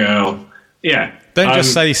on, girl. Yeah. Don't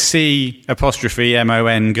just say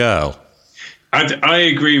C''MON girl. I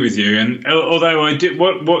agree with you, and although I do,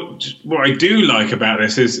 what I do like about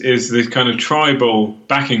this is this kind of tribal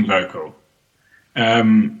backing vocal,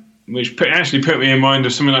 which actually put me in mind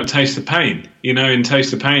of something like Taste of Pain. In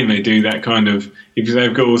Taste of Pain they do that kind of, because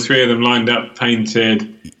they've got all 3 of them lined up,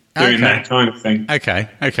 painted, doing that kind of thing. Okay,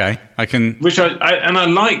 I can. Which I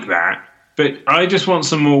like that, but I just want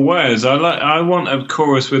some more words. I want a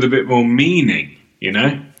chorus with a bit more meaning.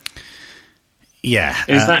 Yeah.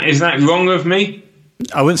 Is that wrong of me?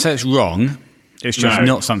 I wouldn't say it's wrong. It's just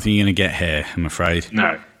not something you're going to get here, I'm afraid.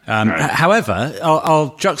 No. However,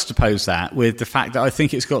 I'll juxtapose that with the fact that I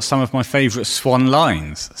think it's got some of my favourite Swan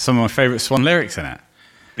lines, some of my favourite Swan lyrics in it.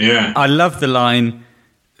 Yeah. I love the line,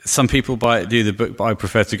 some people do the book, but I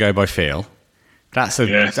prefer to go by feel. That's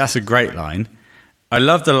a great line. I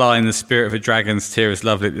love the line, the spirit of a dragon's tear is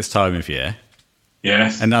lovely at this time of year.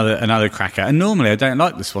 Yes. Another cracker. And normally I don't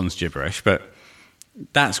like the Swan's gibberish, but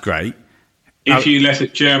that's great. If you let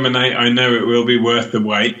it germinate, I know it will be worth the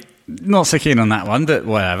wait. Not so keen on that one, but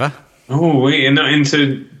whatever. Oh, you're not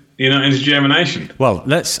into germination. Well,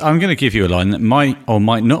 I'm going to give you a line that might or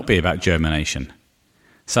might not be about germination.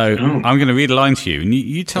 So I'm going to read a line to you, and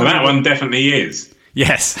you tell me. That one definitely is.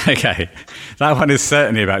 Yes, okay. That one is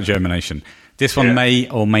certainly about germination. This one may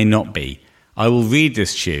or may not be. I will read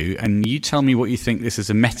this to you, and you tell me what you think this is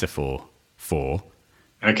a metaphor for.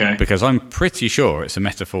 Okay. Because I'm pretty sure it's a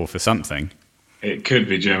metaphor for something. It could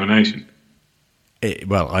be germination.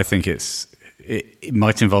 I think it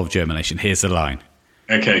might involve germination. Here's the line.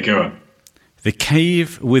 Okay, go on. The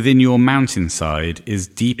cave within your mountainside is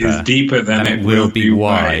deeper than it will be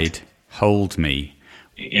wide. Hold me.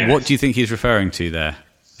 Yes. What do you think he's referring to there?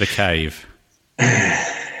 The cave.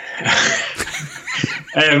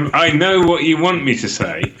 I know what you want me to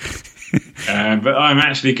say, but I'm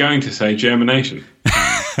actually going to say germination.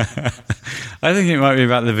 I think it might be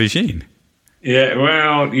about the vagine. Yeah,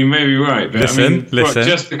 well, you may be right. But listen.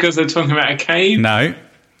 Just because they're talking about a cave? No.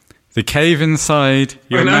 The cave inside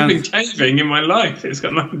your I've been caving in my life. It's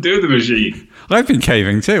got nothing to do with the vagine. I've been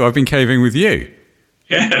caving too. I've been caving with you.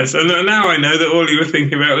 Yes, and now I know that all you were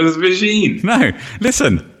thinking about was the vagine. No,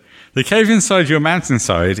 listen. The cave inside your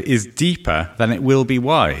mountainside is deeper than it will be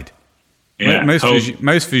wide. Yeah, most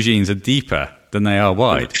vagines are deeper than they are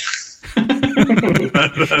wide.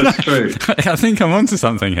 That's true. I think I'm onto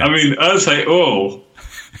something here. I mean, I'd say all.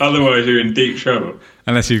 Otherwise, you're in deep trouble.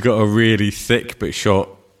 Unless you've got a really thick but short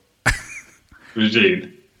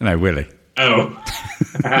vagine. No, Willie. Oh.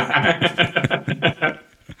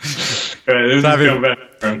 Right, this is come back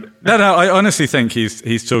from. No, I honestly think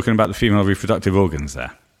he's talking about the female reproductive organs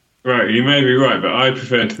there. Right, you may be right, but I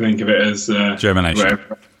prefer to think of it as germination.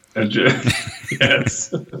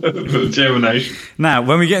 Yes, germination. Now,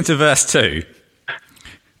 when we get into verse 2,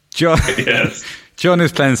 John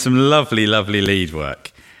is playing some lovely, lovely lead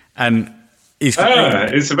work, and it's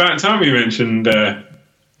about time you mentioned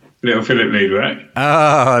Little Philip lead work.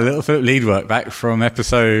 Little Philip lead work back from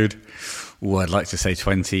episode I'd like to say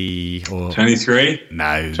 20 or 23?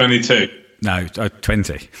 No, 22. No,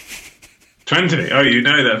 20. 20? Oh, you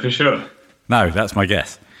know that for sure. No, that's my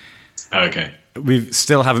guess. Okay. We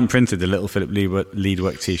still haven't printed the Little Philip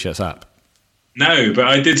Leadwork T-shirts up. No, but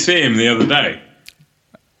I did see him the other day.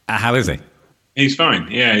 How is he? He's fine.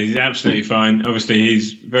 Yeah, he's absolutely fine. Obviously,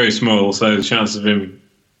 he's very small, so the chances of him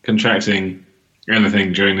contracting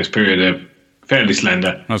anything during this period are fairly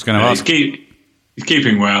slender. I was going to ask. He's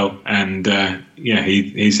keeping well, and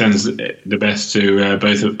he sends the best to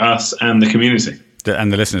both of us and the community.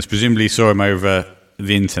 And the listeners. Presumably saw him over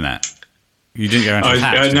the internet. You didn't go around to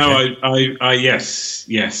Patch, Yes.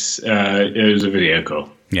 It was a video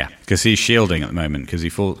call. Yeah, because he's shielding at the moment because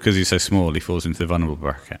he's so small, he falls into the vulnerable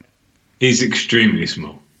bracket. He's extremely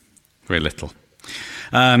small. Very little.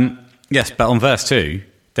 Yes, but on verse 2,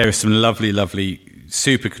 there is some lovely, lovely,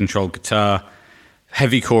 super controlled guitar,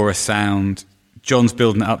 heavy chorus sound. John's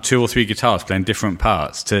building it up, 2 or 3 guitars playing different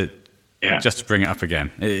parts just to bring it up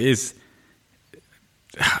again. It is.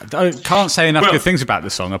 I can't say enough good things about the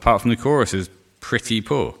song apart from the chorus is pretty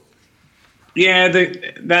poor. Yeah,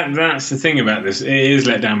 that's the thing about this. It is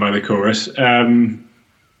let down by the chorus.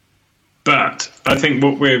 But I think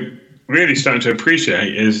what we're really starting to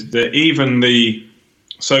appreciate is that even the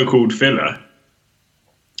so-called filler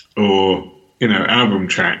or, album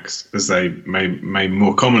tracks, as they may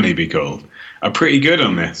more commonly be called, are pretty good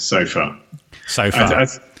on this so far. I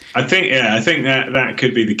think that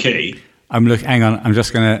could be the key. Hang on, I'm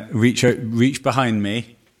just going to reach behind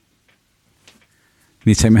me.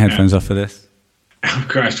 Need to take my headphones off for this. Oh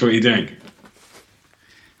Christ, what are you doing?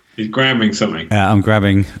 He's grabbing something. Yeah, I'm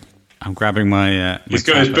grabbing my He's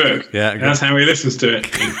got his book. Yeah, that's how he listens to it.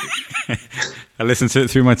 I listen to it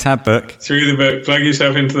through my tab book. Through the book. Plug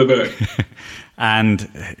yourself into the book. And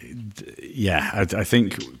I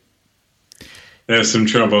think there's some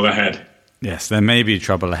trouble ahead. Yes, there may be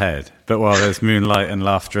trouble ahead. But while there's moonlight and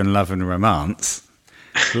laughter and love and romance,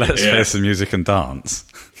 let's play some music and dance.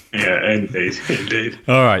 Yeah, indeed.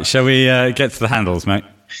 All right, shall we get to the handles, mate?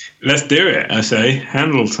 Let's do it, I say.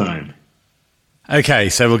 Handle time. Okay,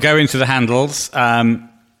 so we'll go into the handles.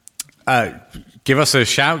 Give us a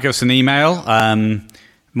shout, give us an email.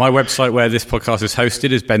 My website where this podcast is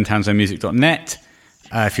hosted is bentownsendmusic.net.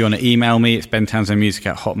 If you want to email me, it's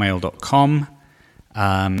bentownsendmusic@hotmail.com.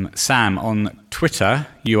 Sam, on Twitter,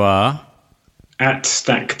 you are? At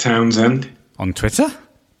Stack Townsend. On Twitter?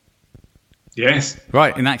 Yes.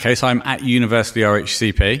 Right, in that case, I'm at University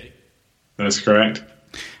RHCP. That's correct.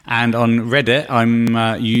 And on Reddit, I'm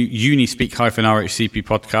Unispeak-RHCP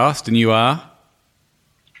podcast, and you are?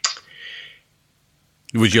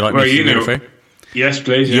 Would you like me to go through? Yes,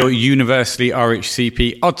 please. Yeah. You're University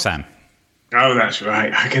RHCP Odsam. Oh, that's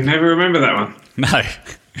right. I can never remember that one. No.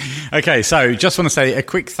 Okay, so just want to say a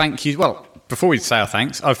quick thank you. Well, before we say our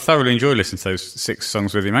thanks, I've thoroughly enjoyed listening to those 6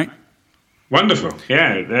 songs with you, mate. Wonderful.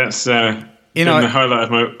 Yeah, that's been the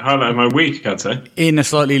highlight of my week, I'd say. In a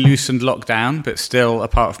slightly loosened lockdown, but still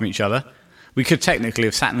apart from each other. We could technically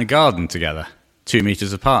have sat in the garden together, 2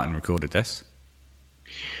 meters apart, and recorded this.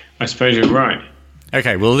 I suppose you're right.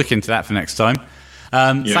 Okay, we'll look into that for next time.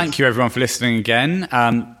 Yes. Thank you, everyone, for listening again.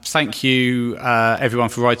 Thank you, everyone,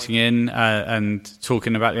 for writing in and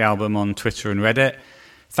talking about the album on Twitter and Reddit.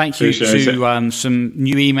 Thank you to some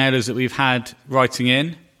new emailers that we've had writing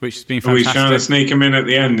in, which has been fantastic. We're trying to sneak them in at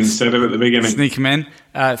the end instead of at the beginning. Sneak them in.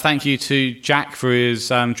 Thank you to Jack for his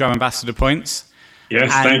drum ambassador points. Yes,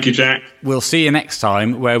 and thank you, Jack. We'll see you next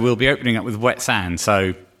time, where we'll be opening up with Wet Sand,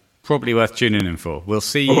 so probably worth tuning in for. We'll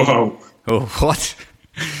see you... Whoa. Oh, what?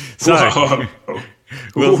 So,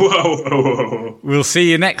 whoa. We'll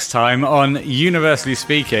see you next time on Universally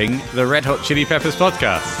Speaking, the Red Hot Chili Peppers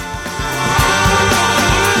podcast.